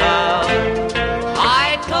gets out.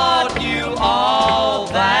 I taught you all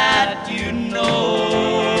that you know.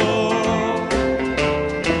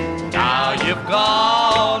 Now you've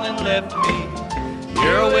gone and left me,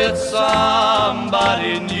 you're with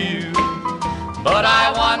somebody new. But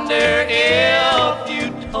I wonder if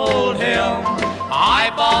you told him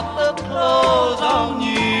I bought the clothes on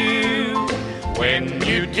you. When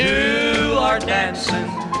you two are dancing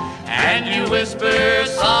and you whisper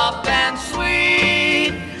soft and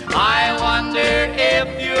sweet, I wonder if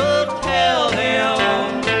you'll tell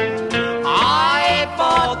him I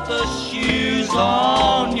bought the shoes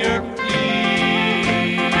on your feet.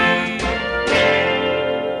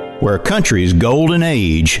 Where country's golden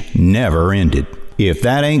age never ended. If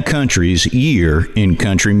that ain't country's year in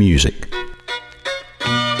country music.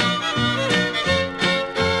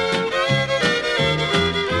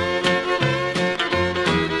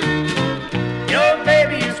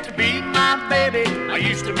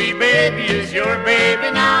 Baby is your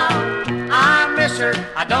baby now. I miss her,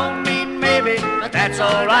 I don't mean maybe, but that's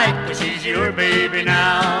alright, cause she's your baby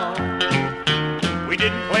now. We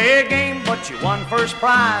didn't play a game, but you won first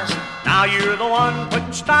prize. Now you're the one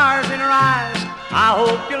putting stars in her eyes. I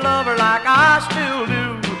hope you love her like I still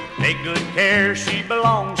do. Take good care, she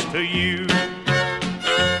belongs to you.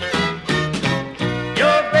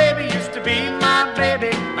 Your baby used to be my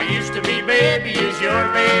baby. I used to be baby is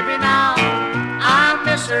your baby now. I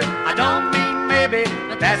miss her, I don't mean maybe,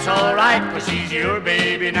 but that's alright, cause she's your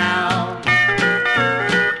baby now.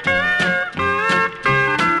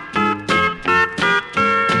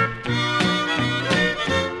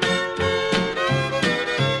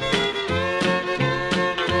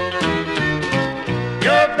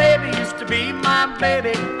 Your baby used to be my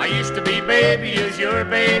baby. I used to be baby is your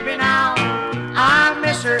baby now. I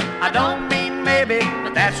miss her, I don't mean maybe,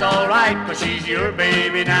 but that's alright, cause she's your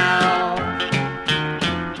baby now.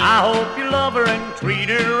 I hope you love her and treat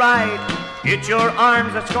her right. It's your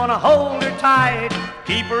arms that's gonna hold her tight.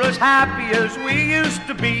 Keep her as happy as we used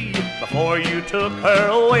to be before you took her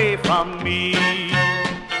away from me.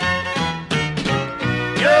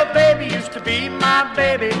 Your baby used to be my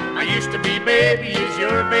baby. I used to be baby is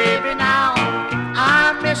your baby now.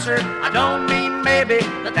 I miss her, I don't mean maybe,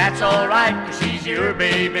 but that's alright, cause she's your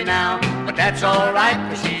baby now. But that's alright,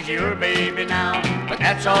 cause she's your baby now. But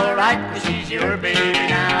that's alright, cause she's your baby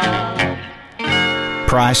now.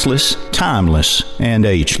 Priceless, timeless, and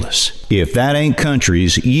ageless. If that ain't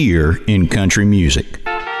country's year in country music.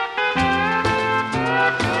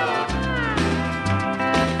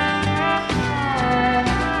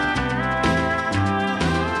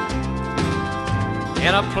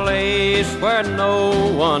 In a place where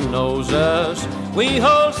no one knows us, we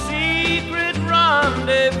hold secret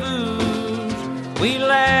rendezvous. We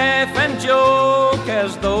laugh and joke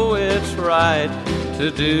as though it's right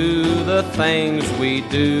to do the things we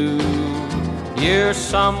do. You're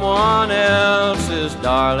someone else's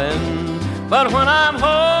darling, but when I'm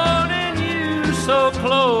holding you so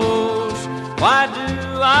close, why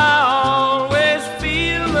do I always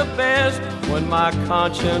feel the best when my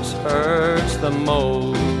conscience hurts the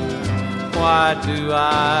most? Why do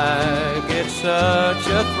I get such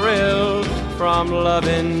a thrill from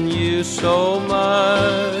loving you so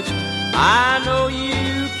much? I know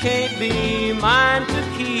you can't be mine to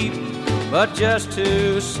keep, but just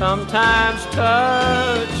to sometimes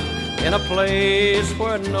touch. In a place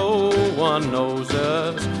where no one knows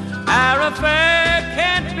us, our affair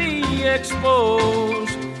can't be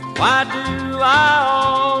exposed. Why do I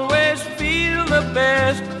always feel the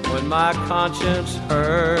best when my conscience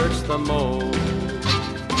hurts the most?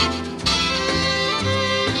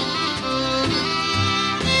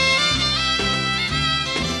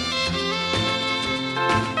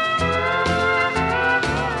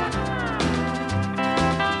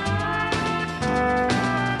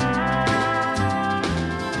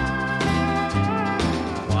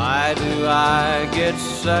 Why do I get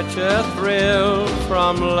such a thrill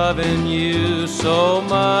from loving you so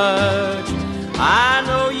much? I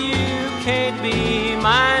know you can't be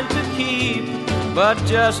mine to keep, but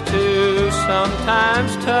just to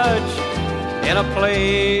sometimes touch. In a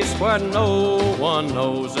place where no one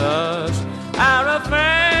knows us, our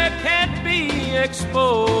affair can't be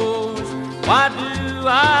exposed. Why do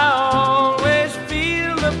I always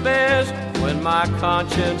feel the best when when my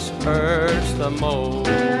conscience hurts the most.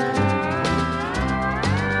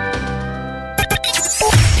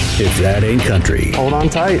 If that ain't country. Hold on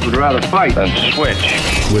tight. Would rather fight than switch.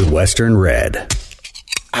 With Western Red.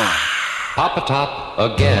 Papa Top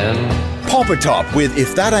again. Papa Top with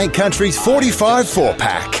If That Ain't Country's 45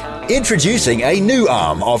 4-pack. Introducing a new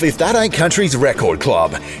arm of If That Ain't Country's Record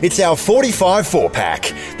Club. It's our 45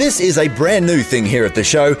 4-pack. This is a brand new thing here at the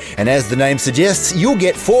show, and as the name suggests, you'll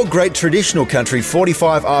get 4 great traditional country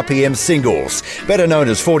 45 RPM singles, better known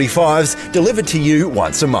as 45s, delivered to you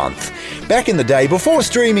once a month. Back in the day, before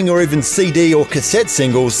streaming or even CD or cassette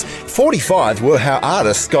singles, 45s were how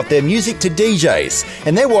artists got their music to DJs,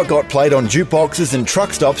 and they're what got played on jukeboxes and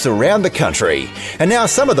truck stops around the country. And now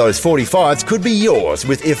some of those 45s could be yours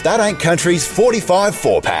with If That Ain't Country's 45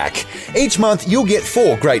 4-pack. Each month you'll get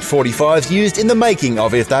 4 great 45s used in the making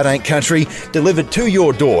of If That Ain't Country, delivered to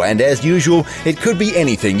your door, and as usual, it could be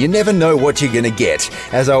anything. You never know what you're going to get.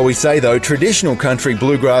 As I always say though, traditional country,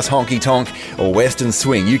 bluegrass, honky-tonk or western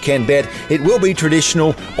swing, you can bet it will be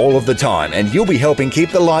traditional all of the time, and you'll be helping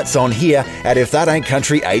keep the lights on here at If That Ain't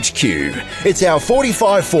Country HQ. It's our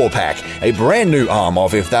 45 4-pack, a brand new arm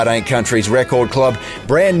of If That Ain't Country's Record Club,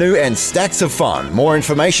 brand new and stacks of fun. More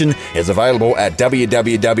information is available at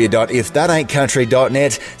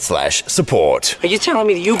www.ifthataintcountry.net/support. Are you telling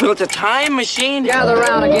me that you built a time machine? Gather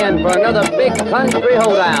round again for another big country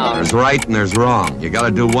hoedown. There's right and there's wrong. You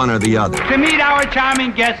gotta do one or the other. To meet our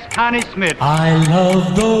charming guest, Connie Smith. I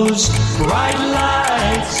love those bright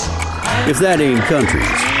lights. If that ain't country,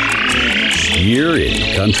 you're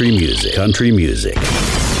in country music. Country music.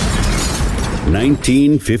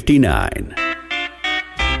 1959.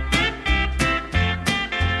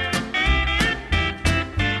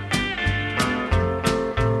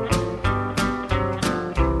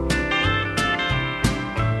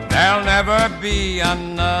 There'll never be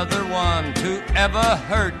another one to ever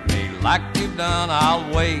hurt me like you've done. I'll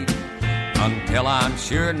wait until I'm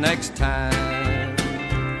sure next time.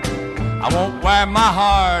 I won't wear my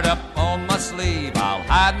heart up on my sleeve. I'll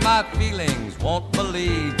hide my feelings, won't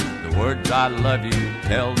believe the words I love you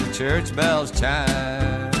till the church bells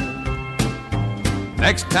chime.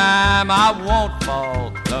 Next time I won't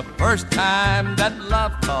fall, the first time that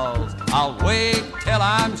love calls. I'll wait till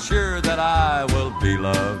I'm sure that I will be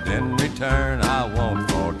loved in return. I won't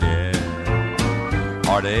forget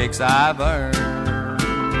heartaches I've earned.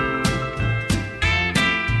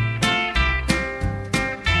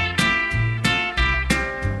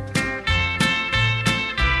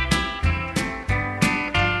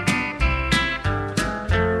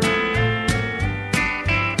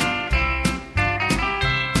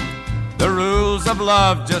 The rules of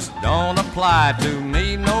love just don't apply to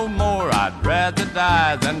me no more. I'd rather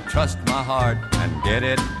die than trust my heart and get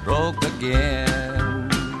it broke again.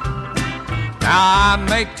 Now I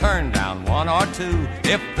may turn down one or two.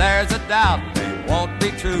 If there's a doubt, they won't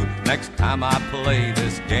be true. Next time I play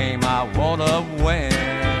this game, I wanna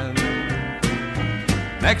win.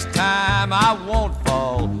 Next time I won't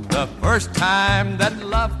fall, the first time that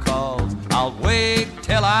love calls. I'll wait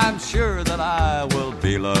till I'm sure that I will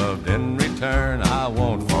be loved in return. I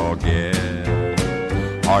won't forget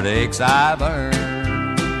heartaches I've earned.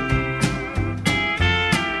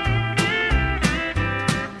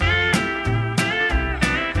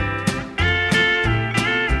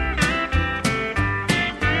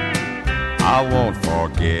 I won't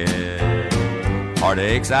forget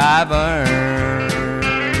heartaches I've earned.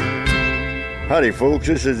 Howdy, folks.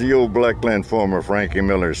 This is the old Blackland farmer, Frankie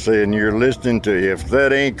Miller, saying you're listening to If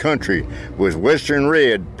That Ain't Country with Western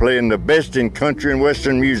Red, playing the best in country and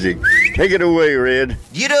western music. Take it away, Red.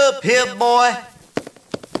 Get up here, boy.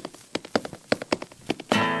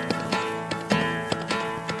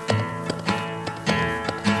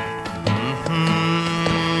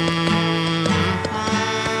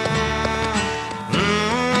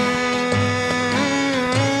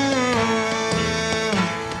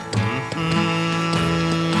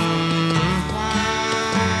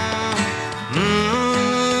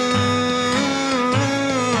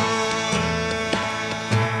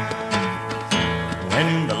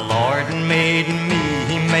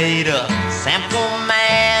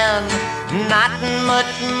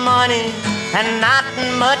 Money and not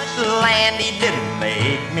much land. He didn't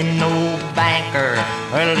make me no banker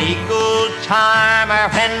or legal charmer.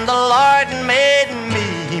 When the Lord made me,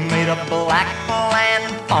 he made a black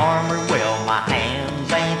land farmer. Well, my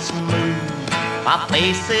hands ain't smooth, my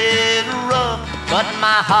face is rough, but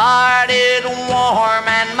my heart is warm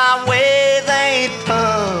and my ways ain't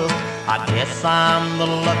tough. I guess I'm the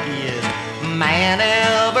luckiest man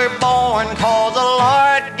ever born, 'cause the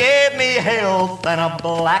Lord gave me health and a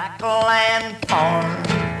black lantern.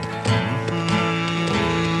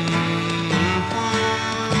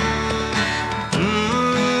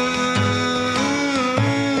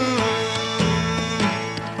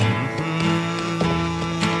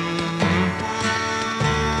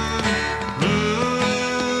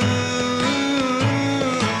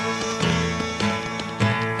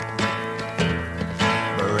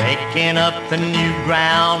 Breaking up the new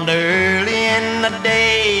ground early in the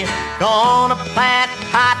day. Gonna plant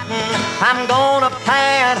cotton, I'm gonna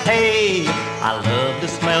plant hay. I love the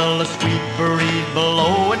smell of sweet breeze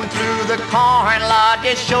blowing through the corn lot.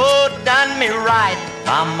 You sure done me right,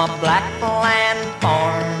 I'm a black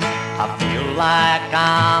lantern. I feel like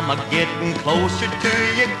I'm a-getting closer to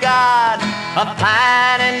you, God. A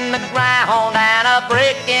pine in the ground and a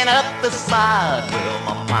breaking up the side. Well,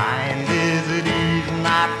 my mind is at ease and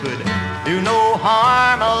I could do no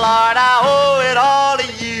harm, Lord. I owe it all to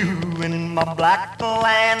you and my black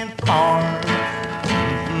lantern.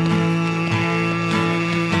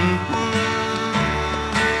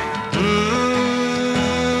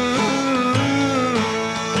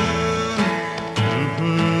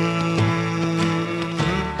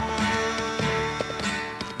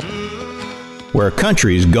 Where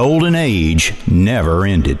country's golden age never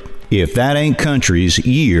ended. If That Ain't Country's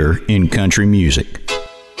year in country music.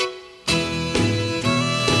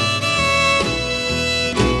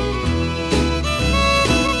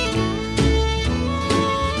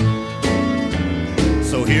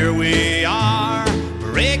 So here we are,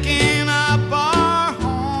 breaking up our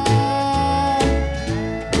home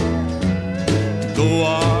to go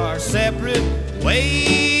our separate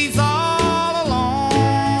ways all along.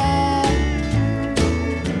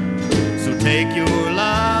 So take your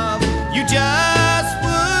love, you just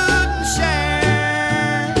wouldn't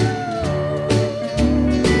share.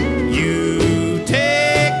 You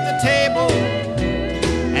take the table,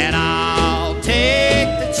 and I'll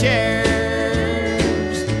take the chair.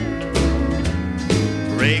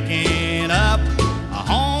 Breaking up a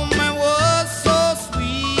home that was so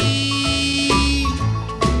sweet,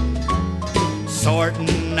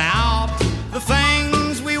 sorting out the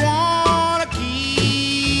things we want to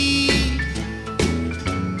keep.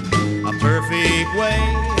 A perfect way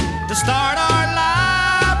to start our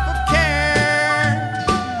life of care.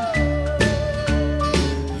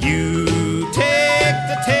 You take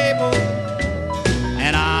the table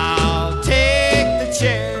and I'll take the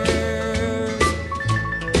chair.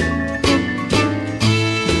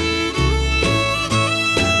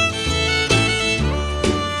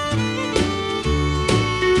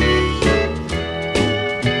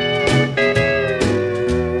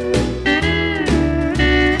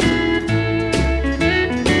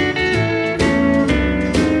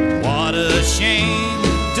 What a shame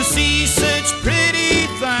to see such pretty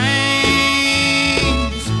things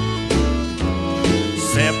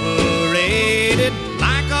separated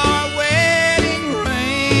like our wedding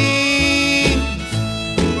rings.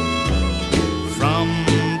 From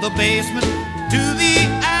the basement to the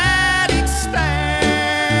attic stairs.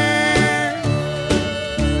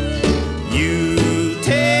 You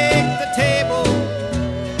take the table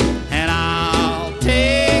and I'll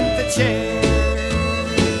take the chair.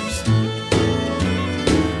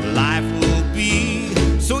 Life will be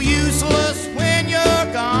so useless when you're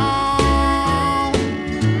gone,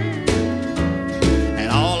 and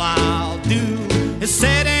all I'll do is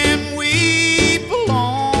sit and weep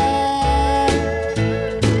alone,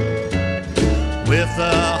 with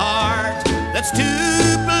a heart that's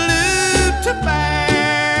too blue to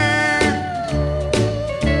bear.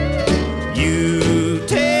 You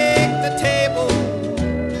take the table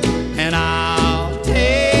and I'll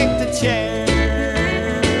take the chairs.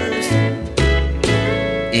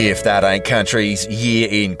 If That Ain't Country's year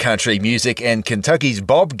in country music, and Kentucky's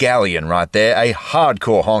Bob Gallion right there, a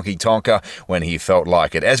hardcore honky-tonker when he felt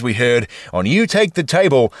like it. As we heard on You Take the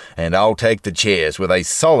Table and I'll Take the Chairs, with a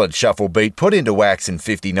solid shuffle beat put into wax in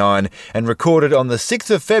 '59 and recorded on the 6th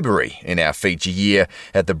of February in our feature year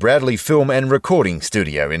at the Bradley Film and Recording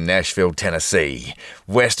Studio in Nashville, Tennessee.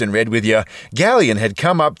 Western Red with you. Gallion had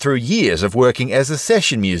come up through years of working as a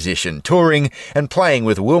session musician, touring and playing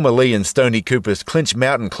with Wilma Lee and Stoney Cooper's Clinch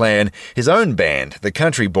Mountain Clan, his own band, the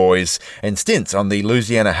Country Boys, and stints on the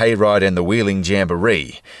Louisiana Hayride and the Wheeling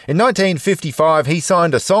Jamboree. In 1955, he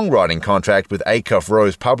signed a songwriting contract with Acuff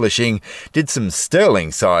Rose Publishing, did some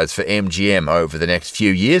sterling sides for MGM over the next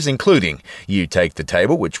few years, including You Take the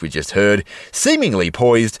Table, which we just heard, seemingly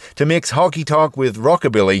poised to mix honky tonk with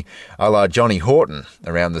rockabilly a la Johnny Horton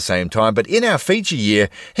around the same time. But in our feature year,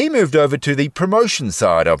 he moved over to the promotion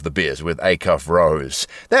side of the biz with Acuff Rose.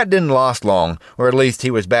 That didn't last long, or at least he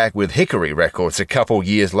he was back with Hickory Records a couple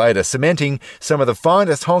years later, cementing some of the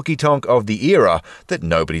finest honky-tonk of the era that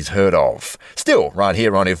nobody's heard of. Still, right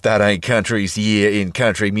here on If That Ain't Country's Year in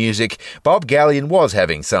Country Music, Bob Gallion was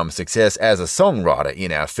having some success as a songwriter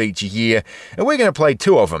in our feature year, and we're going to play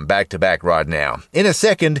two of them back-to-back right now. In a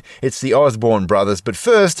second, it's the Osborne Brothers, but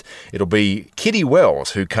first, it'll be Kitty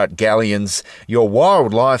Wells who cut Gallion's Your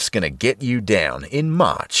Wild Life's Gonna Get You Down in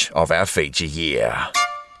March of our feature year.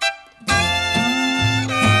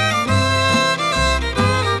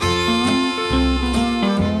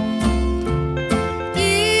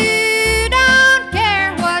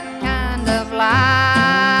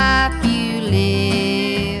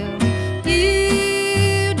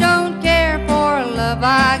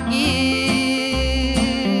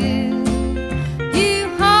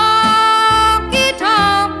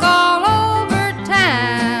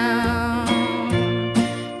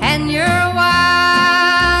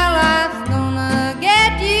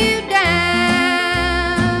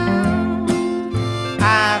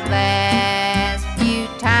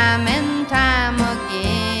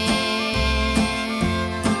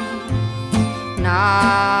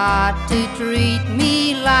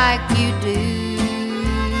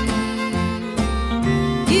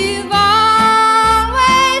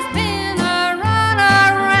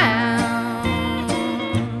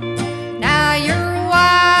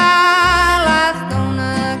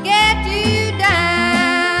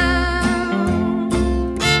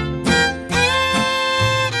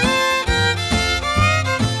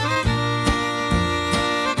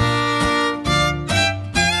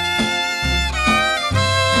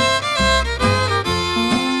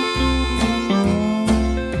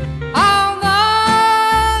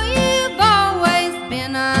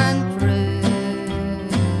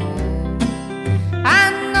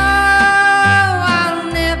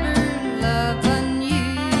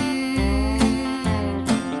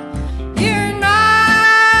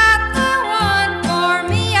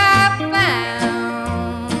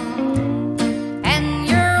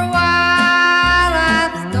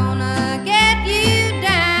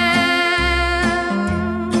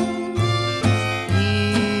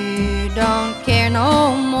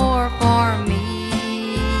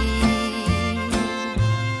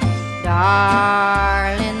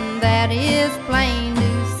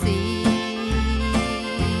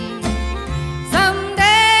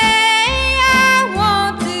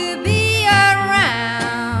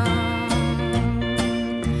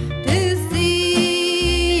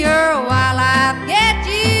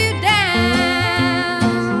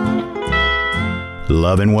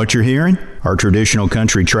 Loving what you're hearing? Our Traditional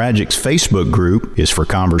Country Tragics Facebook group is for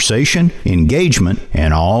conversation, engagement,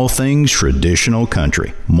 and all things traditional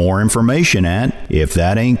country. More information at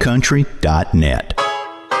ifthataintcountry.net.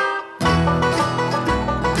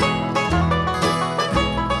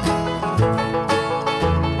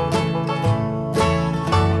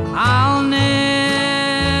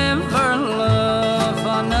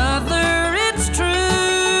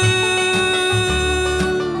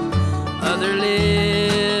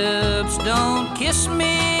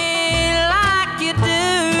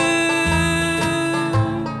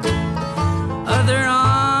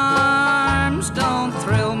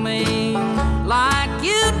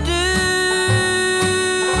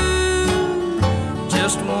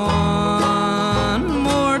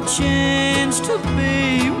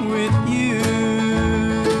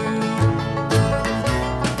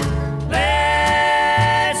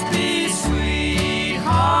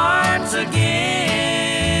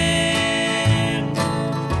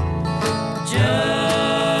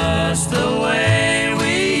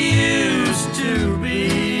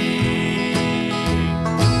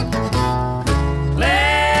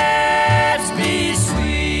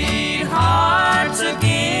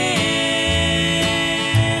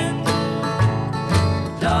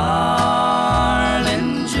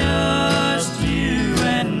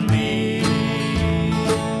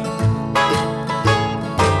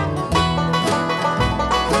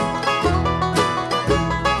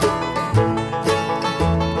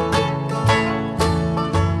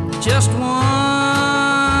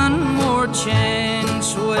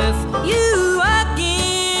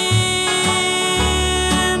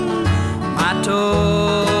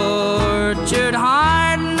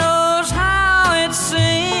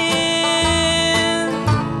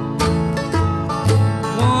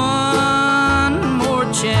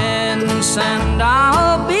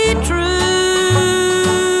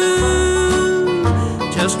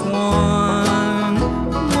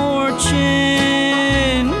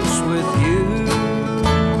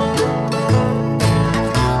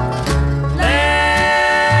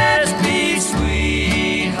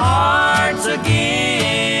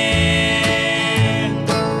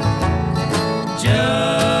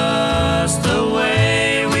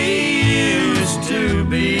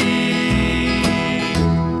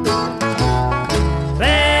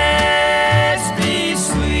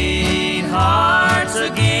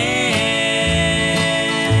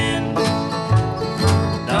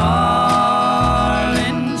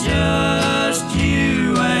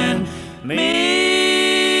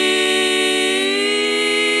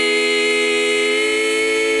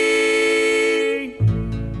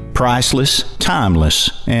 priceless,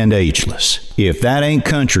 timeless, and ageless. If That Ain't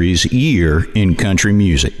Country's year in country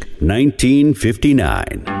music.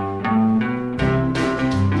 1959.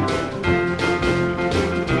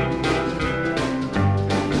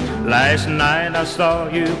 Last night I saw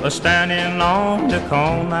you standing on the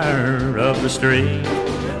corner of the street.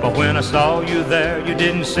 But when I saw you there, you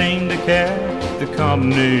didn't seem to care the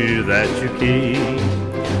company that you keep.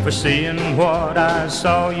 For seeing what I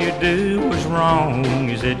saw you do was wrong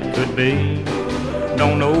as it could be.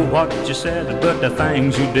 Don't know what you said, but the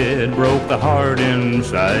things you did broke the heart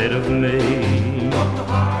inside of me.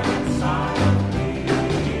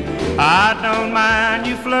 I don't mind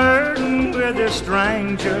you flirting with the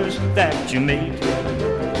strangers that you meet.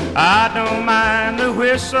 I don't mind the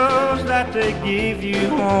whistles that they give you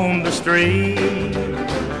on the street.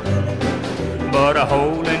 But a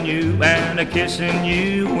holding you and a kissing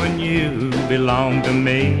you when you belong to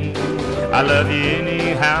me. I love you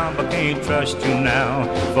anyhow, but can't trust you now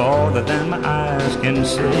farther than my eyes can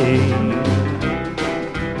see.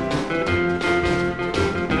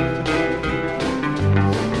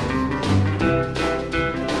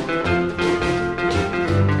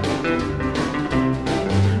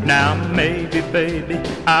 Now maybe, baby,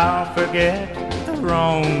 I'll forget the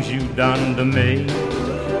wrongs you've done to me,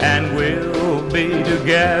 and we'll be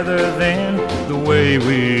together then the way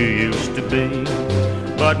we used to be.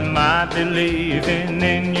 But my believing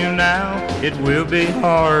in you now, it will be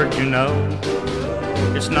hard, you know.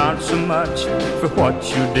 It's not so much for what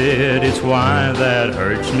you did, it's why that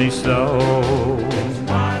hurts me so.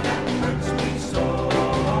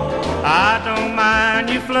 I don't mind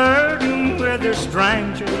you flirting with the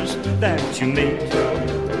strangers that you meet.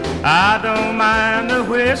 I don't mind the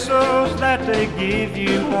whistles that they give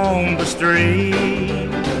you on the street.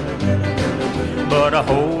 But a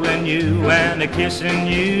holding you and a kissing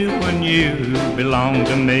you when you belong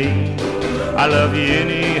to me. I love you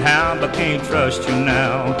anyhow, but can't trust you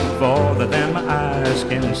now farther than my eyes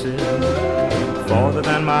can see. Farther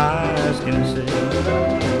than my eyes can see.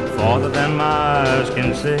 Farther than my eyes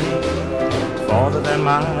can see. Farther than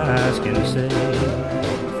my eyes can see.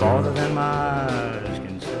 Farther than my eyes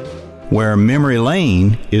can see. Where memory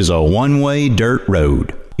lane is a one-way dirt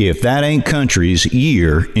road. If That Ain't Country's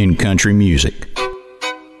year in country music.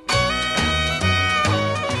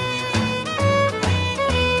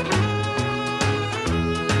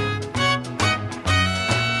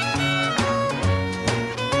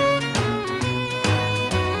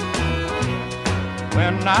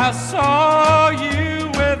 When I saw you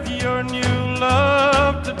with your new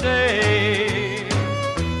love today,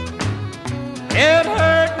 it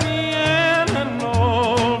hurt me in an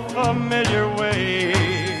old familiar way.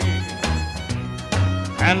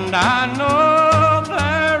 And I know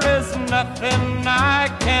there is nothing I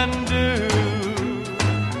can do,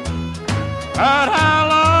 but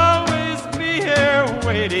I'll always be here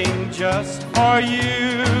waiting just for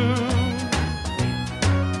you.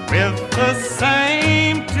 With the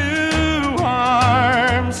same two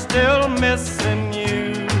arms still missing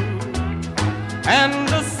you, and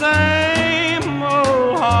the same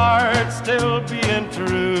old heart still being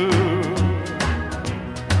true,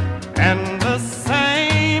 and the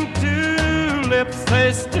same two lips,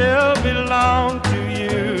 they still belong to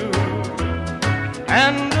you,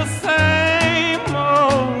 and the same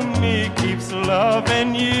old me keeps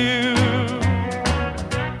loving you.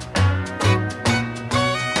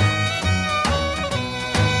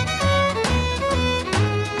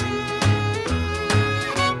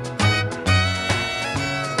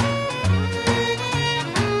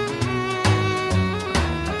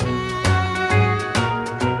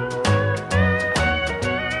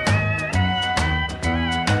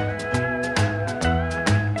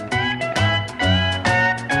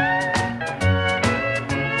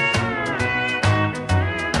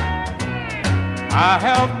 I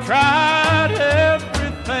have tried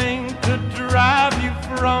everything to drive you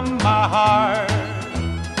from my heart,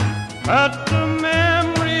 but the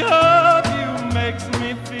memory of you makes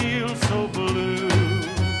me feel so blue.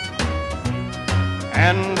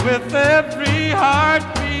 And with every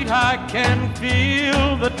heartbeat I can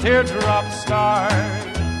feel the teardrops start.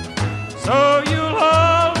 So you'll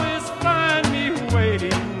always find me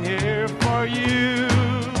waiting here for you,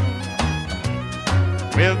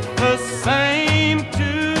 with the same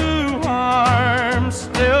two arms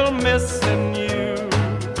still missing you,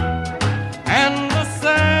 and the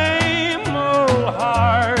same old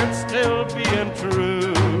heart still being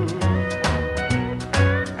true,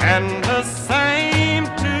 and the same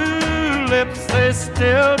two lips, they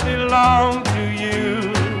still belong to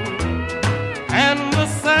you, and the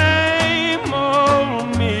same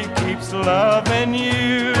old me keeps loving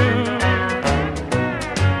you.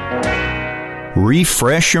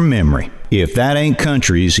 refresh your memory. If That Ain't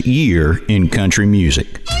Country's Year in Country Music.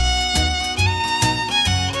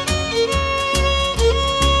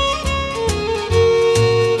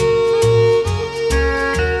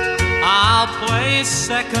 I'll play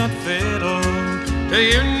second fiddle to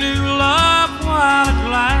your new love while it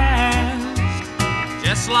lasts,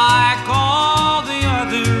 just like all the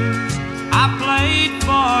others I played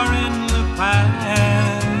for in the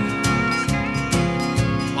past.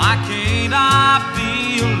 Why can't I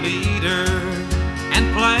be a leader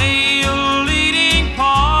and play a leading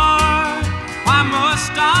part? Why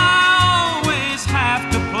must I always have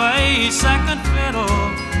to play second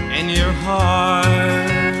fiddle in your heart?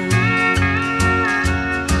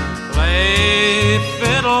 Play,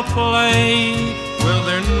 fiddle, play, will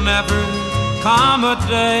there never come a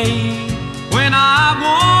day when I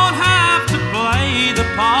won't have to play the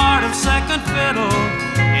part of second fiddle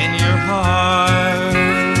in your heart?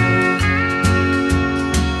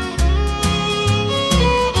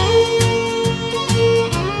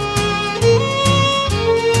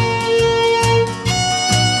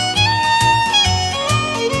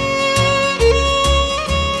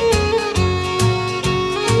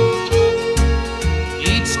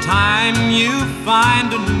 Time you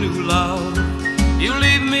find a new love, you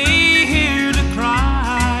leave me here to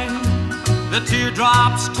cry. The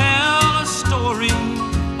teardrops tell a story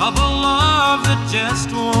of a love that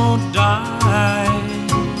just won't die.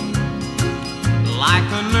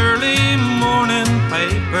 Like an early morning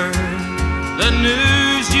paper, the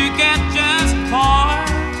news you get just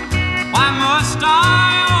part. Why must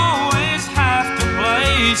I always have to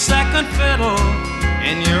play second fiddle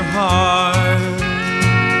in your heart?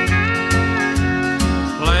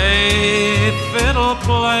 Play, fiddle,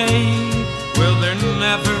 play, will there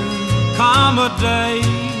never come a day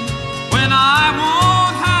when I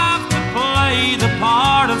won't have to play the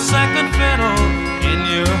part of second fiddle in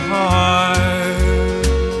your heart?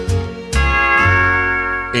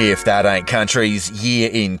 If That Ain't Country's Year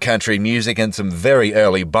in Country Music, and some very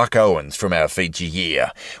early Buck Owens from our feature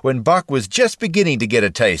year, when Buck was just beginning to get a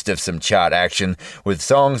taste of some chart action with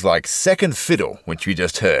songs like Second Fiddle, which we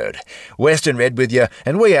just heard. Western Red with you,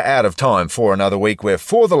 and we are out of time for another week, where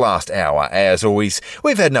for the last hour, as always,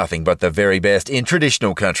 we've had nothing but the very best in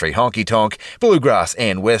traditional country, honky-tonk, bluegrass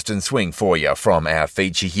and western swing for you from our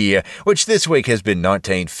feature year, which this week has been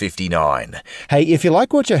 1959. Hey, if you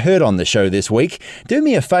like what you heard on the show this week, do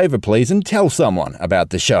me a favour please and tell someone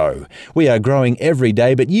about the show. We are growing every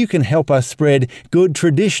day, but you can help us spread good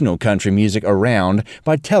traditional country music around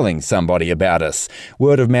by telling somebody about us.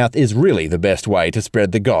 Word of mouth is really the best way to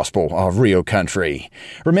spread the gospel of real country.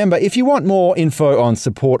 Remember, if you want more info on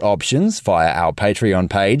support options via our Patreon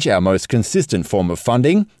page, our most consistent form of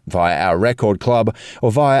funding, via our record club,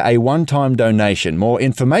 or via a one-time donation, more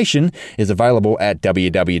information is available at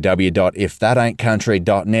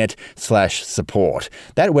www.ifthataintcountry.net/support.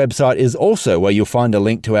 That website is also where you'll find a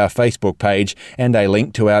link to our Facebook page and a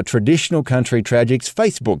link to our Traditional Country Tragics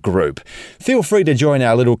Facebook group. Feel free to join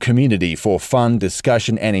our little community for fun,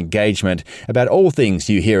 discussion and engagement about all things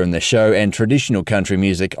you hear in the show and traditional country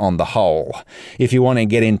music on the whole. If you want to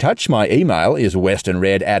get in touch, my email is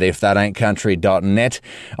westernred@ifthataintcountry.net.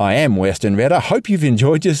 I am Western Red. I hope you've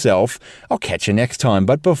enjoyed yourself. I'll catch you next time,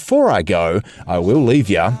 but before I go, I will leave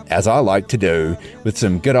you, as I like to do, with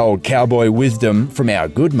some good old cowboy wisdom from our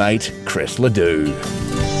good mate, Chris Ledoux.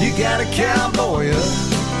 You got a cowboy up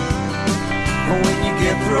when you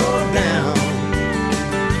get thrown down.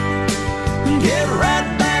 Get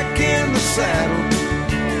right back in the saddle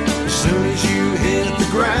as soon as you hit the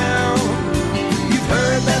ground. You've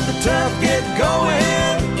heard that the tough get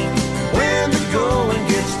going when the going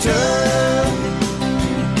gets tough.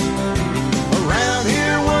 Around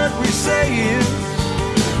here what we say is,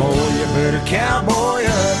 boy, you better cowboy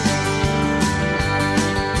up.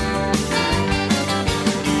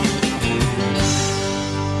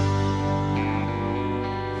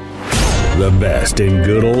 The best in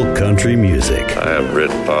good old country music. I haven't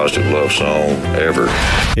written a positive love song ever.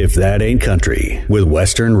 If That Ain't Country with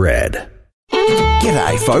Western Red.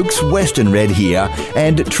 G'day folks, Western Red here,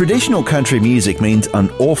 and traditional country music means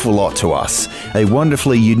an awful lot to us. A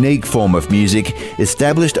wonderfully unique form of music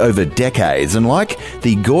established over decades, and like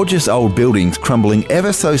the gorgeous old buildings crumbling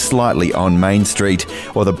ever so slightly on Main Street,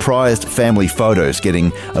 or the prized family photos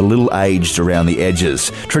getting a little aged around the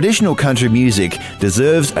edges, traditional country music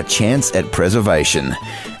deserves a chance at preservation.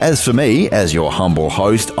 As for me, as your humble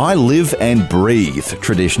host, I live and breathe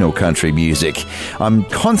traditional country music. I'm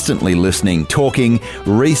constantly listening, talking,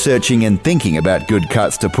 listening, researching and thinking about good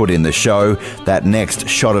cuts to put in the show, that next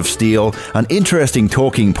shot of steel, an interesting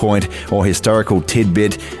talking point or historical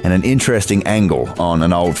tidbit, and an interesting angle on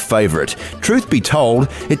an old favourite. Truth be told,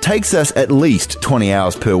 it takes us at least 20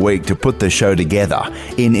 hours per week to put the show together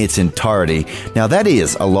in its entirety. Now that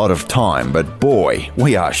is a lot of time, but boy,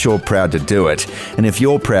 we are sure proud to do it. And if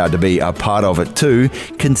you're proud to be a part of it too,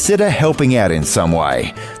 consider helping out in some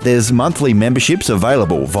way. There's monthly memberships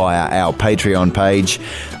available via our Patreon page,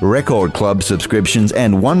 record club subscriptions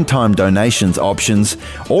and one-time donations options,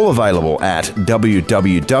 all available at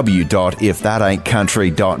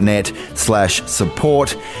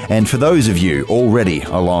www.ifthataintcountry.net/support. And for those of you already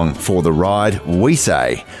along for the ride, we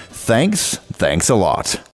say thanks a lot.